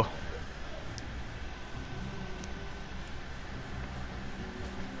wheel.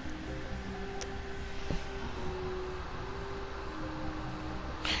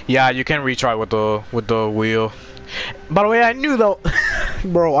 Yeah, you can retry with the wheel. By the way, I knew that,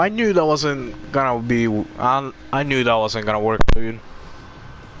 bro. I knew that wasn't gonna be. I knew that wasn't gonna work, dude.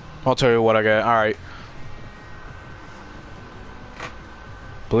 I'll tell you what I get. All right,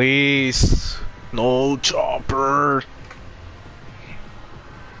 please, no chopper.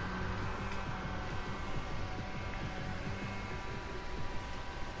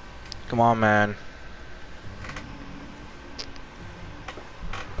 Come on, man.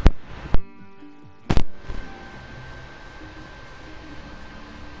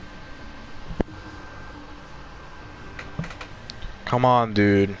 Come on,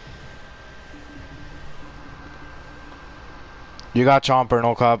 dude. You got Chomper,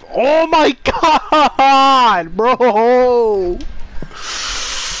 no cap. Oh my god, bro!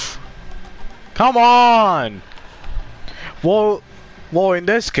 Come on! Well, in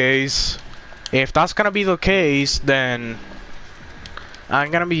this case, if that's gonna be the case, then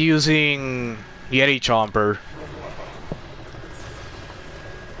I'm gonna be using Yeti Chomper.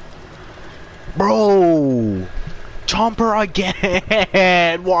 Bro! Chomper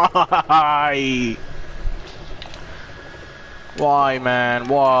again! Why? Why, man?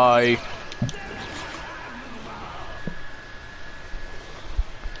 Why?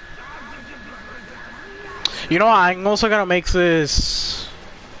 You know, I'm also gonna make this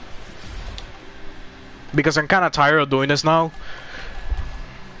because I'm kind of tired of doing this now.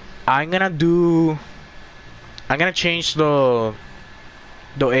 I'm gonna change the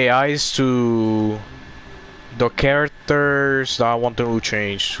AIs to the characters that I want to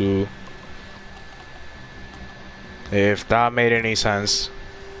change to. If that made any sense.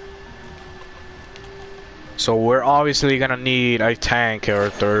 So we're obviously gonna need a tank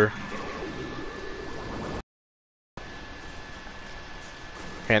character.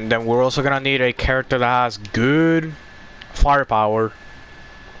 And then we're also gonna need a character that has good firepower.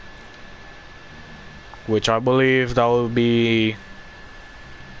 Which I believe that will be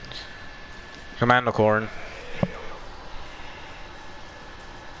Commandocorn.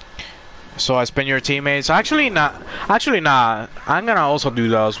 So I spin your teammates. Actually not. I'm gonna also do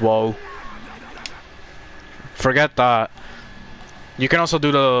that as well. Forget that. You can also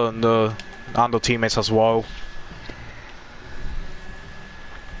do the on the teammates as well.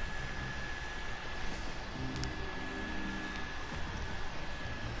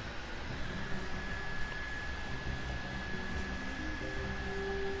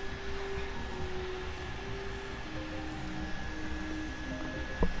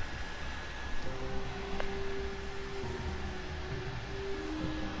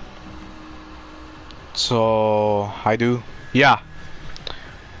 So I do. Yeah.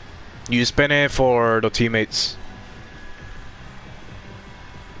 You spin it for the teammates.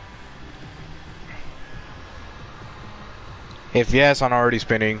 If yes, I'm already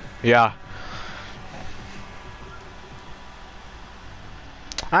spinning. Yeah.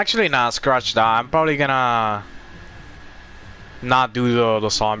 Actually, nah, scratch that. I'm probably gonna not do the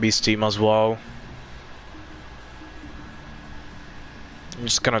zombies team as well. I'm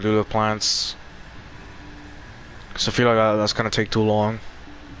just gonna do the plants. Cause I feel like that's gonna take too long.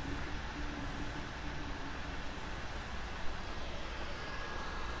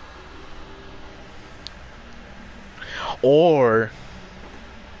 Or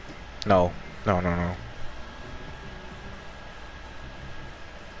no.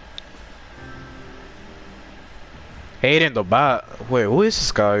 Aiden the bat. Wait, who is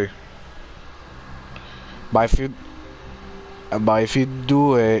this guy? But if you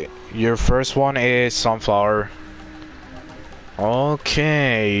do it, your first one is sunflower.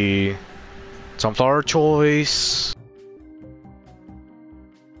 Okay. Sunflower choice.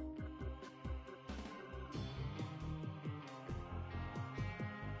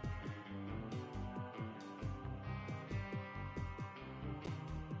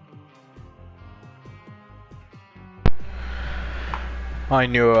 I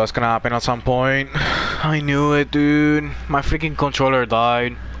knew it was gonna happen at some point. I knew it, dude. My freaking controller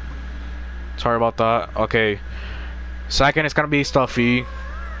died. Sorry about that. Okay. Second is gonna be Stuffy.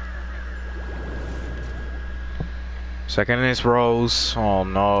 Second is Rose. Oh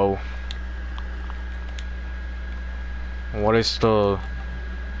no. What is the...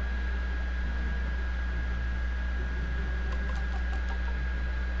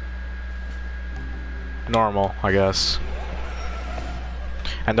 normal, I guess.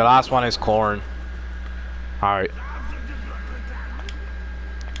 And the last one is corn. Alright.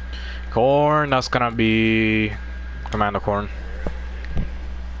 Corn, that's gonna be Commander Corn.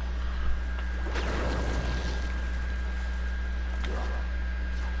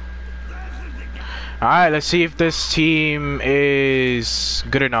 Alright, let's see if this team is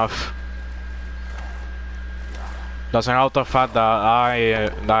good enough. Doesn't help the fact that I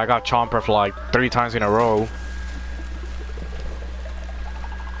got Chomper for like 3 times in a row.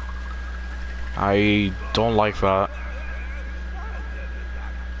 I don't like that.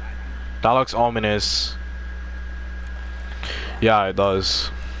 That looks ominous. Yeah, it does.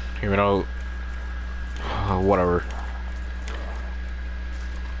 Even though... whatever.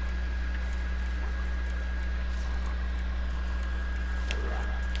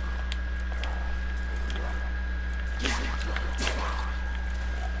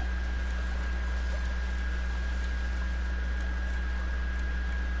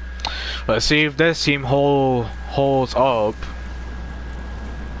 Let's see if this team holds up.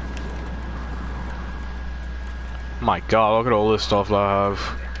 My god, look at all this stuff that I have.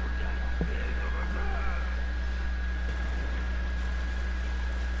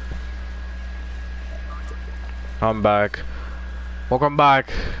 I'm back. Welcome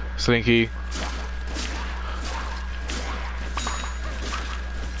back, Slinky.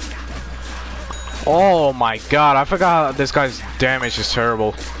 Oh my god, I forgot this guy's damage is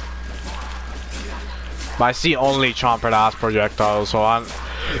terrible. But I see only Chomper that has projectiles, so I'm...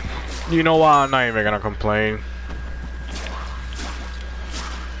 you know what, I'm not even gonna complain.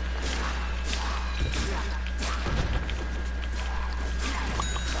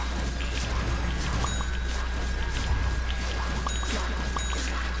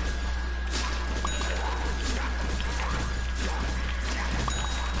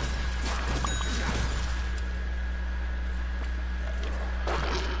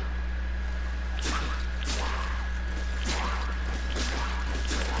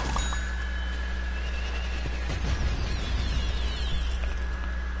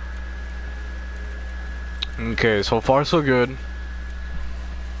 Okay, so far so good.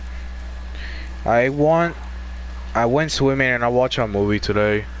 I went swimming and I watched a movie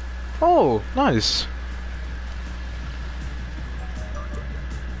today. Oh, nice.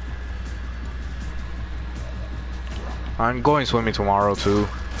 I'm going swimming tomorrow too.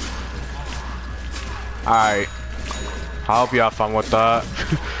 Alright. I hope you have fun with that.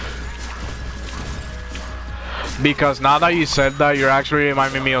 Because now that you said that, you're actually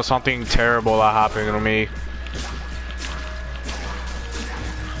reminding me of something terrible that happened to me.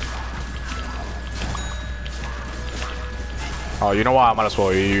 Oh, you know what? I might as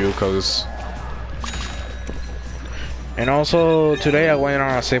well eat you, cause... And also, today I went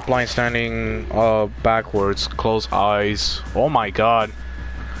on a zip line standing backwards, closed eyes. Oh my god.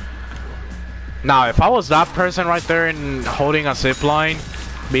 Now, if I was that person right there and holding a zip line,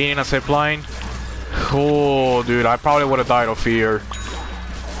 being in a zip line, oh, dude, I probably would have died of fear.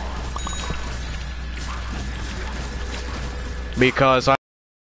 Because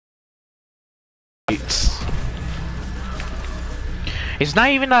it's not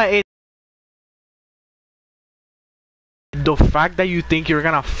even that the fact that you think you're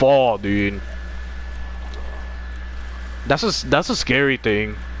gonna fall, dude. That's a scary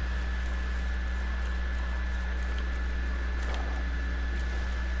thing.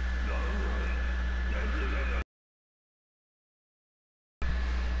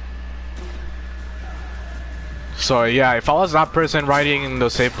 So yeah, if I was that person riding in the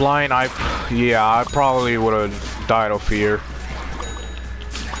zip line, I probably would have died of fear.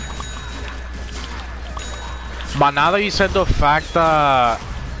 But now that you said the fact that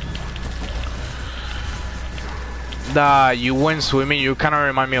you went swimming, you kind of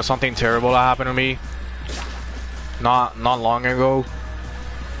remind me of something terrible that happened to me not long ago.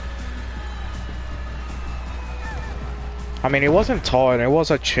 I mean, it wasn't tall, and it was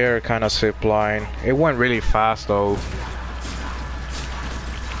a chair kind of zip line. It went really fast though.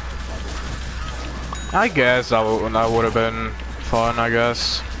 I guess that would have been fun, I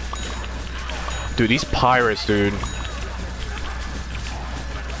guess. Dude, these pirates, dude.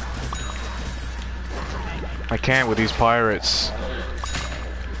 I can't with these pirates.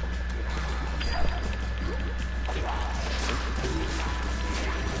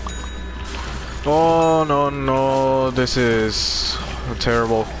 Oh no, this is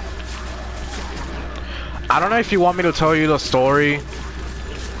terrible. I don't know if you want me to tell you the story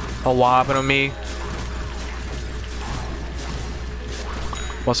of what happened to me.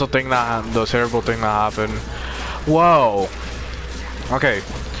 What's the terrible thing that happened? Whoa. Okay.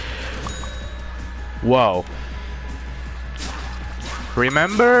 Whoa.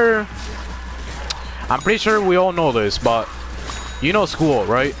 Remember? I'm pretty sure we all know this, but you know school,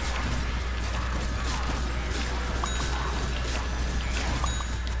 right?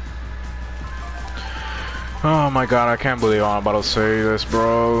 Oh my god, I can't believe I'm about to say this,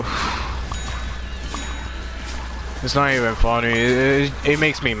 bro. It's not even funny. It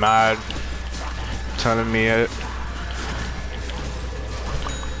makes me mad. Telling me it.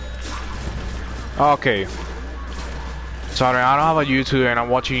 Okay. Sorry, I don't have a YouTube and I'm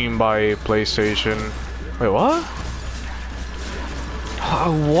watching by PlayStation. Wait, what?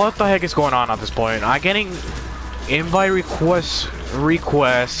 What the heck is going on at this point? I'm getting invite requests.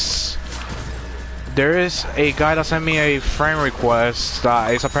 There is a guy that sent me a friend request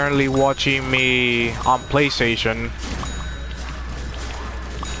that is apparently watching me on PlayStation,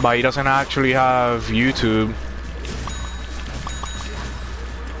 but he doesn't actually have YouTube.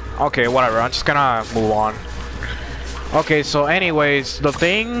 Okay, whatever, I'm just gonna move on. Okay, so anyways, the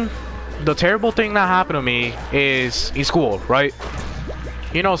terrible thing that happened to me is in school, right?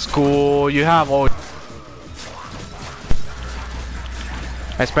 You know school, you have all...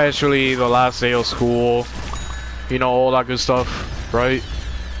 Especially the last day of school, you know, all that good stuff, right?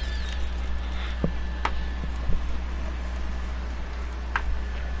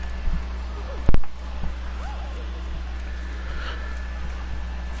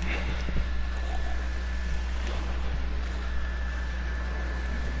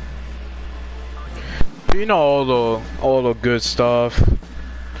 You know, all the good stuff.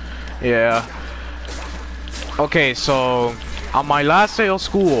 Yeah. Okay, so on my last day of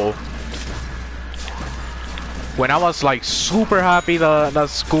school, when I was like super happy that that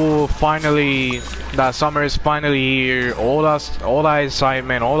summer is finally here, all that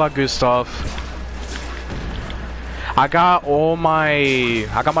excitement, all that good stuff. I got my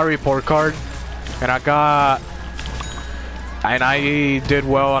report card, and I did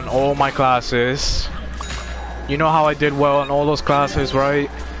well on all my classes. You know how I did well on all those classes, right?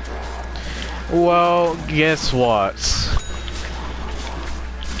 Well, guess what?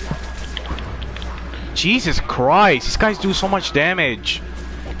 Jesus Christ, these guys do so much damage.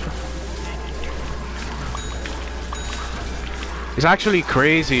 It's actually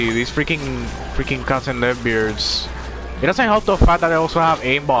crazy, these freaking cats and their beards. It doesn't help the fact that they also have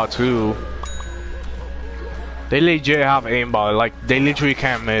aimbot too. They legit have aimbot, like they literally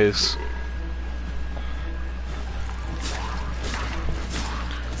can't miss.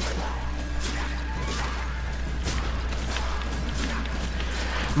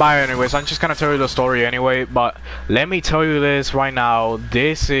 But anyways, I'm just gonna tell you the story anyway, but let me tell you this right now,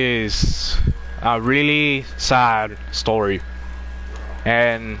 this is a really sad story.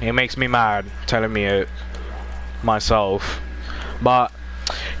 And it makes me mad telling me it myself. But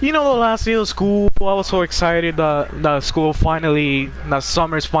you know, the last day of school, I was so excited that that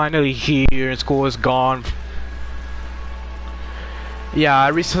summer's finally here and school is gone. Yeah, I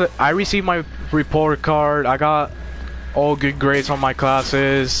received my report card. I got all good grades on my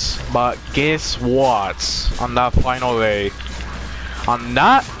classes, but guess what? On that final day, on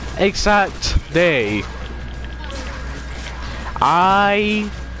that exact day,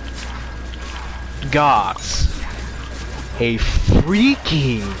 I got a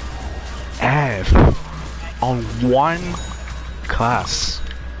freaking F. on one class.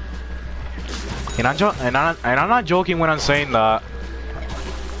 And I'm not joking when I'm saying that.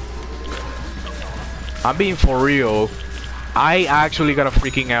 I'm being for real. I actually got a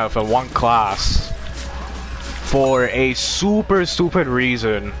freaking F in one class for a super stupid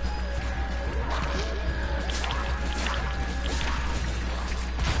reason.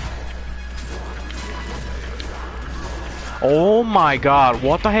 Oh my god,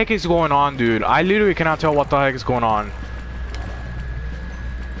 what the heck is going on, dude? I literally cannot tell what the heck is going on.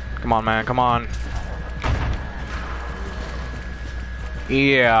 Come on, man, come on.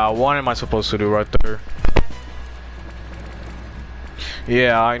 Yeah, what am I supposed to do right there?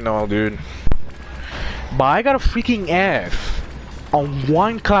 Yeah, I know, dude. But I got a freaking F on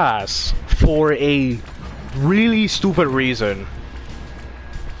one class for a really stupid reason.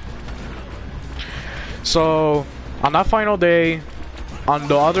 So, on that final day, on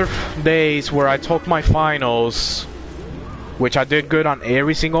the other days where I took my finals, which I did good on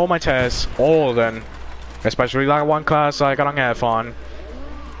every single of my tests, all of them, especially that one class I got an F on,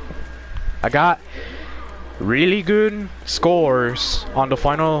 I got really good scores on the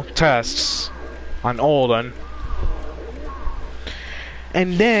final tests on all of them.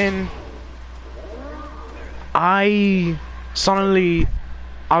 And then I suddenly,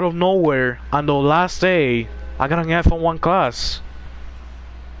 out of nowhere, on the last day, I got an F on one class.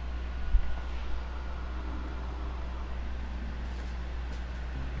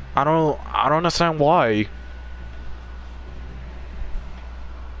 I don't understand why.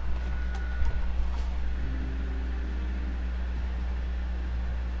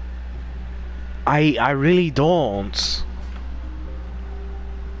 I really don't.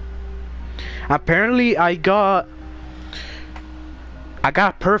 Apparently I got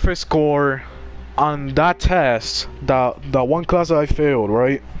perfect score on that test, the one class that I failed,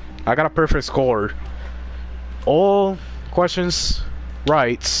 right? I got a perfect score. All questions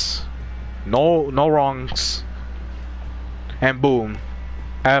rights, no wrongs, and boom,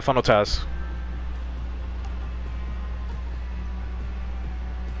 F on the test.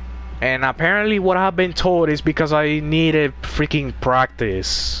 And apparently what I've been told is because I needed freaking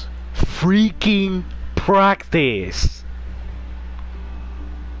practice. Freaking practice.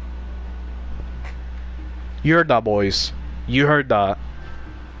 You heard that, boys. You heard that.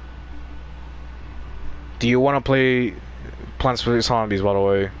 Do you want to play Plants vs Zombies, by the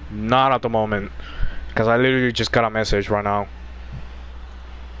way? Not at the moment, because I literally just got a message right now.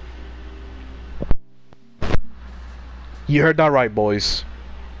 You heard that right, boys.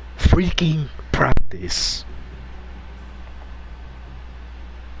 Freaking practice.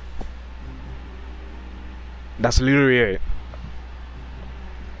 That's literally it.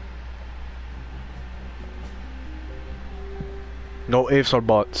 No ifs or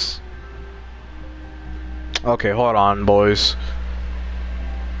buts. Okay, hold on, boys.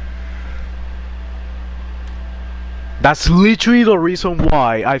 That's literally the reason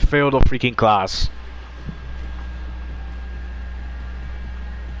why I failed a freaking class.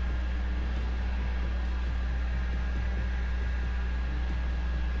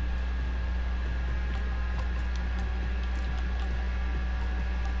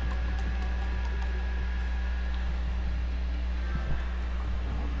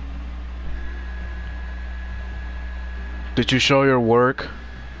 Did you show your work?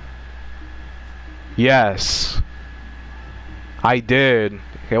 Yes. I did.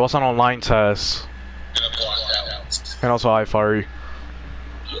 It was an online test. And also iFiry.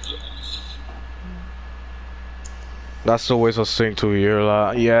 That's the way to sing to hear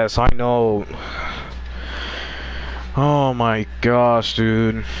that. Yes, I know. Oh my gosh,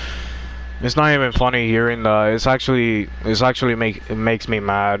 dude. It's not even funny hearing that. It makes me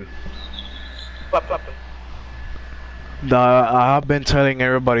mad. I've been telling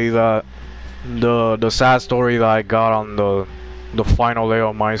everybody that the sad story that I got on the final day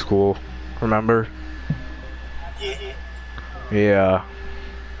of my school. Remember? Yeah.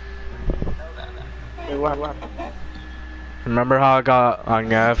 Remember how I got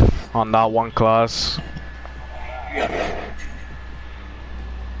an F on that one class?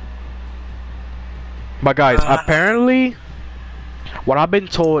 But guys, apparently, what I've been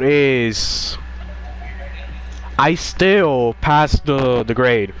told is I still passed the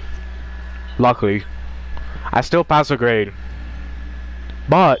grade. Luckily, I still passed the grade.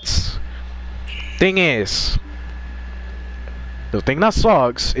 But thing is, the thing that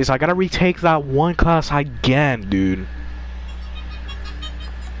sucks is I gotta retake that one class again, dude.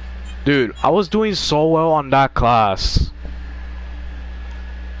 Dude, I was doing so well on that class.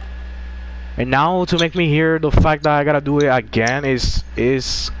 And now to make me hear the fact that I gotta do it again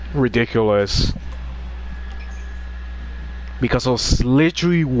is ridiculous. because of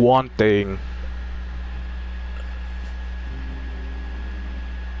literally one thing.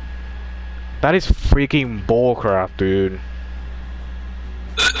 That is freaking bullcrap, dude.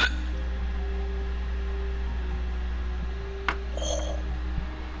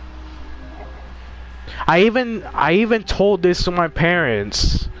 I even told this to my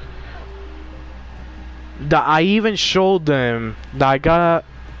parents. That I even showed them that I got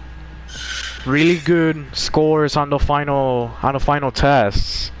really good scores on the final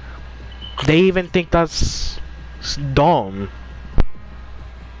tests. They even think that's dumb.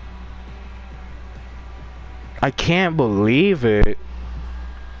 I can't believe it.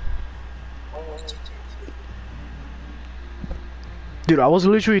 Dude, I was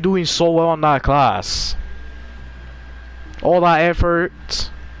literally doing so well in that class. All that effort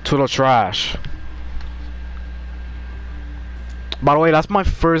to the trash. By the way, that's my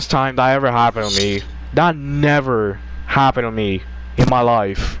first time that ever happened to me. That never happened to me in my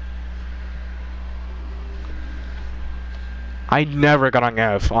life. I never got an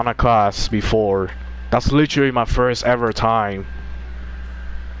F on a class before. That's literally my first ever time.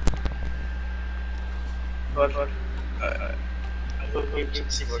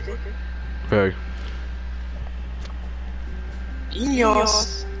 Okay.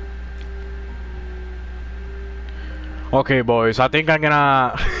 Niños. Okay, boys, I think I'm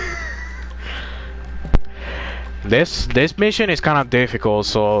gonna... This mission is kind of difficult,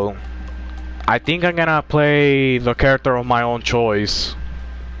 so... I think I'm gonna play the character of my own choice.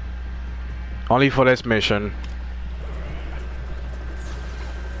 Only for this mission.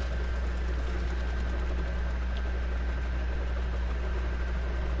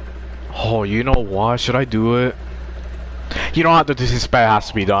 Oh, you know what? Should I do it? You know how the disrespect has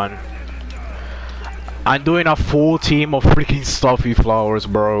to be done. I'm doing a full team of freaking stuffy flowers,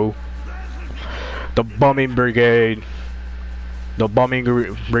 bro. The bombing brigade. The bombing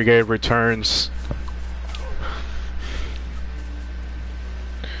brigade returns.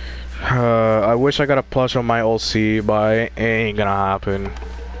 I wish I got a plush on my OC, but it ain't gonna happen.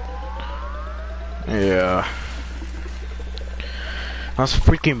 Yeah. That's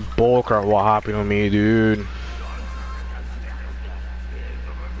freaking bullcrap what happened to me, dude.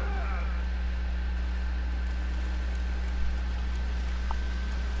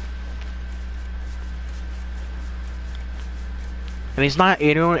 And it's not,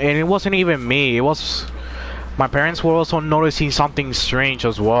 and it wasn't even me. It was my parents were also noticing something strange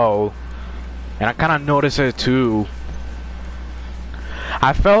as well, and I kind of noticed it too.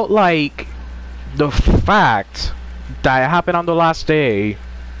 I felt like the fact that it happened on the last day.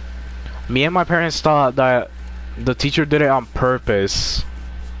 Me and my parents thought that the teacher did it on purpose.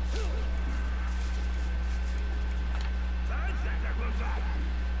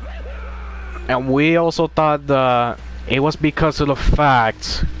 And we also thought that it was because of the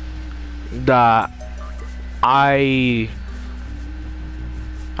fact that I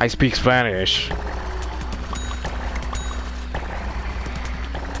speak Spanish.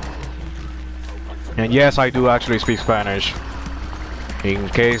 And yes, I do actually speak Spanish. In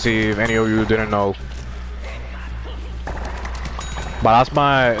case if any of you didn't know. But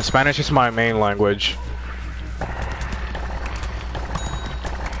that's Spanish is my main language.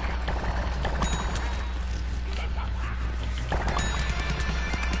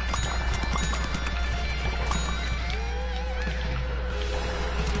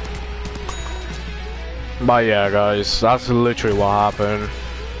 But yeah, guys, that's literally what happened.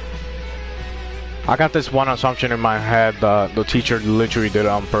 I got this one assumption in my head that the teacher literally did it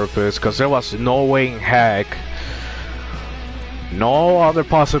on purpose, because there was no way in heck, no other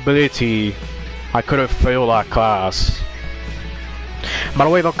possibility I could have failed that class. By the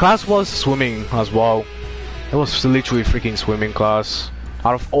way, the class was swimming as well. It was literally freaking swimming class.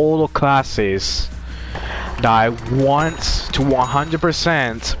 Out of all the classes that I want to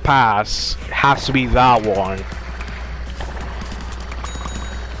 100% pass, it has to be that one.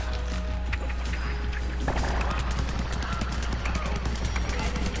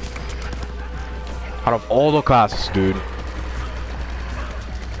 Out of all the classes, dude.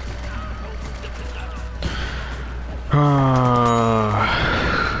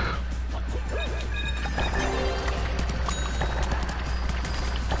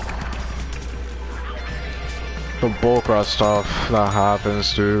 The bullcrap stuff that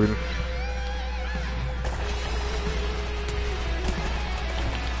happens, dude.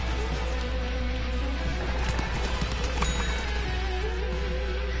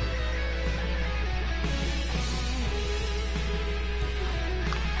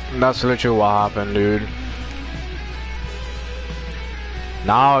 That's literally what happened, dude.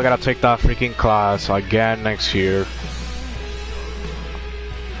 Now I gotta take that freaking class again next year.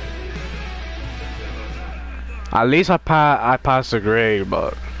 At least I passed the grade,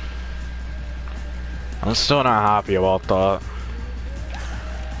 but I'm still not happy about that.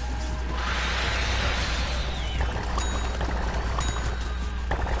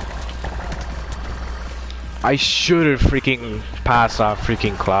 I should have freaking passed that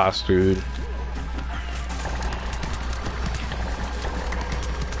freaking class, dude.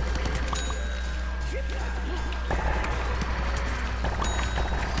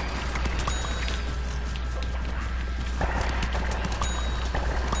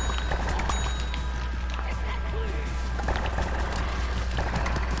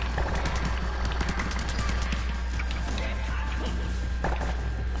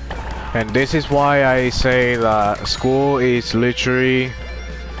 And this is why I say that school is literally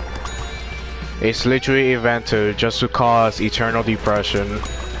invented just to cause eternal depression.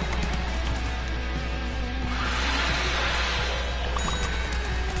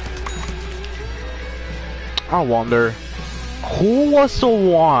 I wonder, who was the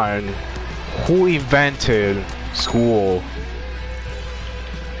one who invented school?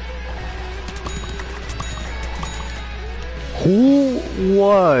 Who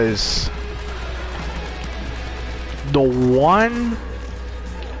was the one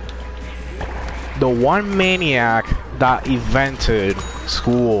maniac that invented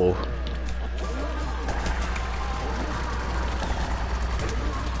school?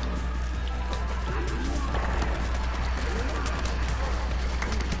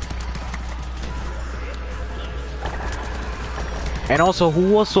 And also,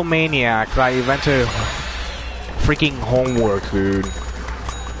 who was the maniac that invented freaking homework, dude?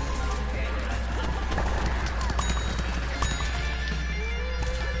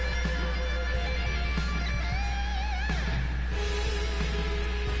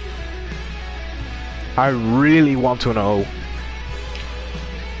 I really want to know.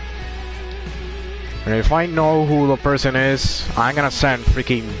 And if I know who the person is, I'm gonna send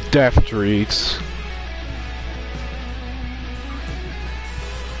freaking death threats.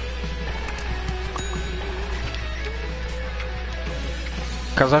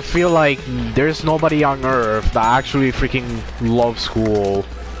 Cause I feel like there's nobody on earth that actually freaking loves school.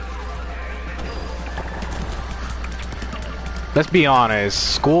 Let's be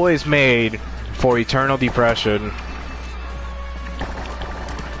honest, school is made for eternal depression.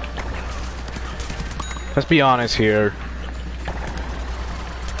 Let's be honest here.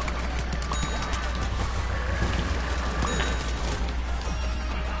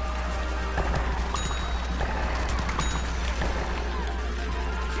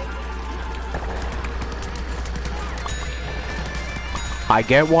 I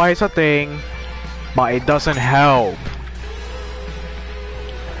get why it's a thing, but it doesn't help.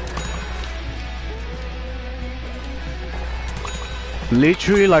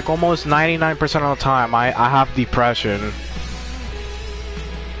 Literally, like almost 99% of the time, I have depression.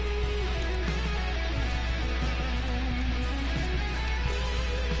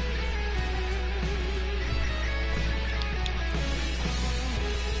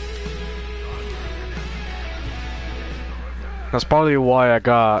 That's probably why I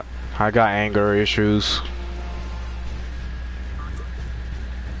got anger issues.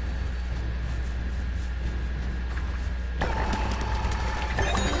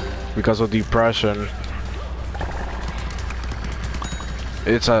 Because of depression.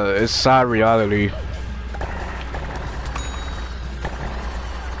 It's sad reality.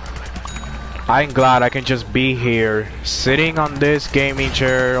 I'm glad I can just be here, sitting on this gaming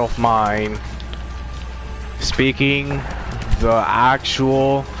chair of mine, speaking the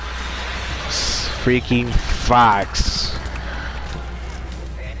actual freaking facts.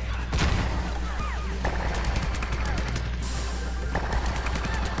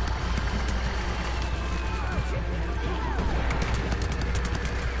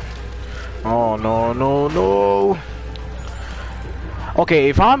 Oh no no no. Okay,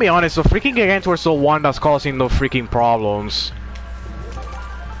 if I'm be honest, the freaking Gigantor is the one that's causing the freaking problems.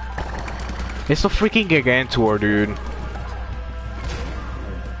 It's the freaking Gigantor, dude.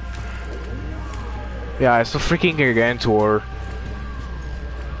 Yeah, it's the freaking Gigantor.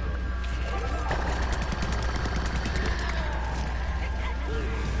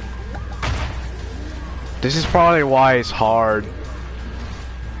 This is probably why it's hard.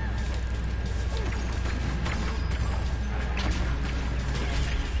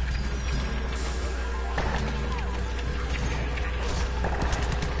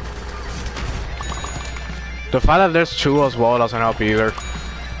 The fact that there's two as well doesn't help either.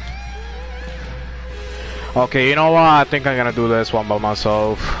 Okay, you know what? I think I'm gonna do this one by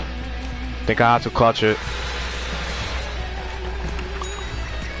myself. I think I have to clutch it.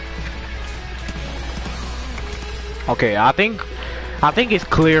 Okay, I think it's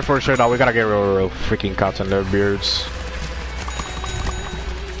clear for sure that we gotta get rid of freaking cats and their beards.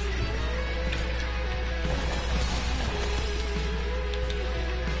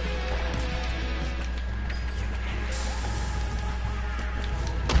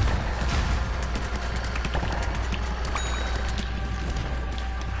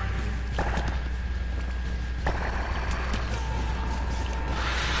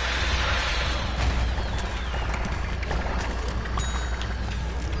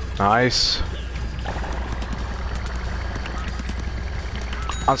 Nice.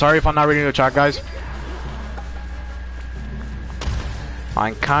 I'm sorry if I'm not reading the chat, guys.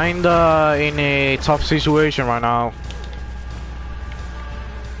 I'm kinda in a tough situation right now.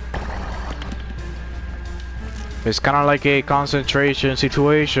 It's kinda like a concentration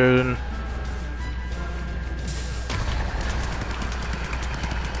situation.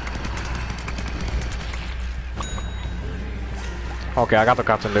 Okay, I got the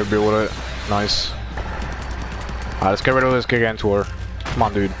captain there, deal with it. Nice. Alright, let's get rid of this Gigantor. Come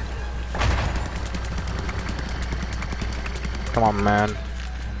on, dude. Come on, man.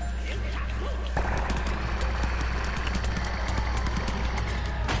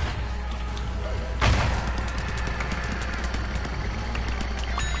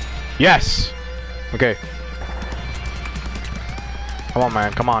 Yes! Okay. Come on,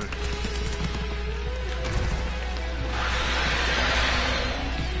 man, come on.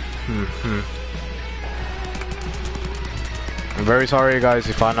 I'm very sorry, guys,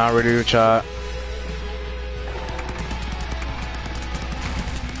 if I'm not ready to chat.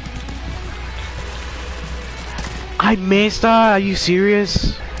 I missed that? Are you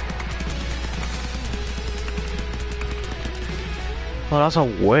serious? Well, that's a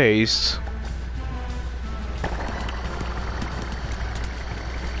waste.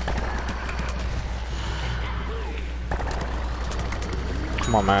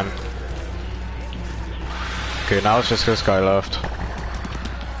 Come on, man. Okay, now it's just this guy left.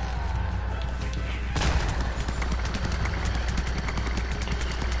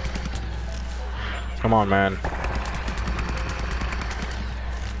 Come on, man.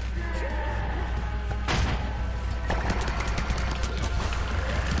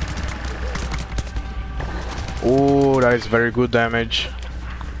 Oh, that is very good damage.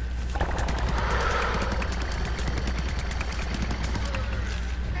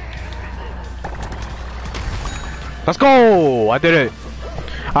 Let's go! I did it!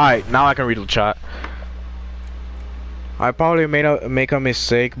 Alright, now I can read the chat. I probably make a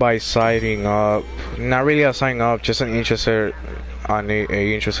mistake by signing up. Not really a sign up, just an interested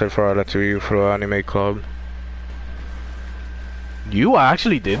interested for other to for anime club. You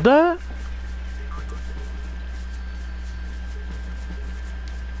actually did that?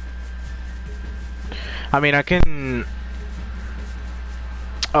 I mean, I can...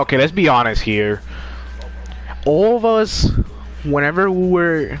 Okay, let's be honest here. All of us, whenever we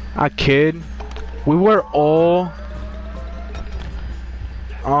were a kid, we were all...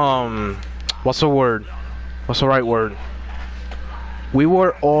 What's the word? What's the right word? We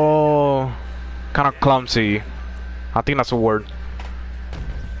were all kind of clumsy. I think that's a word.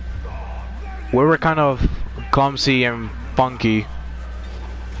 We were kind of clumsy and funky.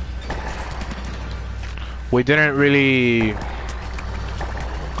 We didn't really...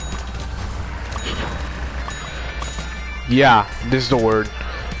 Yeah, this is the word.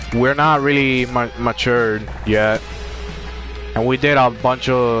 We're not really matured yet. And we did a bunch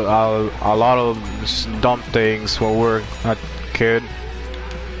of, a lot of dumb things when we were a kid.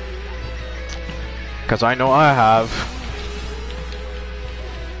 Cause I know I have.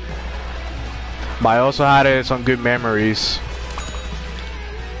 But I also had some good memories.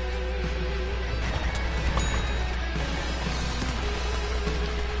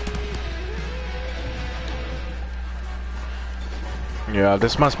 Yeah,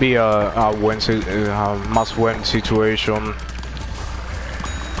 this must be a must-win situation.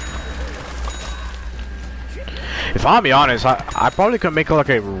 If I'll be honest, I probably could make like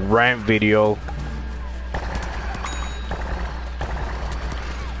a rant video.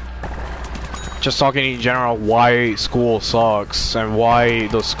 Just talking in general why school sucks and why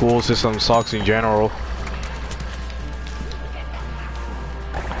the school system sucks in general.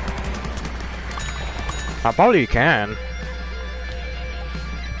 I probably can.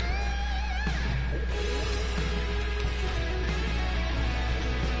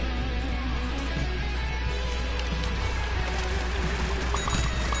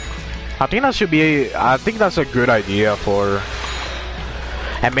 I think that should be I think that's a good idea for...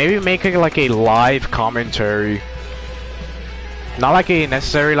 And maybe make it like a live commentary. Not like a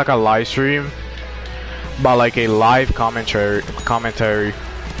necessarily like a live stream. but like a live commentary.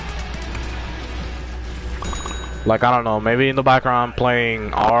 Like, I don't know, maybe in the background I'm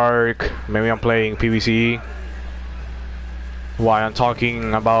playing Ark, maybe I'm playing PvZ, while I'm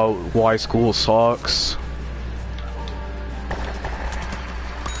talking about why school sucks.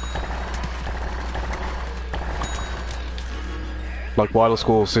 Like, why the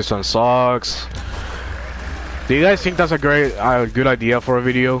school system sucks. Do you guys think that's a good idea for a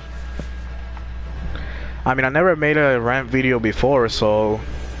video? I mean, I never made a rant video before, so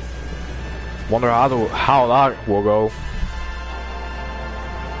wonder how that will go.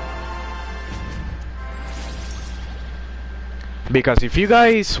 Because if you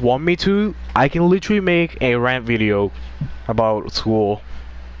guys want me to, I can literally make a rant video about school.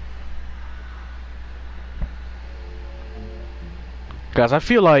 Because I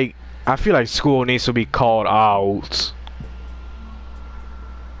feel like school needs to be called out.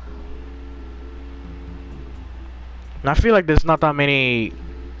 And I feel like there's not that many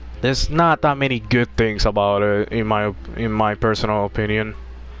good things about it in my personal opinion.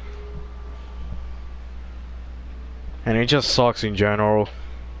 And it just sucks in general.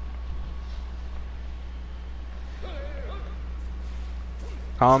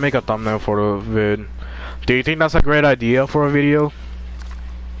 I'll make a thumbnail for the vid. Do you think that's a great idea for a video?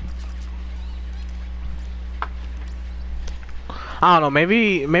 I don't know,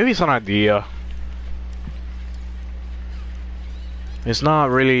 maybe it's an idea. It's not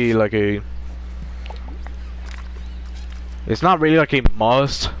really like a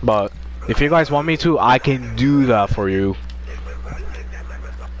must, but if you guys want me to, I can do that for you.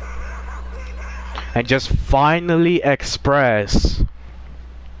 And just finally express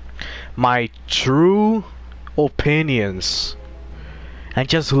my true opinions. And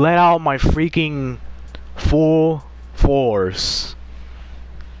just let out my freaking full force.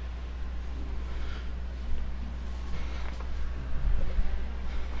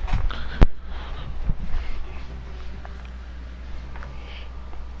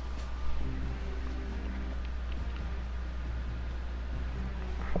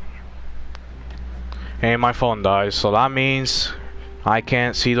 And my phone dies, so that means I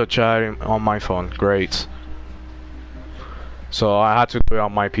can't see the chat on my phone. Great. So I had to do it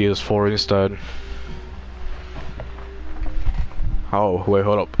on my PS4 instead. Oh, wait,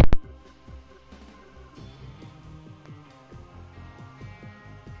 hold up.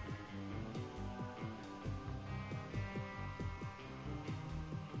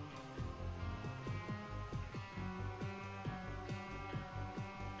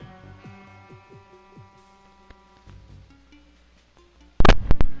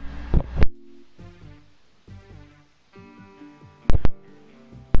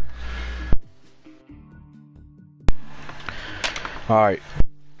 Alright.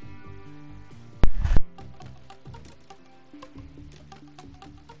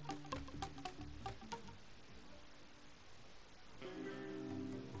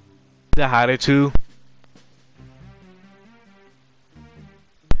 The attitude.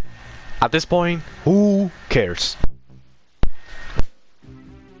 At this point, who cares?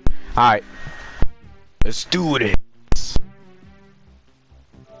 Alright. Let's do it.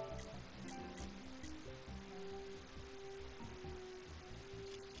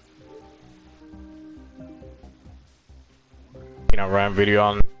 A rant video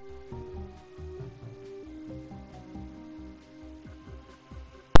on.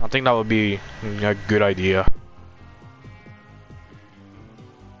 I think that would be a good idea.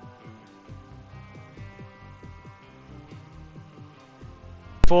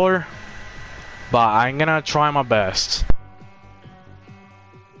 But I'm gonna try my best.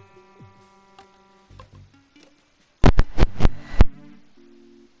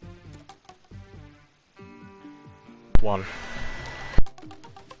 One.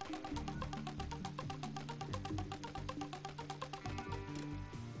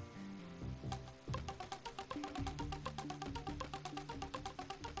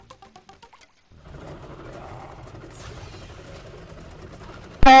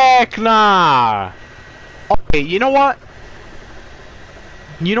 Heck nah! Okay, you know what?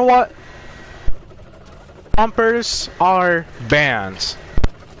 You know what? Chompers are banned.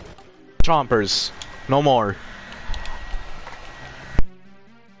 Chompers. No more.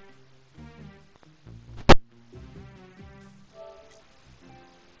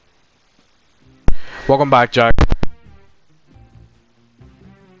 Welcome back, Jack.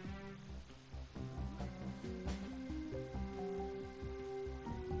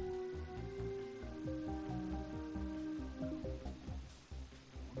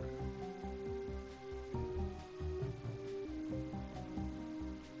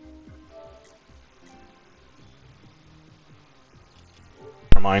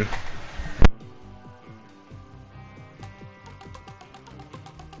 Never mind.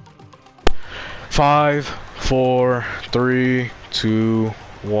 5, 4, 3, 2,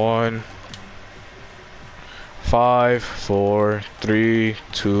 1. 5, 4, 3,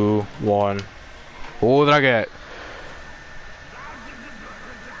 2, 1. What did I get?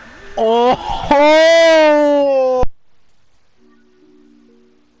 Oh!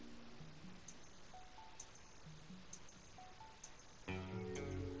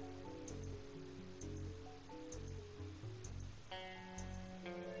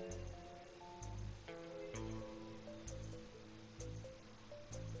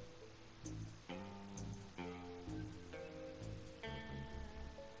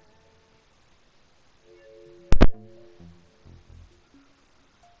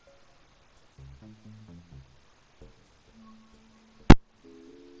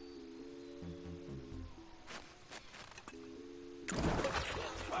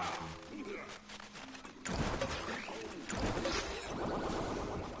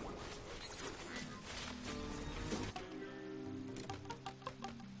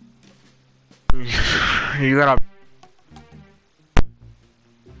 You gotta.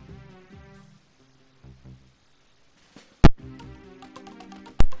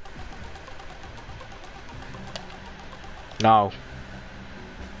 No.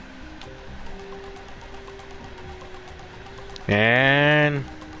 And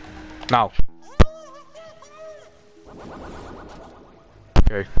no.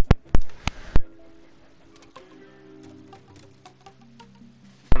 Okay.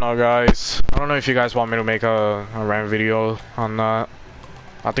 I don't know, guys. I don't know if you guys want me to make a rant video on that.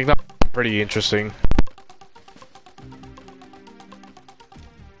 I think that's pretty interesting.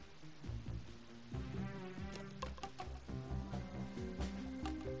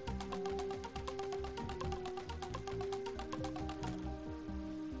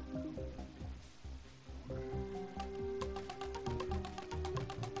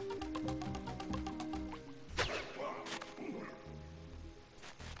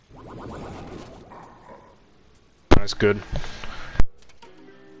 That's good.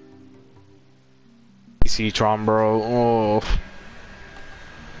 PC Tron, bro. Oh.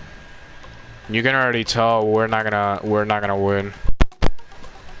 You can already tell we're not gonna win.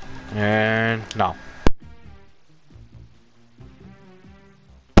 And no.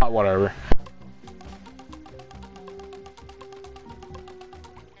 Whatever.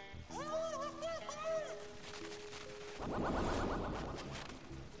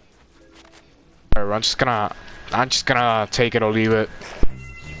 Whatever, I'm just gonna take it or leave it.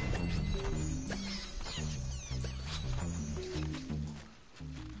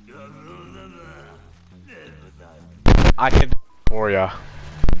 I can for ya.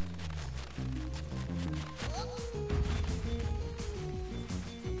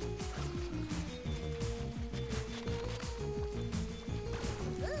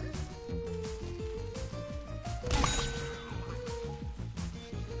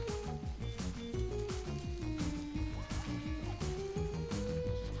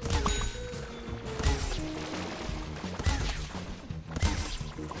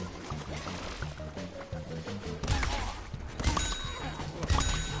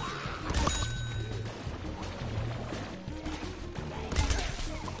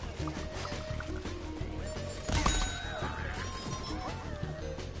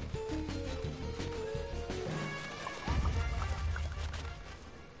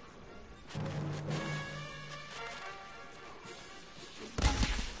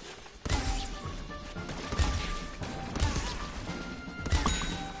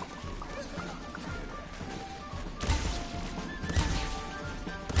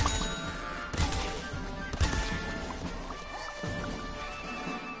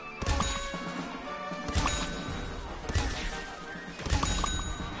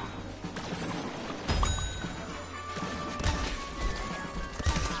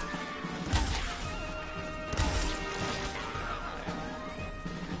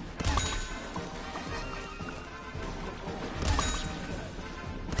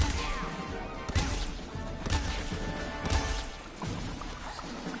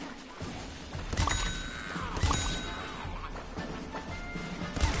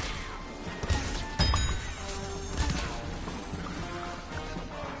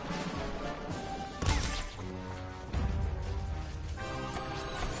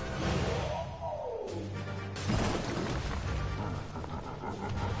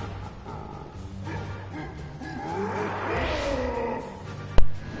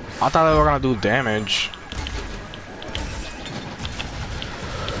 I thought they were gonna do damage.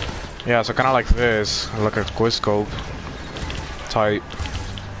 Yeah, so kinda like this. Like a quick scope type.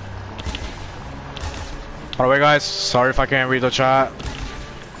 By the way, guys, sorry if I can't read the chat.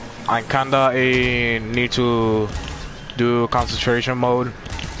 I kinda need to do concentration mode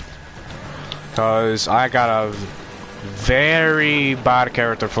because I got a very bad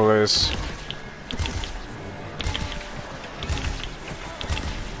character for this.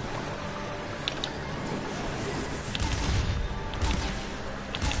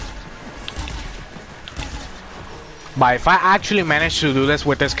 But if I actually manage to do this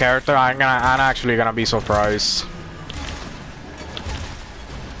with this character, I'm actually gonna be surprised.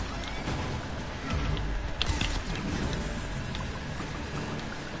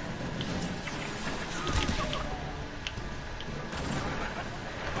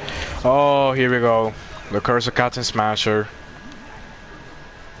 Oh, here we go. The Curse of Captain Smasher.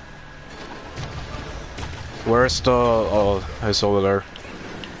 Where's the... Oh, it's over there.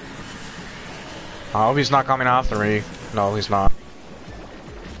 I hope he's not coming after me. No, he's not.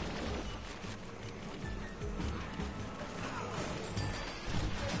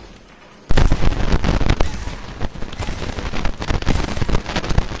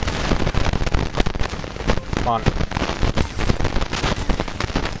 Come on.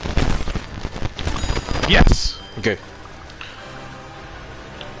 Yes! Okay.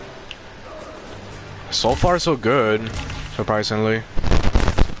 So far so good, surprisingly.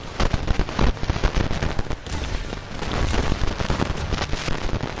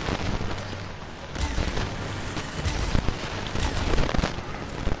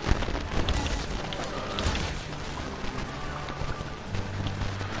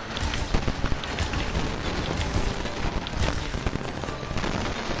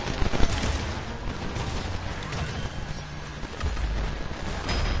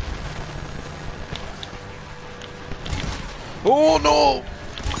 Oh no!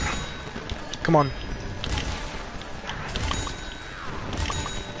 Come on.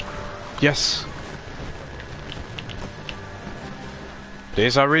 Yes.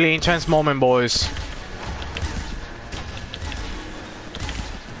 This is a really intense moment, boys.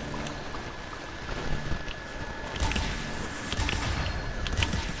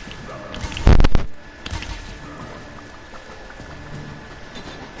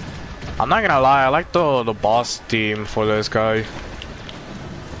 I'm not gonna lie, I like the boss theme for this guy.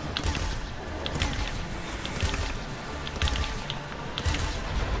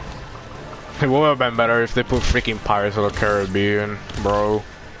 It would have been better if they put freaking Pirates of the Caribbean, bro.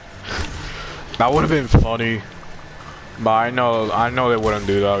 That would have been funny. But I know they wouldn't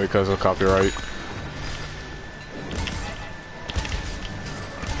do that because of copyright.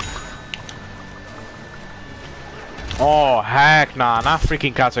 Oh heck nah, not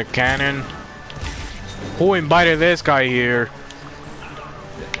freaking Captain Cannon. Who invited this guy here?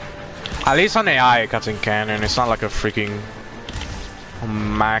 At least on AI Captain Cannon, it's not like a freaking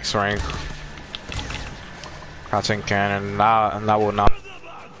max rank Captain Cannon. That would not.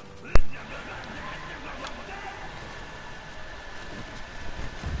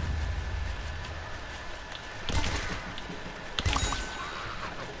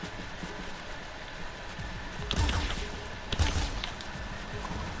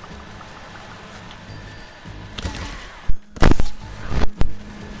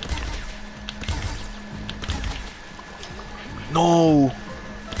 No!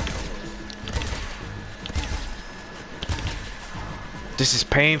 This is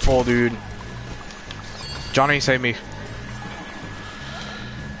painful, dude. Johnny, save me.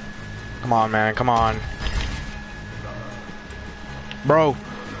 Come on, man, come on. Bro.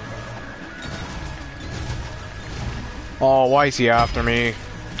 Oh, why is he after me?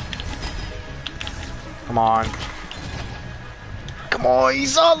 Come on. Come on,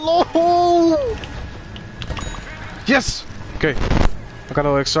 he's alone! Yes! Okay. I got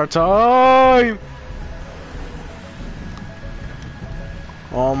a extra time!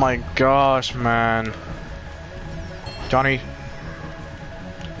 Oh my gosh, man. Johnny.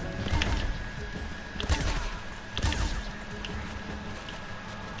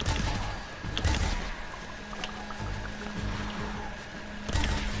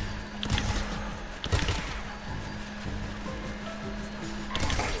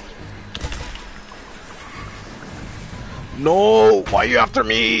 No! Why are you after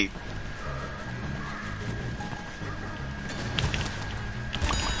me?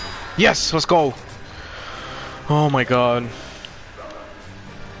 Yes! Let's go! Oh my god.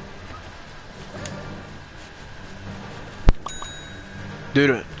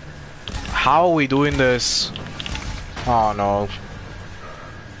 Dude, how are we doing this? Oh no.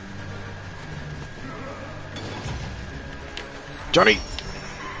 Johnny!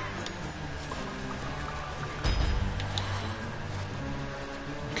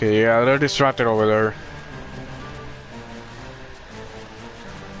 Okay, yeah, they're distracted over there.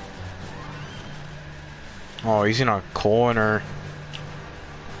 Oh, he's in a corner.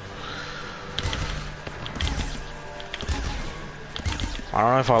 I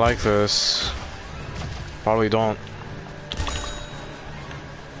don't know if I like this. Probably don't.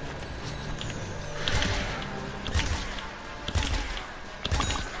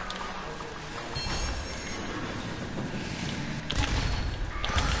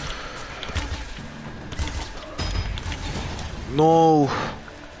 No.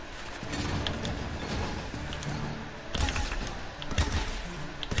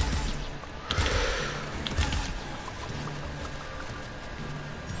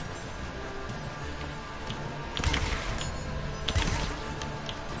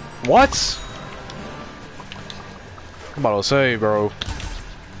 What? I'm about to say, bro.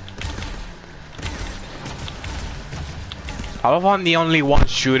 How if I'm the only one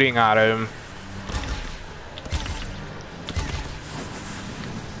shooting at him?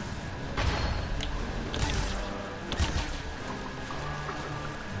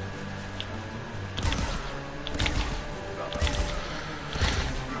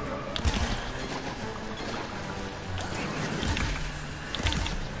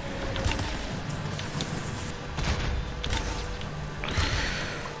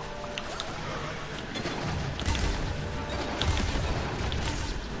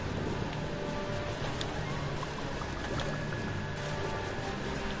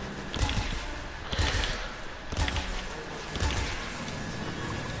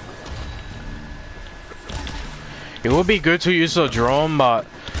 It would be good to use a drone, but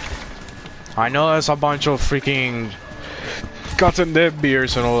I know there's a bunch of freaking guts and dead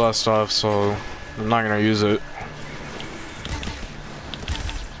beers and all that stuff, so I'm not gonna use it.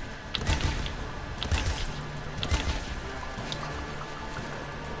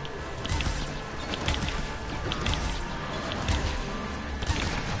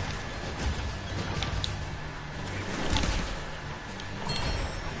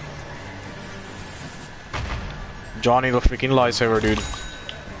 Johnny the freaking lightsaber, dude.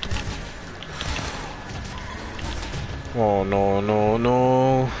 Oh no, no,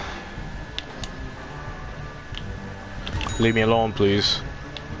 no. Leave me alone, please.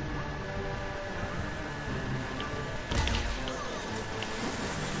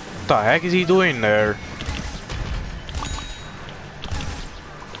 What the heck is he doing there?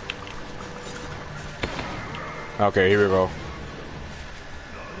 Okay, here we go.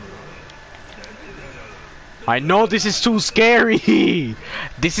 I know this is too scary.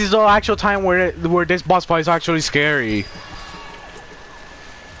 This is the actual time where this boss fight is actually scary.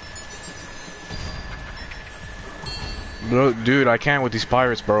 Look, dude, I can't with these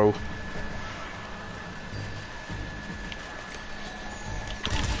pirates, bro.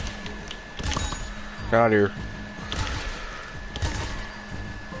 Get out of here.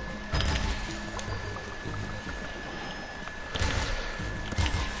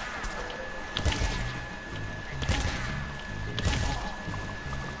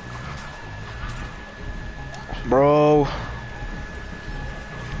 Bro.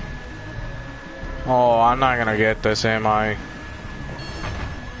 Oh, I'm not gonna get this, am I?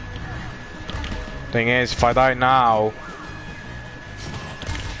 Thing is, if I die now...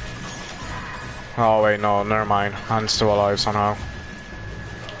 Oh wait, no, never mind. I'm still alive somehow.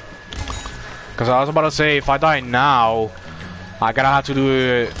 Cause I was about to say, if I die now, I gotta have to do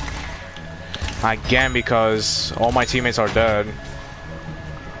it again because all my teammates are dead.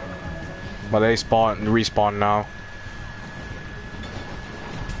 But they respawn now.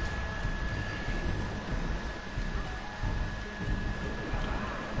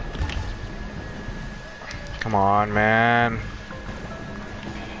 Come on, man.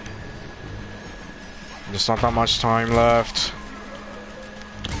 There's not that much time left.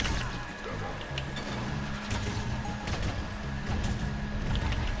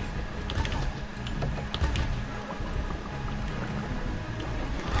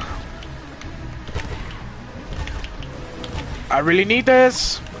 I really need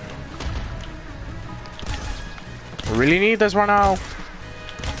this. I really need this right now.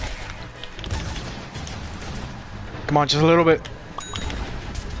 Come on, just a little bit.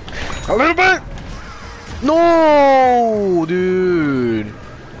 A little bit! No, dude.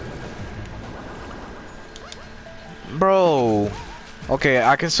 Bro. Okay,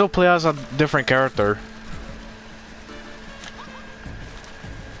 I can still play as a different character.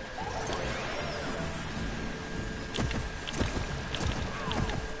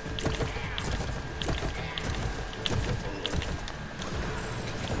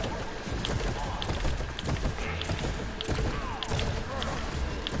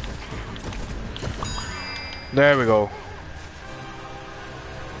 There we go.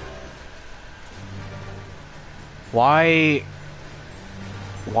 Why?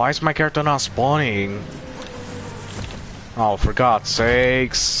 Why is my character not spawning? Oh, for God's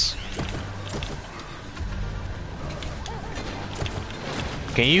sakes.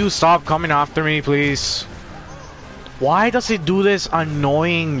 Can you stop coming after me, please? Why does it do this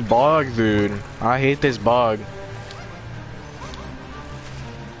annoying bug, dude? I hate this bug.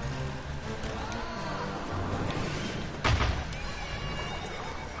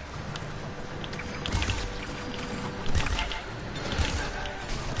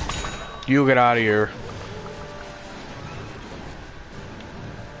 You get out of here.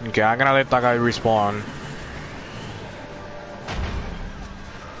 Okay, I'm gonna let that guy respawn.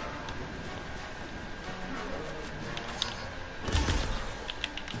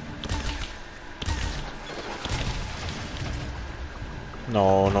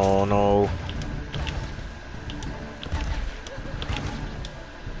 No, no, no.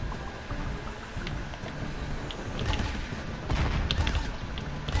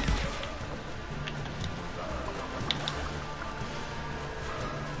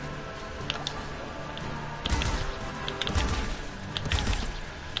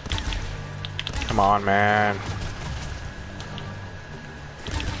 Come on, man.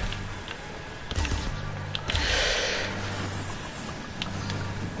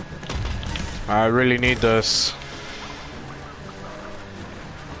 I really need this.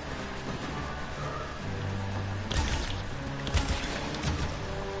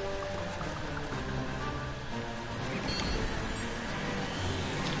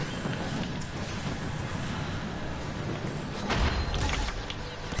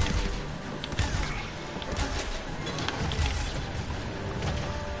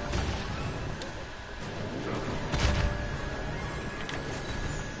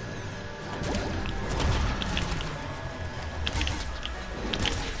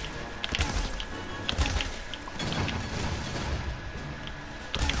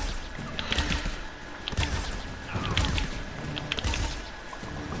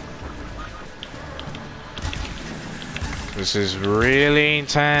 This is really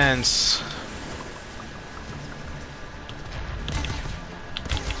intense.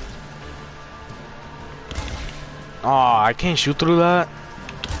 Oh, I can't shoot through that.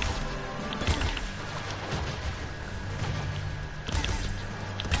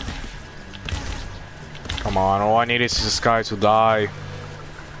 Come on, all I need is this guy to die.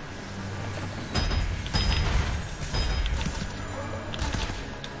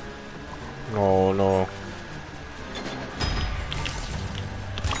 No, no.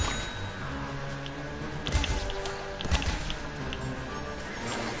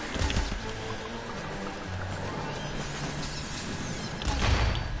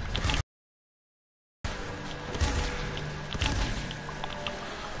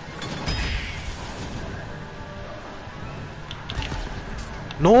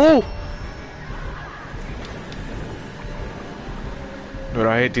 No! Dude,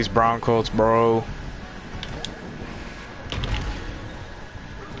 I hate these brown coats, bro.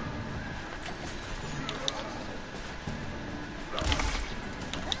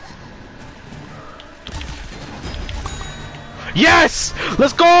 Yes!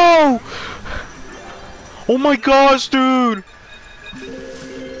 Let's go! Oh my gosh, dude!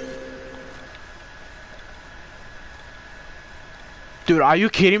 Dude, are you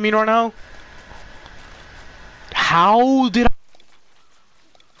kidding me right now? How did I...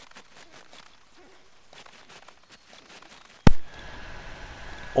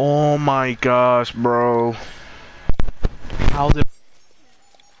 Oh my gosh, bro. How did...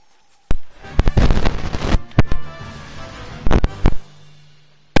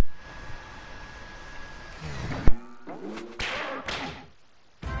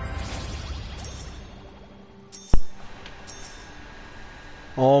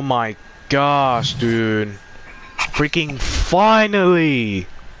 Oh my gosh, dude. Freaking finally!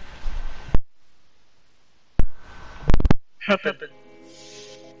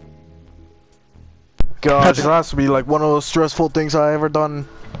 Gosh, that has to be like one of those stressful things I ever done.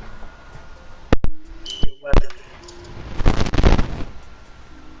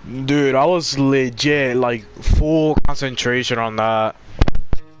 Dude, I was legit like full concentration on that.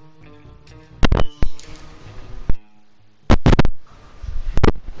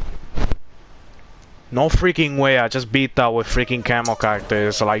 No freaking way, I just beat that with freaking camo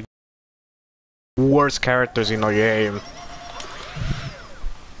characters, like worst characters in the game.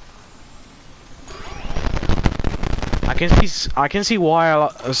 I can see why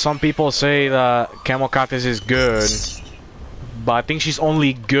some people say that camo cactus is good, but I think she's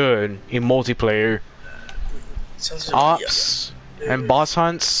only good in multiplayer. Ops and boss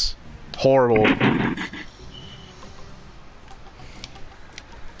hunts, horrible.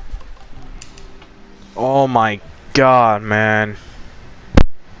 Oh my god, man.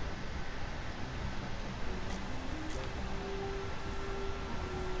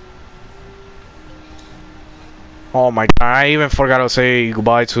 Oh my god, I even forgot to say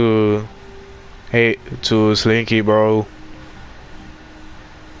goodbye to Slinky, bro.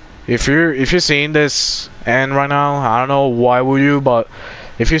 If you're seeing this end right now, I don't know why would you, but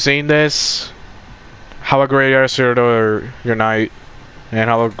if you're seeing this, have a great rest of your night and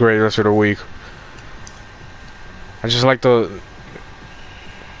have a great rest of the week. I just like to.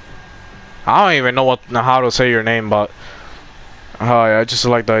 I don't even know how to say your name, but I just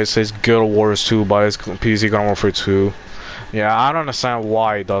like that it says Guild Wars 2, but it's PvZ GW2 2. Yeah, I don't understand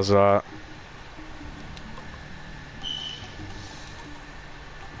why it does that.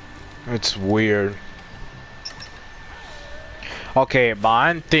 It's weird. Okay, but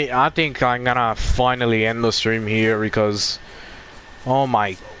I think I'm gonna finally end the stream here because, oh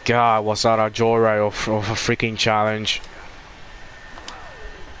my god, was that a joyride of a freaking challenge?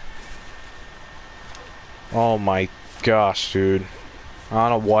 Oh my gosh, dude. I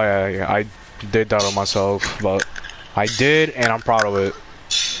don't know why I did that on myself, but I did, and I'm proud of it.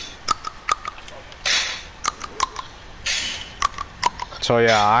 So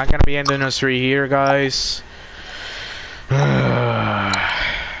yeah, I'm gonna be ending the stream here, guys.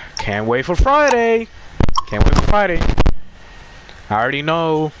 Can't wait for Friday. Can't wait for Friday. I already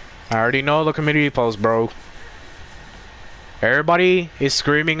know. I already know the community post, bro. Everybody is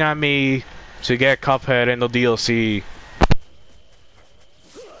screaming at me to get Cuphead in the DLC.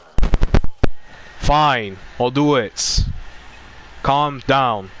 Fine, I'll do it. Calm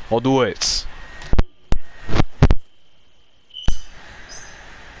down, I'll do it.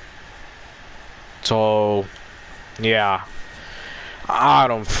 So, yeah. I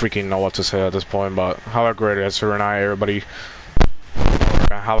don't freaking know what to say at this point, but have a great rest of your night, everybody.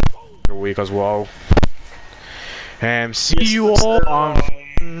 Have a good week as well. And see you all on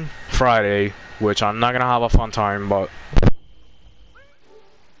Friday, which I'm not gonna have a fun time, but.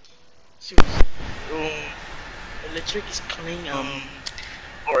 Electric is coming,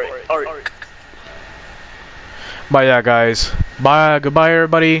 or. But yeah, guys. Bye, goodbye,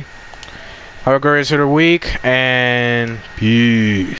 everybody. Have a great rest of the week, and peace.